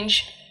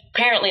exchange?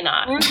 Apparently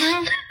not.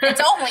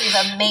 It's only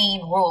the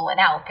main rule in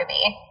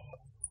alchemy.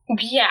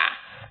 Yeah.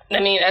 I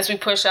mean, as we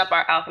push up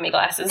our alchemy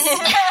glasses.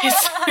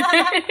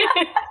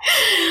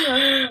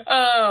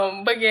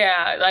 But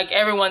yeah, like,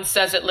 everyone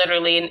says it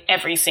literally in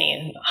every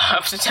scene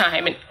of the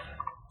time and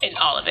in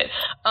all of it.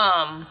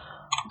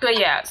 But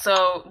yeah,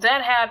 so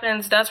that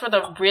happens. That's where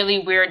the really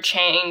weird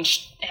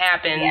change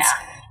happens. Yeah.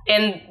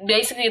 And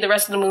basically the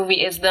rest of the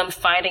movie is them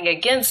fighting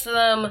against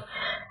them.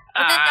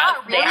 But they're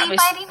not really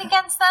fighting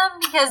against them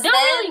because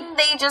then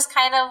they just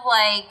kind of,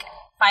 like,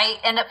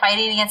 end up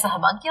fighting against the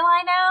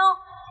homunculi now.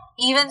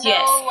 Even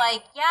though,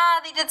 like,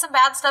 they did some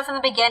bad stuff in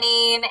the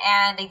beginning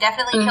and they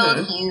definitely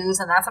killed Hughes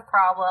and that's a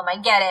problem. I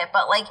get it.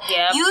 But, like,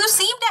 you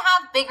seem to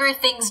have bigger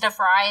things to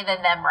fry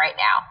than them right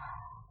now.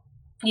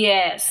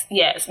 Yes,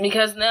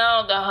 because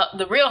now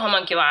the real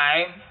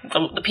homunculi,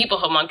 the people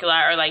homunculi,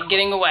 are, like,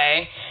 getting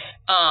away.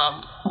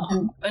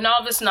 And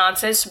all this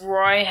nonsense,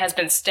 Roy has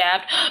been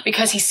stabbed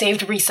because he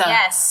saved Risa.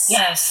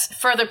 Yes.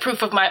 Further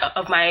proof of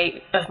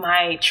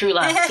my true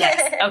love.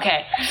 Yes.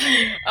 Okay.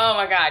 Oh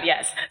my God.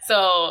 Yes.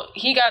 So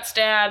he got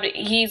stabbed.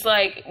 He's,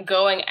 like,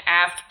 going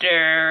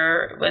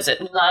after, was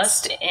it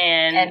Lust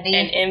and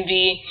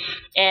Envy?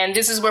 And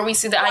this is where we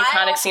see the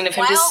iconic scene of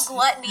him while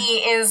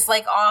Gluttony is,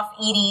 like, off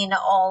eating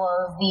all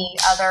of the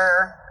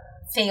other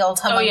failed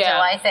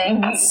homunculi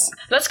things.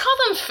 Let's call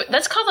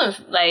them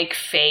like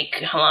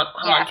fake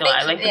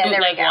homunculi, like the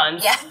bootleg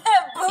ones. Yeah,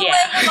 bootleg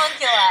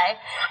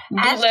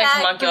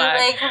homunculi.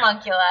 Bootleg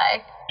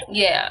homunculi.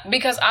 Yeah,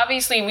 because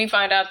obviously we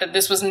find out that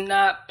this was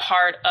not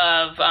part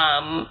of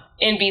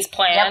Envy's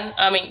plan.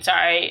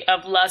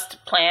 Of Lust's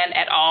plan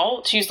at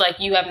all. She's like,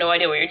 you have no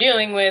idea what you're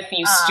dealing with,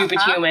 you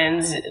stupid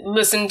humans.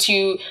 Listen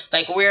to,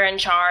 like, we're in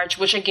charge,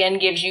 which again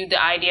gives you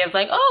the idea of,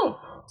 like, oh,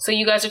 so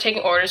you guys are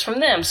taking orders from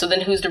them. So then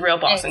who's the real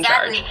boss in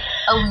charge?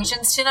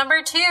 Allusions to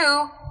number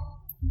 2.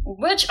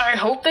 which I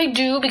hope they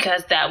do,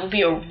 because that would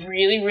be a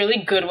really,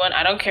 really good one.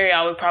 I don't care,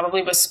 y'all. We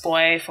probably would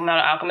spoil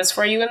Fullmetal Alchemist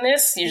for you in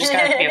this. You just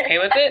gotta be okay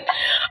with it.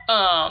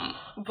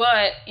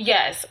 But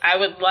yes, I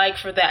would like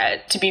for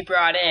that to be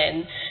brought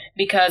in,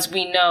 because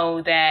we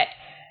know that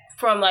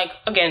from, like,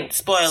 again,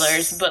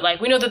 spoilers, but,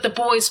 like, we know that the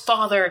boy's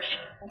father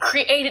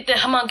created the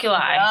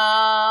homunculi.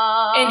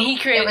 And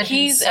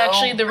he's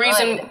actually the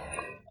reason...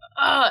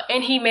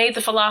 and he made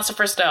the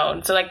Philosopher's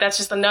Stone. So, like, that's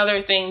just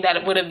another thing that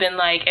it would have been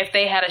like, if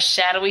they had a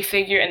shadowy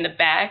figure in the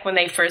back when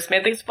they first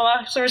made the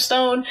Philosopher's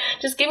Stone,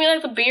 just give me,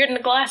 like, the beard and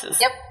the glasses.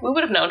 Yep. We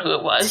would have known who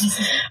it was.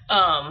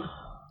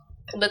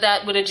 But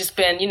that would have just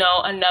been, you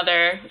know,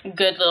 another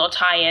good little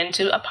tie-in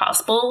to a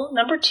possible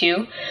number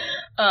 2.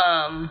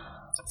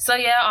 So,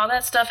 yeah, all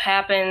that stuff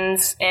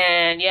happens.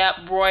 And, yeah,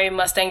 Roy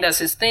Mustang does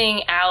his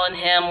thing. Al and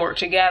him work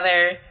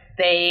together.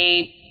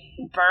 They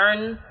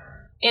burn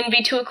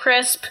Envy to a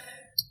crisp.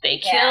 They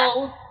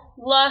kill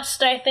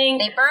Lust, I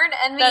think. They burn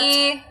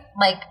Envy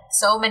like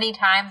so many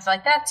times,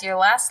 like, that's your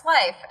last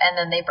life. And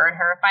then they burn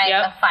her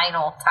a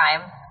final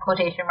time.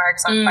 Quotation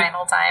marks on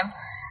final time.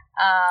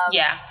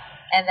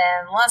 And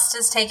then Lust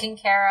is taken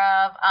care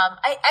of.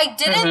 I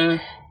didn't...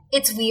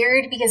 It's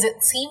weird because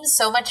it seems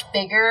so much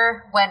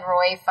bigger when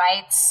Roy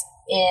fights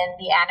in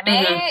the anime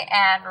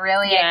and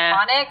really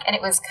iconic. And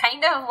it was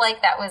kind of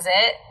like that was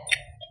it.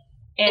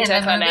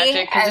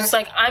 Anticlimactic, because it's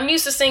like, I'm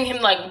used to seeing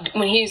him, like,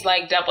 when he's,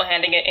 like,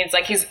 double-handing it, it's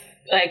like he's,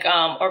 like,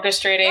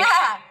 orchestrating.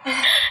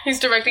 Yeah. He's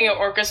directing an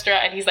orchestra,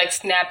 and he's, like,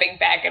 snapping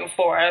back and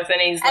forth,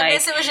 and he's like,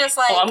 this, it was just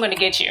like, oh, I'm gonna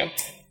get you.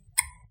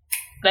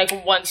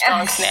 Like, one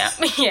strong snap.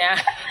 Yeah.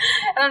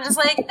 And I'm just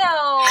like,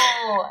 no.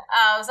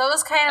 So it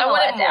was kind of a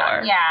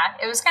letdown. Yeah,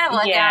 it was kind of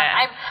a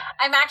letdown.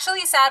 I'm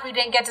actually sad we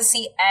didn't get to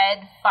see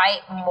Ed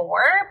fight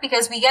more,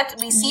 because we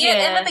see it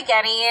in the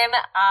beginning,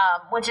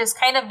 which is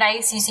kind of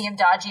nice. You see him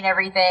dodging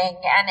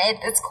everything, and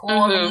it's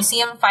cool. And you see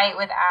him fight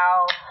with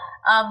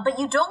Al, but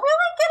you don't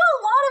really get a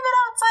lot of it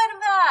outside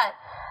of that.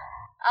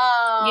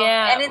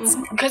 And it's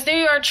because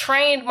they are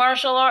trained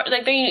martial art,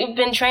 like, they've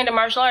been trained in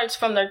martial arts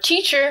from their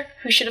teacher,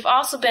 who should have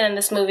also been in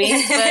this movie.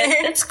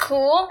 But it's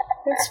cool,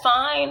 it's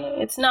fine,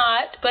 it's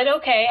not, but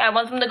okay. I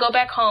want them to go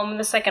back home in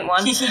the second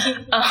one.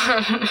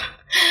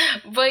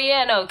 But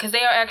yeah, no, because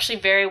they are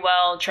actually very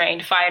well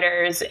trained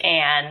fighters,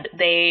 and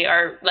they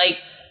are like,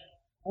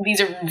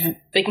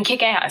 they can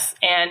kick ass,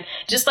 and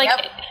just like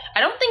I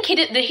don't think he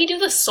did he do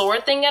the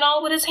sword thing at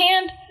all with his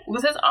hand,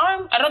 with his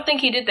arm? I don't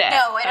think he did that.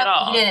 No, at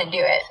all. He didn't do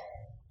it.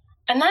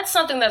 And that's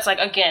something that's, like,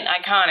 again,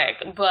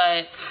 iconic,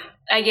 but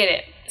I get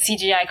it.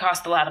 CGI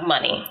cost a lot of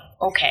money.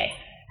 Okay,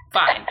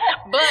 fine.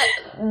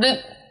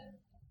 But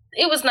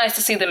it was nice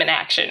to see them in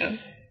action.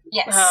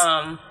 Yes.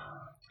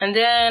 And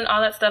then all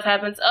that stuff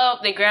happens. Oh,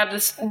 they grab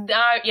this.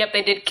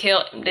 They did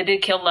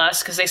kill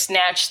Lust, because they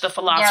snatched the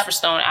Philosopher's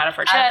Stone out of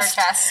her chest.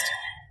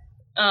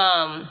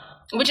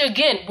 Which,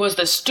 again, was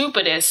the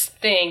stupidest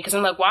thing, because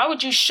I'm like, why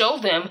would you show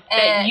them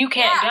that you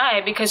can't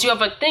die because you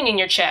have a thing in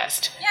your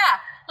chest? Yeah,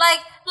 like,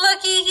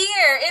 looky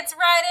here, it's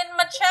right in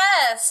my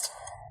chest.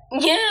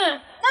 Yeah.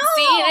 No.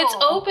 See, and it's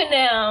open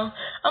now.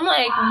 I'm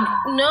like,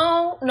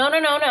 no.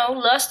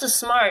 Lust is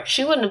smart.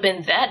 She wouldn't have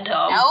been that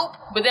dumb. Nope.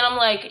 But then I'm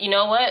like, you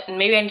know what?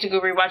 Maybe I need to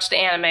go rewatch the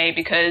anime,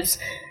 because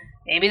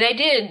maybe they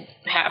did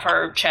have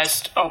her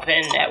chest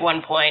open at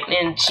one point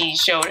and she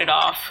showed it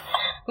off.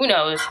 Who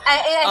knows? I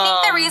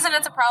think the reason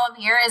it's a problem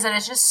here is that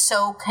it's just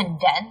so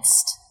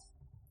condensed.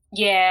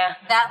 Yeah.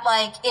 That,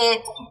 like,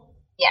 it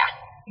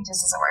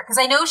just doesn't work. Because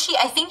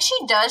I think she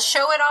does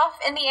show it off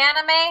in the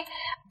anime,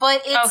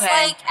 but it's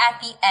like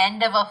at the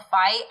end of a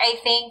fight, I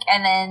think,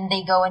 and then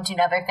they go into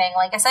another thing.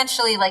 Like,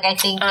 essentially, like, I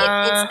think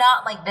it's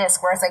not like this,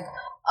 where it's like,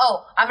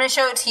 oh, I'm going to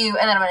show it to you,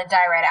 and then I'm going to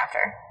die right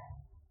after.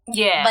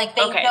 Yeah. Like,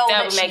 they know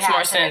that she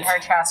has it in her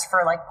chest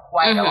for, like,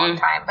 quite a long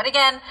time. But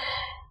again,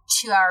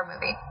 2-hour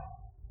movie.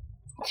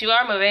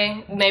 2-hour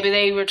movie. Maybe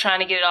they were trying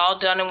to get it all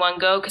done in one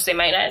go, because they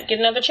might not get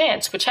another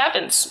chance, which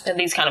happens in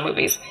these kind of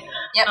movies.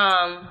 Yep.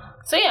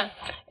 So yeah,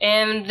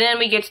 and then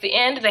we get to the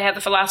end. They have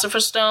the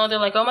Philosopher's Stone. They're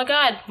like, "Oh my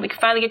God, we can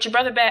finally get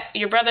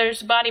your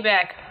brother's body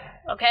back."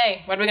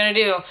 Okay, what are we gonna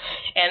do?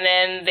 And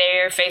then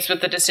they're faced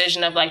with the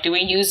decision of, like, do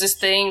we use this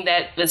thing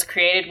that was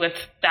created with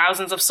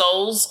thousands of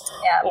souls,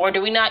 or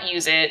do we not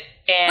use it?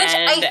 And which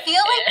I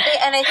feel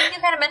like, and I think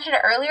you kind of mentioned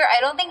it earlier,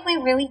 I don't think we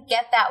really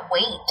get that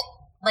weight,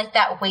 like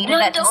that weight of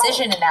that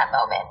decision in that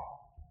moment.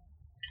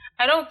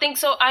 I don't think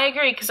so. I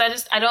agree, because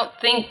I don't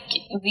think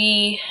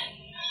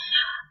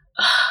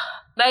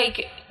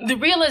like, the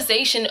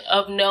realization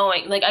of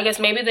knowing, like, I guess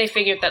maybe they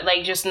figured that,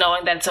 like, just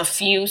knowing that it's a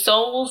few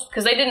souls,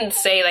 because they didn't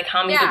say, like,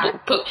 how many people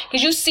put,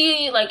 because you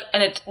see, like,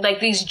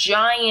 these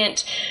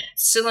giant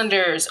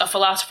cylinders of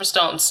Philosopher's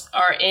Stones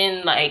are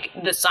in, like,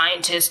 the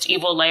scientist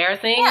evil lair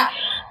thing,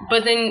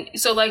 but then,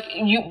 so, like,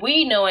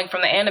 we knowing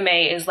from the anime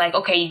is, like,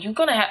 okay, you're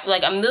gonna have,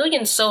 like, 1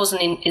 million souls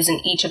is in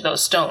each of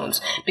those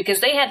stones, because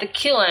they had to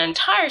kill an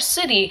entire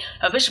city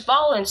of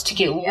Ishbalans to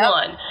get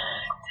one.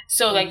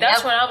 So, like,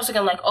 that's when I was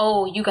thinking, like,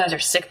 oh, you guys are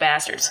sick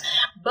bastards.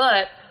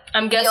 But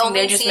I'm guessing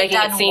they're just making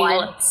it seem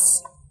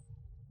once.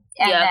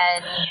 And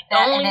then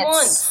only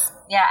once.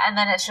 Yeah, and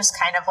then it's just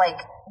kind of like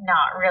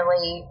not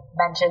really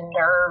mentioned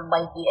or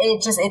like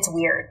it's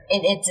weird.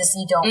 It just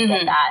you don't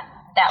get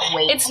that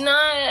weight. It's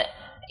not.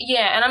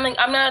 Yeah, and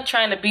I'm not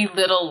trying to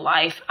belittle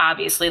life,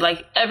 obviously.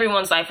 Like,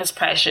 everyone's life is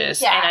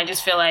precious. Yeah. And I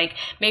just feel like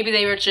maybe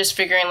they were just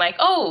figuring, like,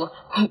 oh,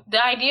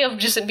 the idea of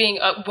just it being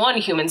one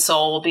human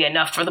soul will be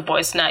enough for the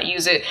boys to not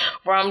use it.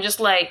 Where I'm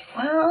just like,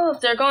 well, if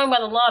they're going by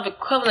the law of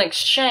equivalent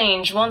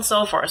exchange, one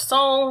soul for a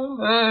soul,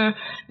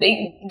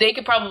 they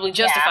could probably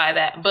justify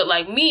that. But,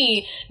 like,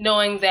 me,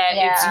 knowing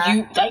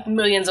that like,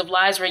 millions of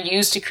lives were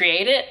used to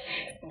create it,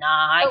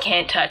 I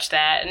can't touch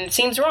that. And it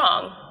seems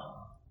wrong.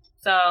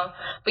 So,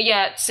 but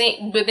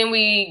but then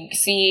we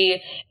see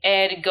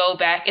Ed go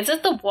back. Is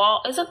it the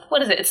wall?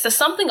 What is it? It's the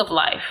something of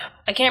life.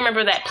 I can't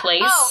remember that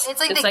place. Oh, it's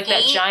like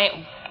that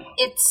giant.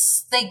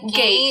 It's the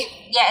gate.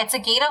 Yeah, it's a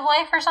gate of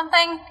life or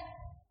something.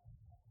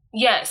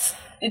 Yes,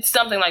 it's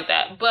something like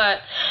that. But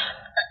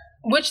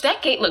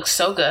that gate looks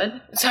so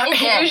good. So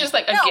it was just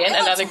like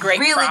another great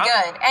really prop.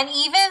 Good. And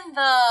even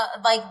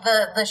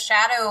the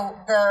shadow,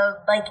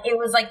 it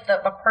was like the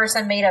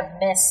person made of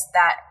mist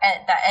that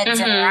Ed's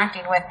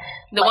interacting with.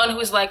 The one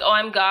who's like, oh,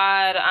 I'm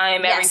God,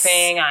 I'm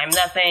everything, I'm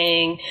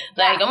nothing.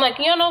 Like, I'm like,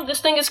 this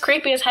thing is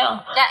creepy as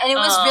hell. Yeah, and it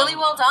was really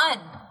well done.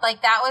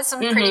 Like, that was some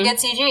pretty good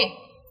CG.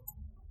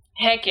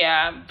 Heck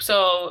yeah.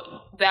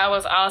 So that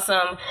was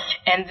awesome.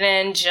 And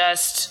then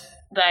just,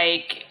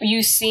 like,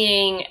 you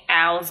seeing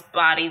Al's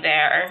body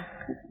there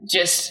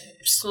just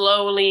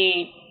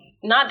slowly,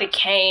 not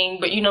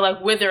decaying, but,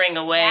 like, withering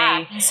away.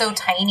 Yeah, he's so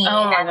tiny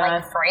and,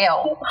 like,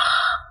 frail.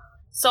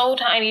 So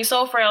tiny,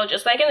 so frail,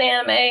 just like in the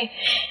anime.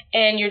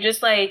 And you're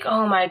just like,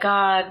 oh my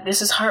god,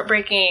 this is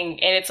heartbreaking.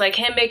 And it's like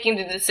him making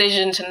the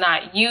decision to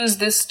not use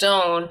this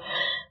stone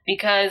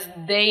because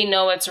they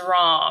know it's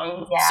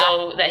wrong. Yeah.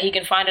 So that he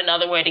can find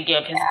another way to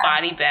give his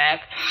body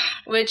back.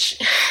 Which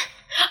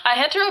I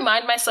had to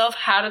remind myself,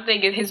 how did they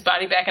get his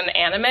body back in the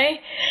anime?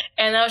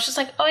 And I was just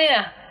like, oh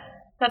yeah,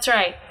 that's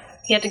right.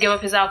 He had to give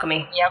up his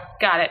alchemy.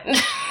 Yep. Got it. And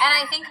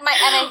I think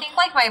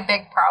my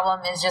big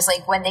problem is just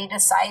like when they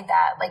decide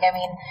that, like, I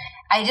mean,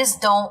 I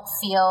just don't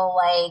feel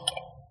like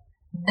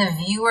the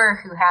viewer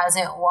who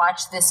hasn't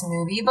watched this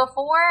movie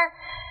before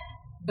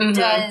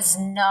does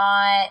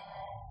not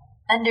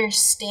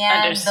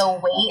understand the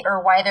weight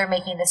or why they're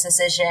making this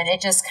decision.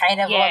 It just kind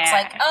of looks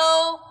like,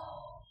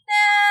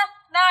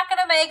 not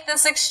gonna make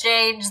this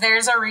exchange.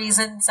 There's a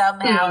reason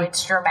somehow.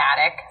 It's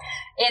dramatic.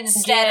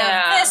 Instead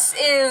of, this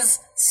is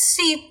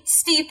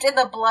steeped in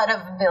the blood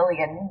of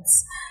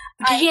millions.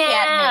 I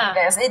can't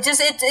make this.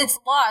 It's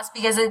lost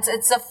because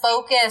it's a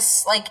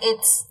focus. Like,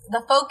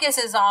 the focus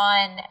is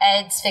on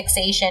Ed's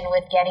fixation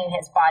with getting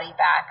his body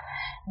back,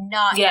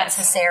 not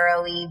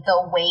necessarily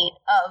the weight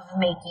of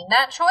making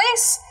that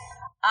choice.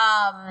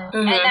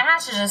 And that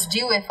has to just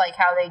do with like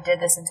how they did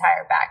this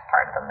entire back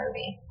part of the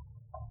movie.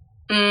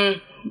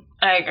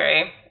 I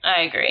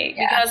agree.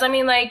 Yeah. Because I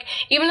mean, like,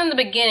 even in the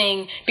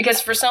beginning,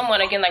 because for someone,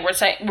 again, like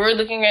we're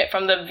looking at it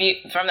from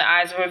the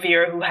eyes of a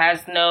viewer who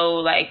has no,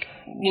 like,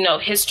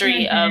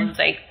 history of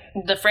like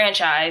the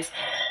franchise.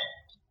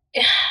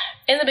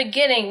 In the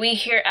beginning, we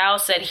hear Al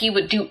said he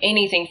would do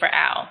anything for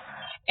Al,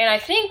 and I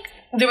think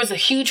there was a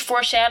huge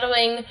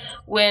foreshadowing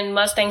when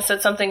Mustang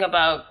said something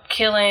about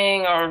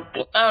killing, or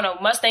I don't know.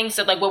 Mustang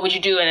said, like, what would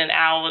you do? And then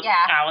Al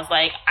was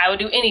like, I would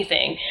do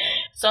anything.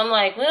 So I'm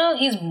like, well,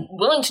 he's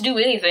willing to do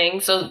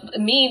anything. So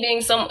me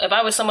being if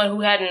I was someone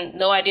who had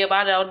no idea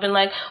about it, I would have been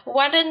like, well,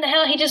 why didn't the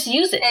hell he just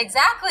use it?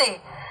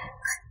 Exactly.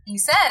 You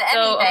said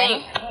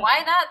anything.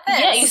 Why not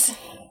this? Yeah,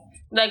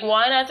 like,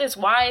 why not this?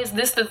 Why is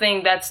this the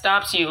thing that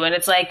stops you? And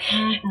it's like,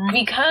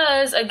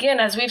 because, again,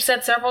 as we've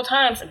said several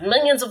times,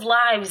 millions of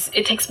lives,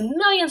 it takes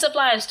millions of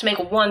lives to make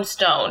one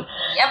stone.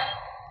 Yep.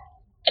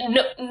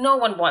 No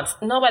one wants,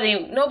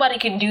 nobody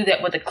can do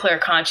that with a clear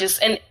conscience,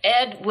 and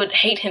Ed would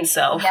hate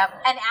himself. Yep,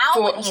 and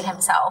Al would hate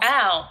himself.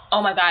 Al,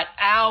 oh my god,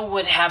 Al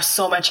would have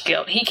so much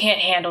guilt. He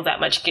can't handle that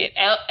much guilt.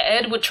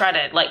 Ed would try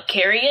to, like,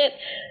 carry it,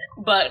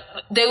 but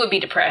they would be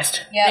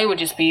depressed. Yep. They would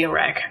just be a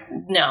wreck.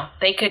 No,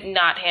 they could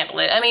not handle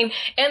it. I mean,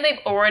 and they've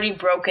already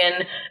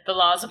broken the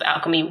laws of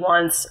alchemy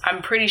once.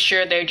 I'm pretty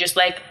sure they're just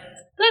like,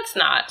 let's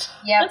not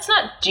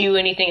do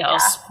anything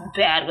else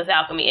bad with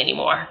alchemy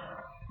anymore.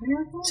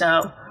 So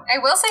I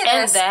will say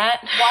this,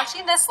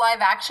 watching this live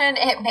action,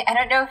 I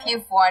don't know if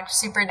you've watched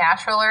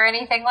Supernatural or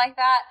anything like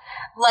that.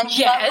 Like,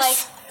 but like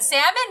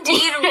Sam and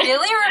Dean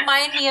really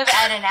remind me of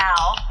Ed and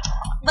Al.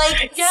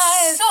 Like,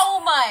 so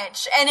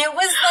much. And it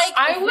was like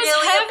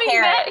really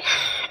apparent.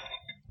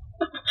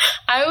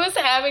 I was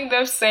having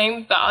those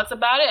same thoughts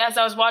about it as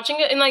I was watching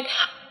it, and like,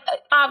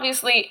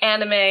 obviously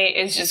anime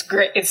is just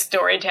great. It's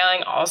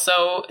storytelling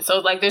also, so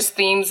like there's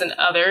themes in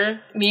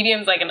other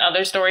mediums, like in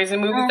other stories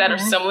and movies that are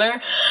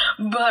similar,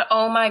 but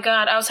oh my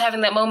god, I was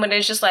having that moment.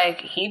 It's just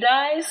like, he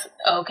dies,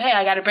 okay,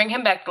 I gotta bring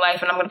him back to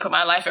life, and I'm gonna put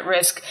my life at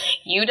risk.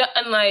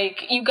 And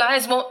like, you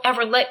guys won't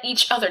ever let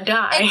each other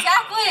die.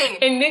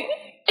 Exactly.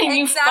 and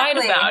you fight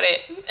about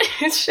it.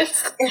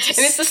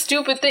 It's the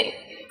stupid thing.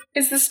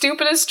 It's the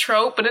stupidest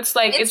trope, but it's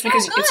like, it's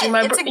because it's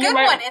my it's a good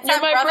one. It's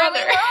that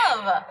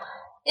brotherly love.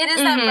 It is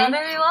that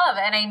brotherly love,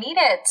 and I need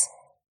it.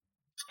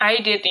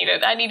 I did need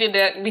it. I needed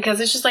it because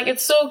it's just like,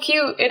 it's so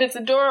cute and it's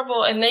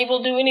adorable and they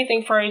will do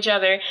anything for each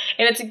other. And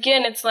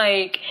it's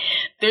like,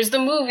 there's the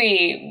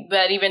movie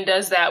that even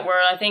does that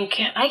where I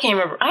can't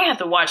remember, I have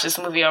to watch this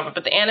movie over,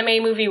 but the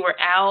anime movie where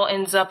Al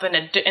ends up in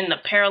the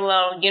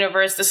parallel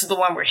universe, this is the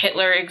one where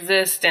Hitler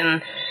exists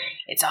and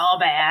it's all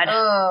bad.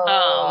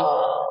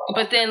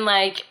 But then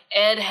like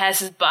Ed has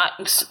his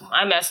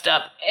I messed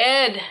up.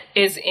 Ed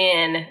is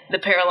in the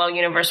parallel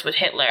universe with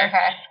Hitler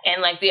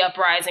and like the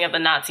uprising of the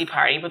Nazi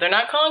party, but they're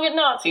not calling it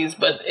Nazis,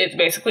 but it's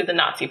basically the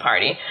Nazi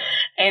party.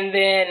 And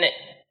then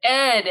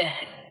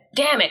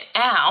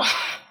Al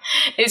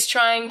is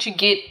trying to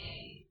get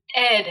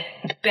Ed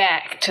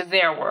back to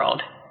their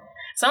world.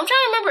 So I'm trying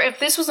to remember if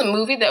this was a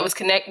movie that was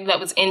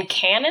in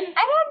canon. I don't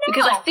know.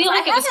 Because I feel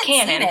like it was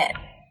canon. Seen it.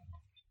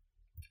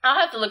 I'll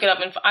have to look it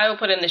up and I will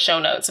put it in the show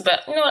notes.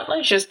 But you know what?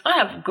 I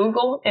have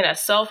Google in a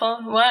cell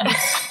phone. What?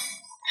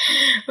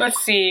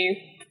 Let's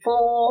see.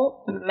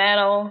 Full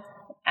Metal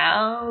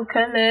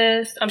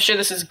Alchemist. I'm sure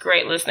this is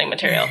great listening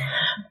material.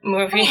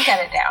 Movie.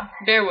 Get it down.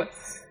 There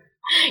was.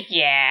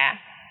 Yeah.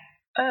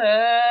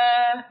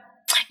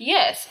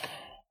 Yes.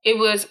 It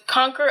was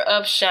Conqueror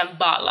of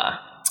Shambhala.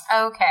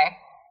 Okay.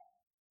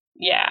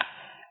 Yeah.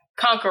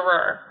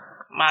 Conqueror.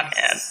 My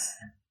bad.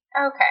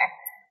 Okay.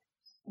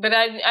 But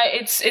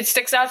it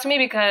sticks out to me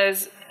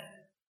because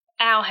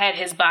Al had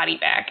his body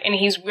back, and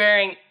he's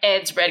wearing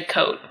Ed's red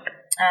coat.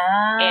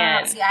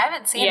 See, I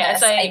haven't seen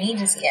this. I need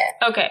to see it.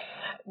 Okay.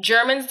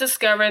 Germans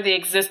discover the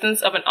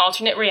existence of an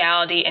alternate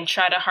reality and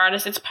try to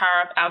harness its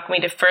power of alchemy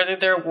to further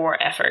their war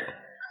effort.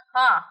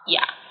 Huh.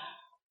 Yeah.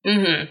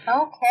 Mm-hmm.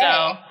 Okay.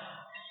 So,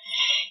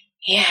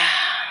 yeah.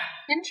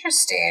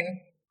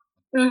 Interesting.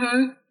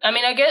 Mm-hmm. I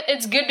mean, I guess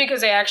it's good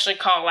because they actually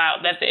call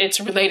out that it's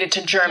related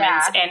to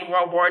Germans and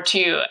World War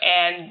II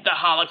and the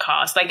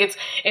Holocaust. Like, if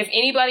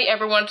anybody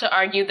ever wanted to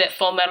argue that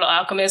Full Metal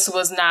Alchemist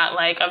was not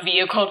like a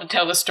vehicle to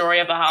tell the story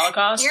of the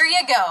Holocaust, here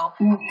you go.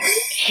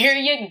 Here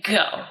you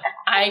go.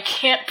 I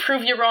can't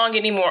prove you wrong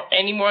any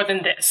more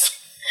than this.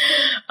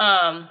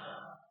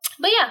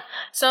 But yeah,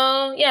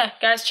 so yeah,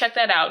 guys, check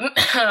that out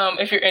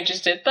if you're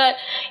interested. But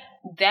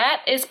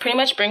that is pretty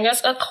much bring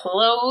us a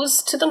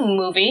close to the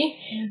movie.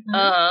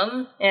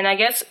 Mm-hmm. And I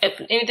guess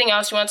if anything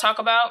else you want to talk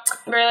about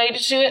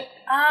related to it?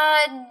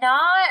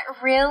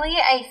 Not really.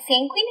 I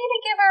think we need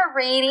to give our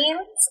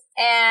ratings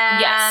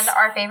and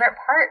our favorite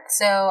part.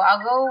 So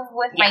I'll go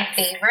with my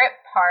favorite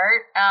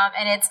part.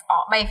 And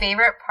my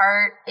favorite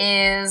part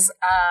is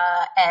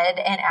Ed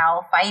and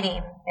Al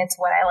fighting. It's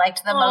what I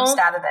liked the most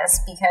out of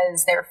this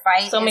because their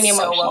fight is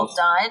so well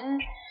done.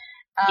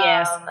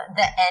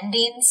 The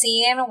ending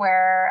scene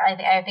where I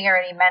think I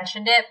already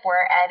mentioned it,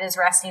 where Ed is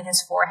resting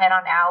his forehead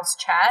on Al's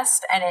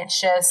chest, and it's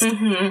just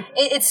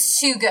it's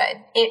too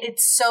good.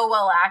 It's so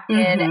well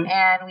acted,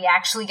 and we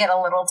actually get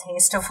a little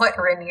taste of what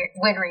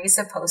Winry's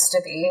supposed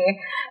to be.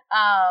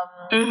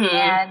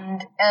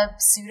 And a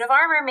suit of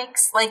armor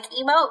makes like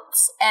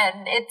emotes,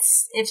 and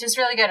it's just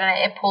really good, and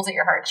it pulls at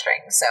your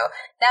heartstrings. So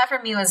that for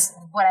me was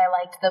what I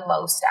liked the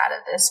most out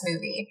of this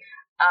movie.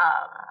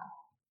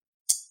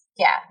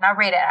 Yeah, now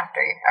rate it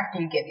after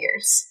you give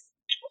yours.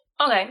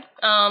 Okay.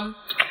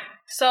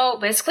 So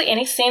basically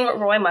any scene with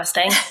Roy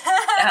Mustang,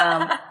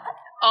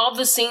 all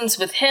the scenes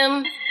with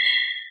him,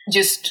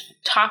 just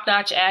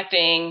top-notch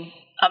acting,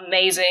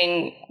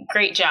 amazing,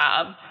 great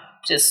job.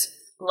 Just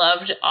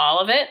loved all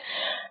of it.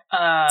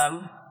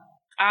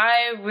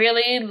 I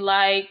really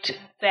liked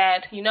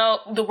that,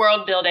 the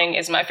world building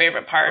is my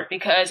favorite part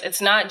because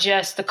it's not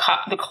just the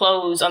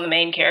clothes on the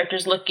main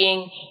characters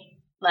looking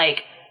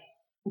like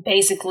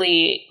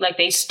basically like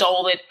they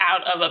stole it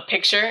out of a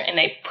picture and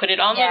they put it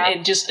on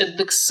them. It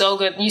looks so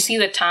good. You see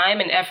the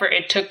time and effort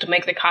it took to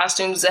make the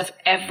costumes of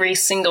every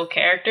single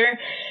character,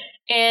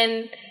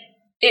 and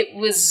it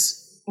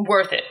was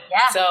worth it.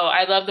 So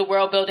I love the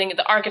world building,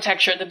 the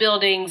architecture, the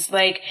buildings.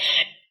 Like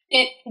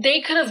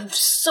they could have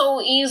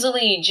so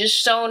easily just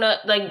shown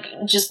up, like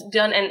just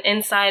done an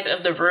inside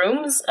of the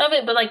rooms of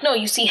it, but like no,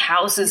 you see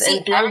houses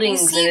and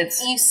buildings.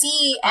 You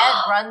see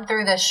Ed run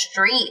through the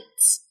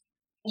streets.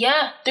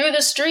 Yeah, through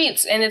the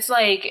streets. And it's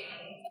like,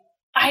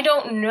 I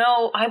don't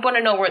know. I want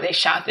to know where they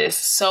shot this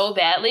so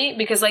badly.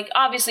 Because, like,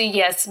 obviously,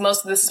 yes,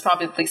 most of this is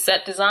probably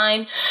set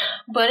design.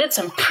 But it's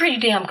some pretty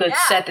damn good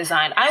set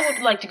design. I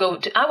would like to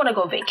I want to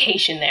go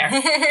vacation there.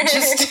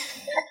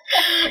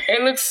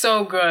 It looks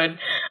so good.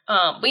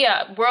 But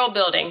yeah, world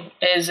building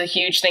is a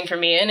huge thing for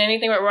me. And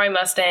anything with Roy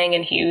Mustang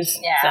and Hughes.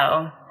 Yeah.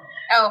 So.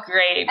 Oh,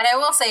 great. And I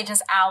will say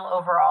just Al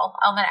overall.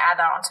 I'm going to add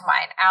that onto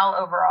mine. Al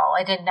overall.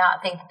 I did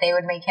not think that they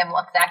would make him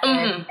look that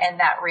good and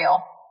that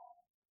real.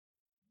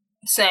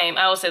 Same.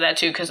 I will say that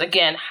too, because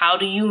again, how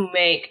do you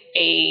make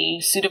a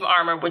suit of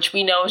armor, which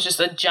we know is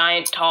just a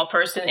giant tall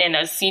person in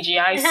a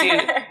CGI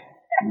suit,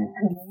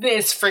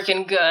 this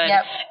freaking good?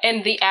 Yep.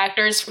 And the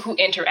actors who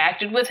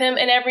interacted with him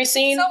in every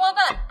scene. So well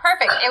done.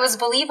 Perfect. It was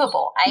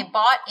believable. I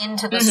bought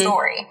into the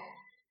story.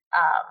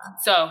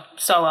 So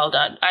well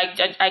done.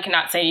 I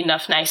cannot say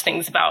enough nice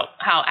things about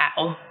how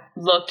Al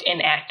looked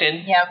and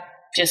acted. Yep.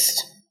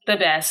 Just The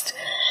best.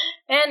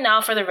 And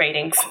now for the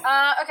ratings.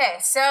 Okay,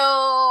 so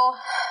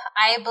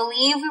I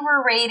believe we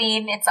were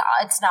rating, it's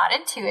not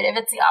intuitive,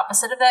 it's the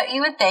opposite of that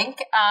you would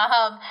think.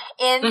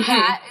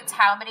 That it's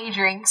how many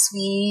drinks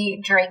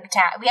we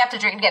we have to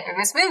drink to get through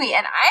this movie,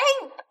 and I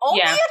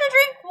only had to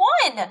drink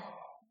one.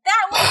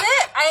 That was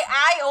it.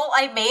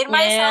 I made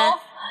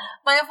myself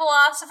my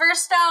Philosopher's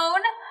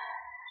Stone.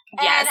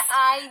 Yes. And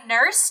I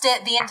nursed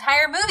it the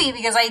entire movie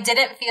because I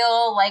didn't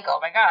feel like, oh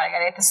my god, I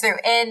gotta get this through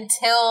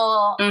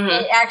until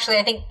it actually,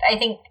 I think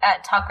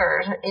at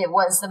Tucker's, it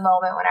was the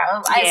moment when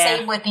I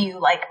same with you,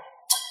 like,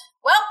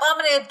 well, I'm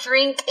gonna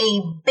drink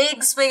a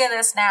big swig of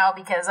this now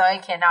because I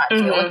cannot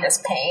deal with this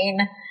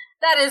pain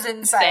that is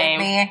inside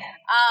me.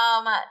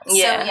 So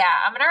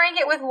yeah, I'm gonna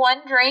rank it with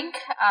one drink.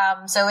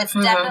 So it's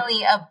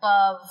definitely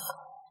above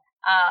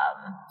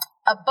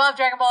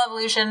Dragon Ball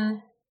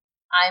Evolution.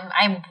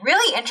 I'm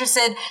really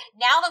interested,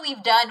 now that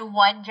we've done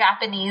one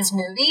Japanese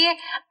movie,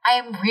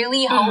 I'm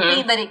really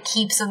hoping that it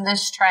keeps in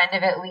this trend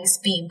of at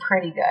least being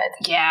pretty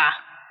good. Yeah.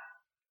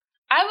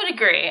 I would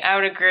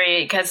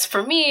agree, because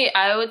for me,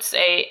 I would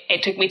say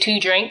it took me 2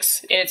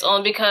 drinks, and it's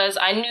only because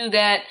I knew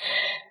that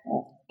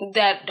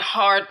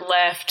hard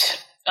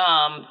left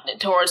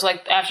towards,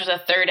 like, after the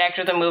third act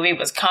of the movie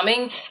was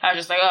coming, I was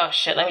just like, oh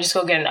shit, let me just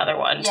go get another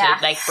one to,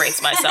 like,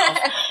 brace myself.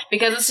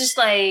 Because it's just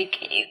like,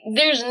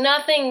 there's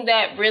nothing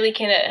that really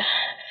can,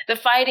 the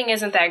fighting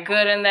isn't that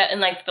good in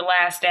like the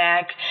last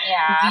act.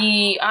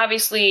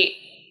 Obviously,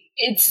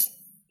 it's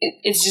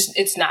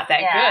not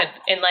that good.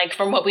 And like,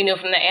 from what we know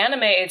from the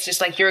anime, it's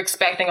just like, you're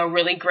expecting a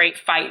really great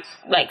fight,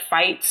 like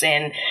fights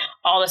and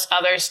all this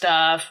other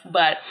stuff,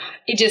 but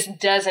it just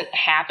doesn't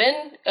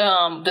happen.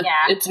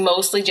 It's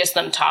mostly just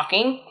them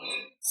talking.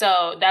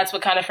 So that's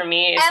what kind of, for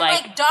me, is and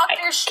like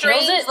Doctor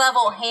Strange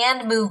level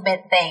hand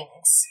movement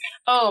things.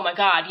 Oh my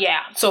god,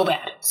 yeah. So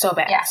bad.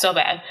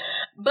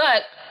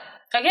 But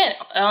again,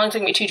 it only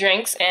took me 2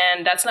 drinks,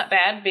 and that's not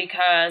bad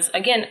because,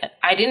 again,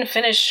 I didn't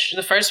finish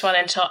the first one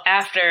until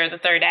after the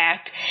third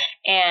act,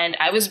 and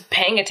I was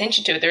paying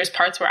attention to it. There was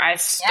parts where I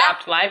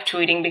stopped live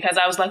tweeting because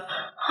I was like,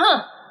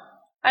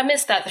 I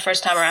missed that the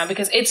first time around,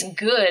 because it's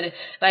good.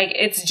 Like,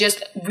 it's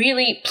just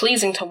really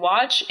pleasing to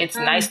watch. It's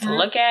nice to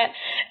look at.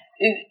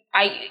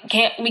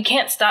 We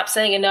can't stop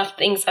saying enough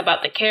things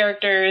about the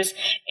characters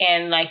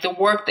and like the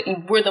work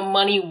where the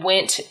money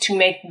went to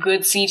make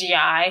good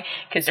CGI,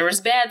 because there was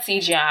bad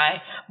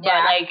CGI,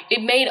 but like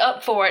it made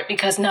up for it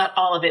because not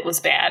all of it was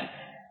bad.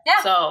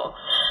 Yeah. So,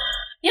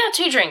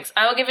 2 drinks.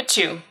 I will give it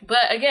 2.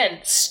 But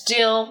again,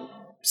 still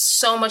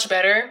so much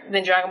better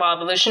than Dragon Ball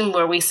Evolution,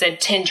 where we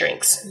said 10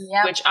 drinks,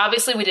 which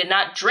obviously we did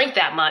not drink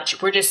that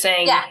much. We're just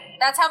saying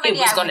that's how many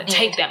it was going to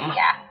take that much.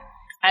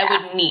 I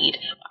would need.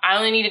 I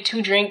only needed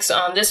 2 drinks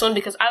on this one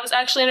because I was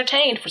actually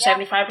entertained for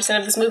 75%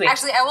 of this movie.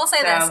 Actually, I will say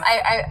this.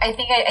 I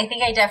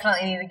think I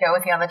definitely need to go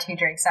with you on the 2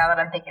 drinks now that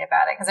I'm thinking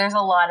about it, because there's a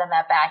lot in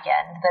that back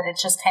end that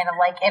it's just kind of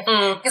like,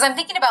 because I'm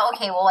thinking about,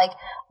 okay, well, like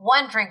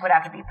 1 drink would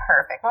have to be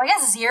perfect. Well, I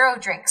guess 0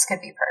 drinks could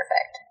be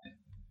perfect.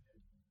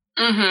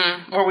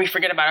 Or we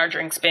forget about our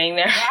drinks being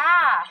there.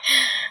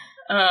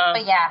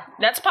 But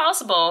that's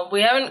possible.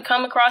 We haven't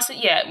come across it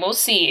yet. We'll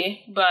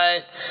see.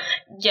 But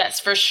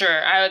yes, for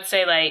sure. I would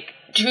say like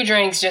 2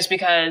 drinks, just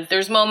because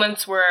there's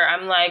moments where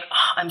I'm like,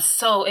 I'm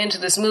so into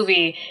this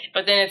movie,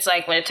 but then it's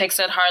like when it takes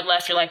that hard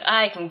left, you're like,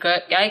 I can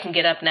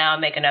get up now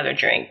and make another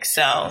drink.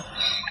 So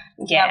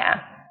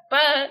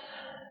but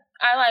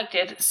I liked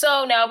it.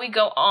 So now we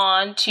go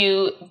on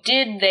to,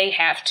 did they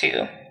have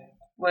to?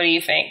 What do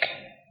you think?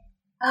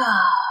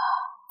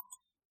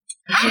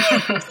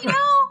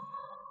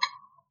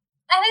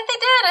 I think they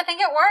did. I think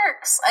it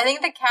works. I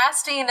think the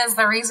casting is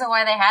the reason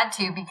why they had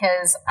to,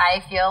 because I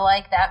feel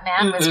like that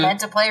man was meant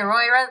to play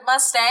Roy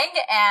Mustang,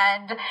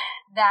 and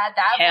that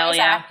voice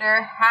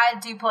actor had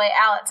to play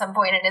Al at some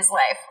point in his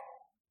life.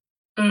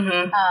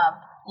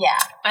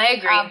 I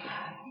agree.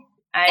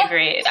 I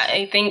agree.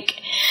 I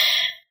think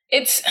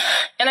it's,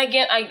 and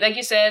again, like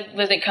you said,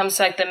 when it comes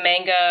to like the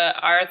manga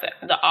art,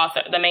 the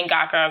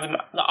mangaka,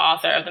 the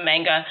author of the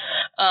manga,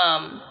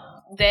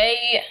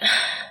 they,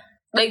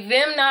 like,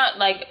 them not,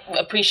 like,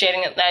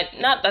 appreciating it,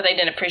 not that they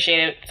didn't appreciate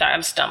it, sorry,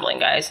 I'm stumbling,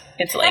 guys,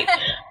 it's late,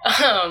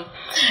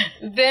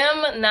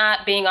 them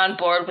not being on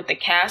board with the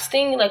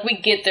casting, like, we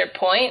get their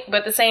point, but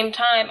at the same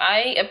time,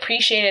 I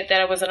appreciated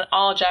that it was an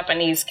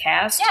all-Japanese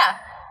cast. Yeah.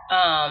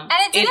 And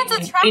it didn't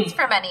detract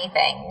from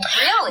anything,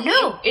 really.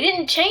 No, it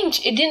didn't change.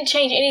 It didn't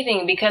change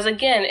anything because,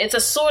 again, it's a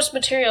source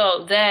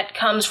material that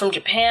comes from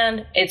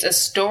Japan. It's a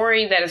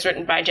story that is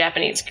written by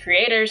Japanese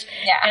creators.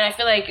 Yeah. And I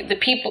feel like the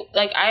people,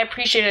 like, I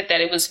appreciated that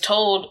it was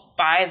told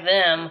by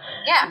them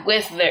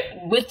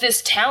with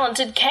this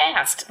talented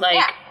cast.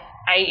 Like,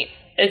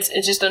 It's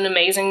just an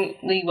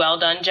amazingly well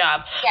done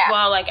job. Yeah.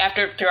 While, like,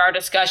 through our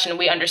discussion,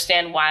 we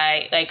understand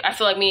why, like, I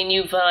feel like me and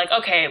you feel like,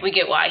 okay, we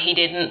get why he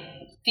didn't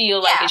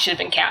feel like it should have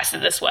been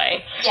casted this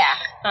way. Yeah.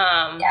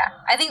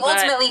 I think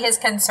ultimately his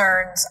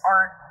concerns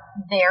aren't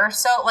there,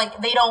 so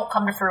like they don't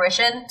come to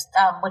fruition,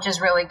 which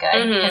is really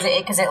good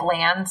because it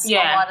lands a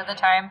lot of the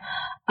time.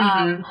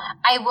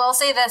 I will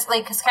say this,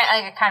 like, because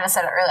I kind of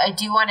said it earlier, I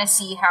do want to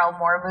see how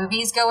more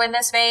movies go in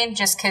this vein,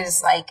 just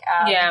because, like,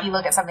 if you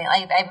look at something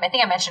like, I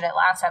think I mentioned it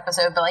last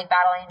episode, but like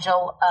Battle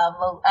Angel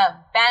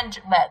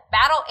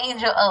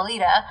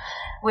Alita,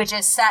 which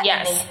is set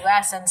in the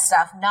U.S. and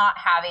stuff, not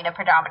having a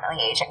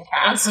predominantly Asian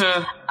cast,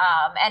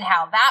 and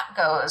how that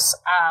goes.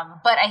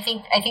 But I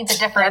think the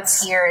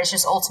difference here is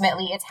just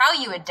ultimately it's how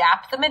you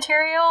adapt the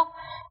material.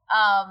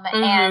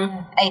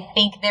 And I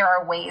think there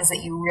are ways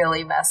that you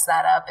really mess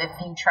that up if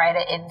you try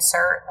to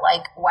insert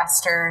like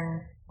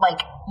Western,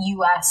 like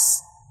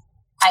US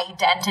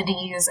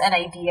identities and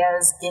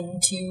ideas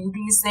into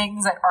these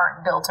things that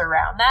aren't built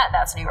around that.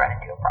 That's when you run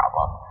into a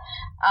problem.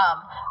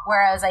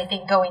 Whereas I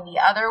think going the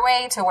other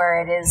way to where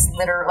it is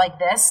literally like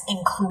this,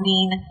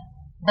 including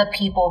the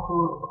people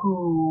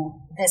who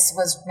this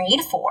was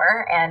made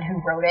for and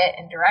who wrote it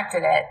and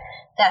directed it,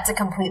 that's a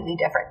completely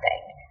different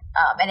thing.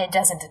 And it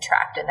doesn't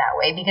detract in that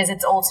way because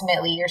it's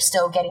ultimately you're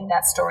still getting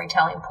that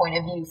storytelling point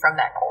of view from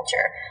that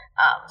culture.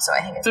 So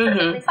I think it's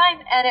perfectly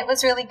fine, and it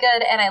was really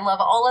good, and I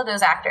love all of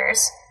those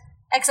actors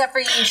except for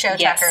you, Show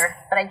Tucker.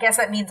 But I guess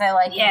that means I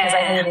like you because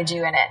I hated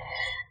you in it.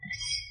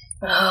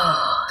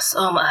 Oh,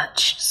 so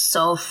much,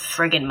 so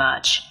friggin'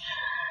 much.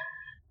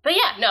 But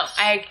yeah, no,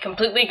 I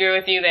completely agree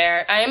with you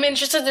there. I am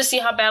interested to see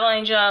how Battle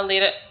Angel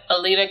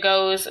Alita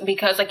goes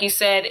because, like you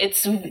said,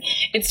 it's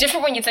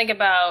different when you think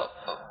about.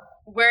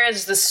 Where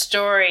is the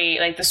story,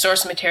 like the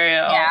source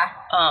material,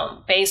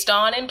 based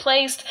on and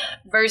placed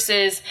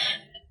versus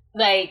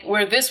like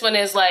where this one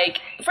is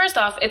like, first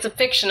off, it's a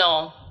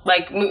fictional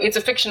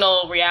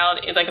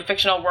reality, like a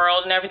fictional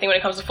world and everything when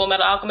it comes to Full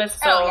Metal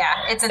Alchemist. So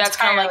it's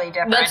entirely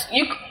different.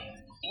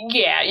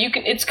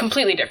 It's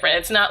completely different.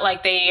 It's not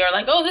like they are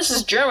like, oh, this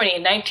is Germany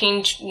in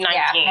 1919.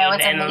 Yeah, no,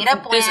 it's a made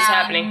up land. This is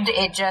happening.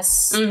 It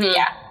just,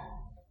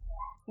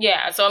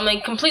 Yeah, so I'm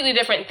like completely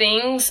different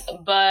things,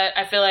 but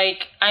I feel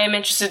like I am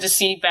interested to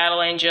see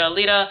Battle Angel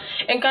Alita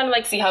and kind of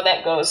like see how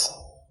that goes.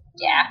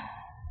 Yeah.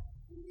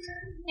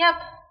 Yep.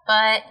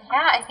 But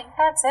yeah, I think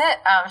that's it.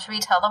 Should we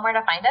tell them where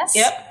to find us?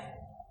 Yep.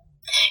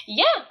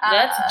 Yeah,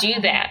 let's do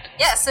that.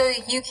 Yeah, so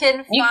you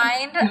can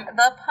find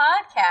the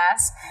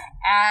podcast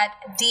at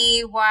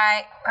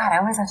DY. God, I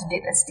always have to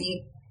do this.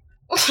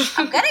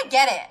 I'm gonna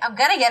get it. I'm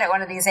gonna get it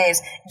one of these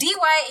days.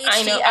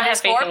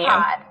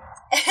 DYHD_pod.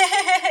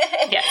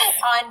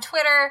 On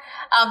Twitter.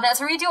 That's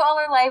where we do all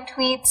our live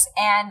tweets,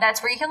 and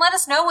that's where you can let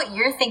us know what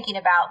you're thinking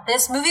about.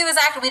 This movie was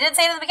actually, we didn't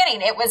say it at the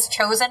beginning, it was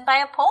chosen by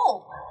a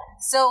poll.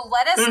 So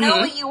let us know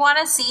what you want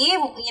to see.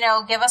 You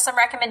know, give us some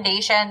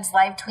recommendations,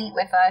 live tweet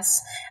with us.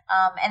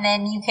 And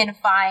then you can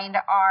find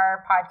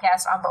our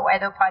podcast on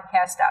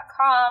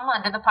butwhythoughpodcast.com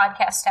under the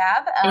podcast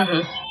tab.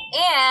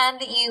 And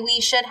we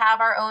should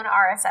have our own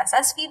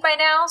RSS feed by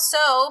now.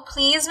 So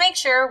please make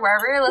sure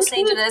wherever you're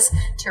listening to this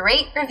to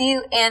rate,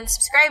 review, and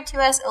subscribe to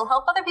us. It'll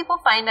help other people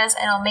find us,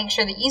 and it'll make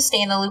sure that you stay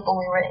in the loop when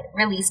we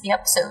release the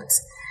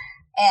episodes.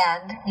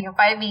 And you can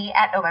find me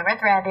at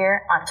OhMyMythRandir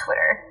on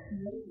Twitter.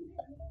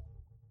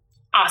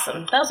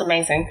 Awesome. That was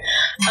amazing.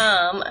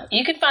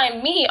 You can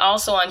find me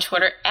also on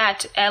Twitter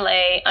at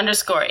LA_NEY_SHA,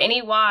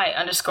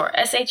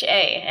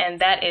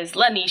 and that is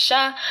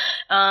Lanisha.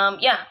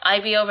 I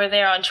be over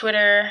there on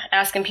Twitter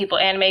asking people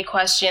anime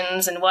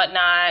questions and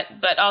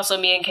whatnot, but also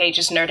me and Kate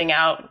just nerding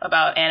out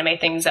about anime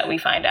things that we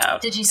find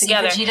out. Did you see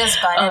together. Vegeta's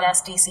butt at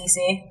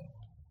SDCC?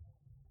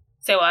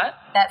 Say what?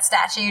 That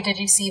statue, did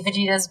you see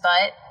Vegeta's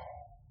butt?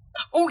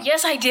 Oh,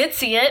 yes, I did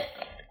see it.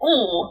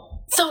 Ooh.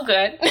 So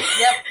good.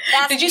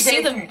 Yep. Did you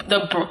see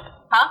the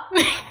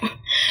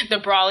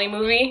Brawly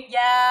movie?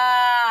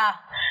 Yeah.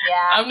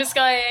 I'm just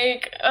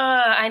like,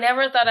 I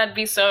never thought I'd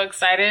be so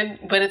excited,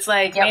 but it's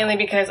like mainly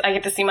because I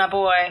get to see my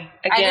boy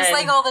again. I just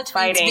like all the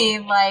tweets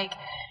being like,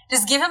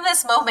 just give him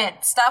this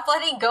moment. Stop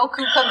letting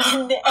Goku come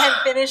in and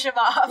finish him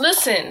off.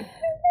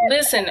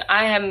 Listen,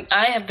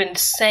 I have been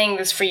saying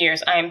this for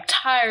years. I am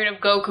tired of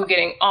Goku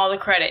getting all the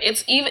credit.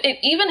 It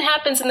even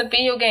happens in the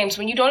video games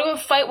when you don't even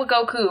fight with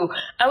Goku.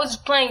 I was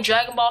playing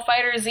Dragon Ball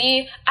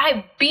FighterZ.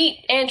 I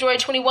beat Android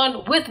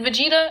 21 with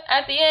Vegeta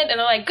at the end, and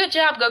they're like, "Good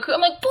job, Goku."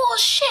 I'm like,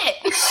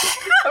 bullshit.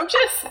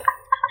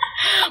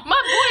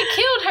 My boy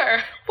killed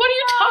her. What are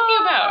you talking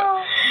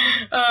about?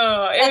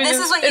 And this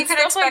is what you can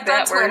expect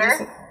on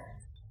Twitter.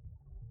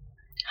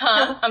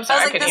 Huh? I'm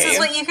sorry. I was like, this is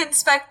what you can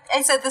expect.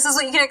 I said, this is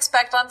what you can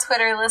expect on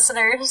Twitter,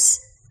 listeners.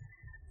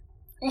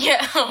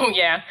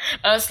 Yeah,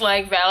 us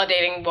like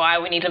validating why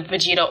we need a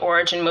Vegeta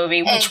origin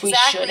movie, which we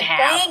should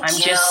have.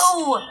 Thank you.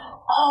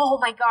 Oh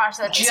my gosh,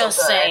 that's just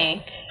so good.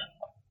 Saying.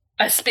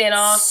 A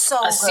spin-off,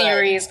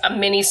 series, a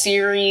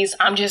mini-series.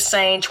 I'm just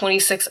saying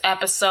 26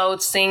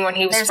 episodes, seeing when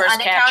he was first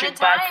captured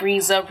by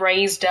Frieza,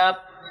 raised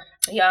up.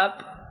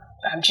 Yup.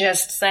 I'm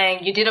just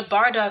saying, you did a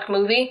Bardock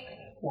movie.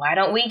 Why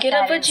don't we get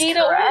a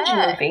Vegeta origin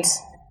movie?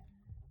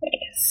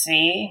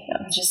 See?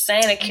 I'm just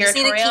saying, Akira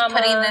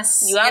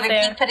Toriyama, you out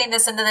there. Keep putting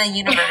this into the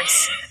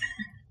universe.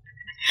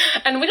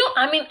 And we don't,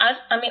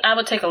 I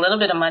would take a little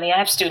bit of money. I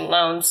have student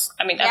loans.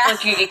 I feel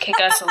like you could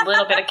kick us a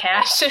little bit of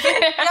cash. Yeah,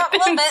 a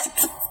little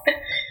bit.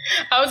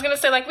 I was gonna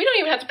say, like, we don't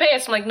even have to pay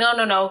us. I'm like,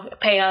 no,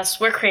 pay us.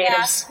 We're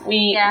creatives.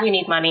 Yeah. We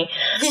need money.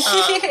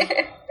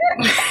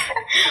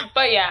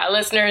 But yeah,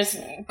 listeners,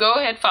 go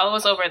ahead, follow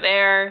us over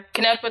there.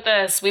 Connect with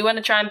us. We want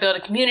to try and build a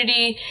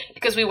community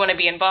because we want to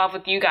be involved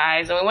with you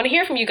guys and we want to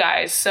hear from you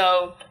guys.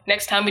 So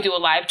next time we do a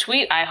live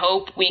tweet, I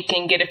hope we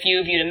can get a few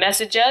of you to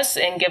message us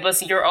and give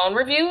us your own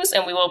reviews,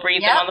 and we will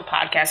read them on the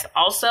podcast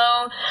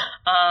also.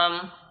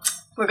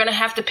 We're going to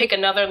have to pick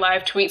another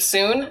live tweet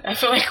soon. I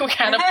feel like we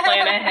kind of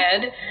plan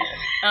ahead.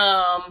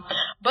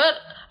 But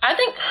I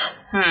think,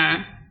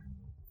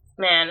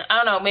 man, I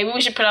don't know. Maybe we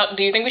should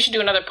do you think we should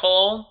do another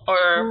poll?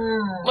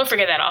 Or we'll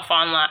figure that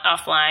offline.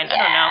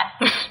 I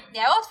don't know.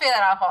 Yeah, we'll figure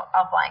that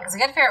offline because we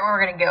got to figure out where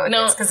we're going to go with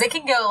this. Because it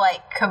can go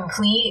like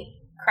complete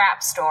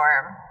crap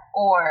storm.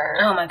 Or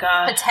oh my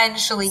god,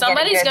 potentially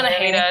somebody's gonna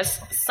hate us.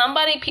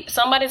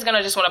 Somebody's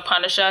gonna just want to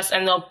punish us,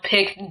 and they'll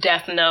pick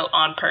Death Note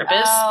on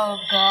purpose. Oh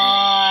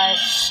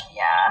gosh,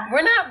 yeah.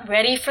 We're not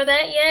ready for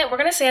that yet. We're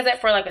gonna save that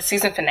for like a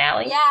season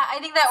finale. Yeah, I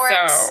think that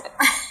works.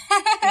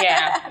 So,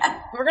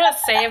 yeah, we're gonna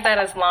save that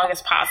as long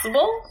as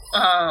possible.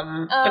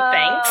 But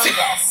thanks.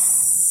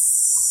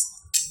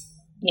 Yes.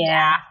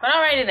 Yeah. But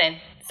alrighty then.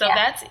 So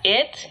that's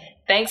it.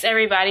 Thanks,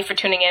 everybody, for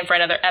tuning in for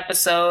another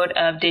episode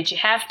of Did You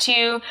Have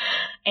To?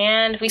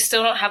 And we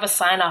still don't have a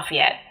sign-off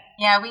yet.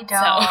 Yeah, we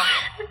don't. So,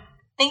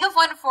 think of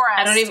one for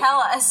us. Tell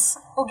us.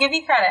 We'll give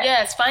you credit.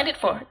 Yes, find it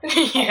for.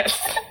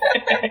 Yes.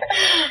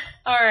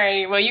 All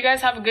right. Well, you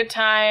guys have a good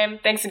time.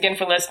 Thanks again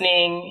for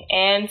listening,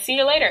 and see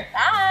you later.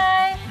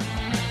 Bye.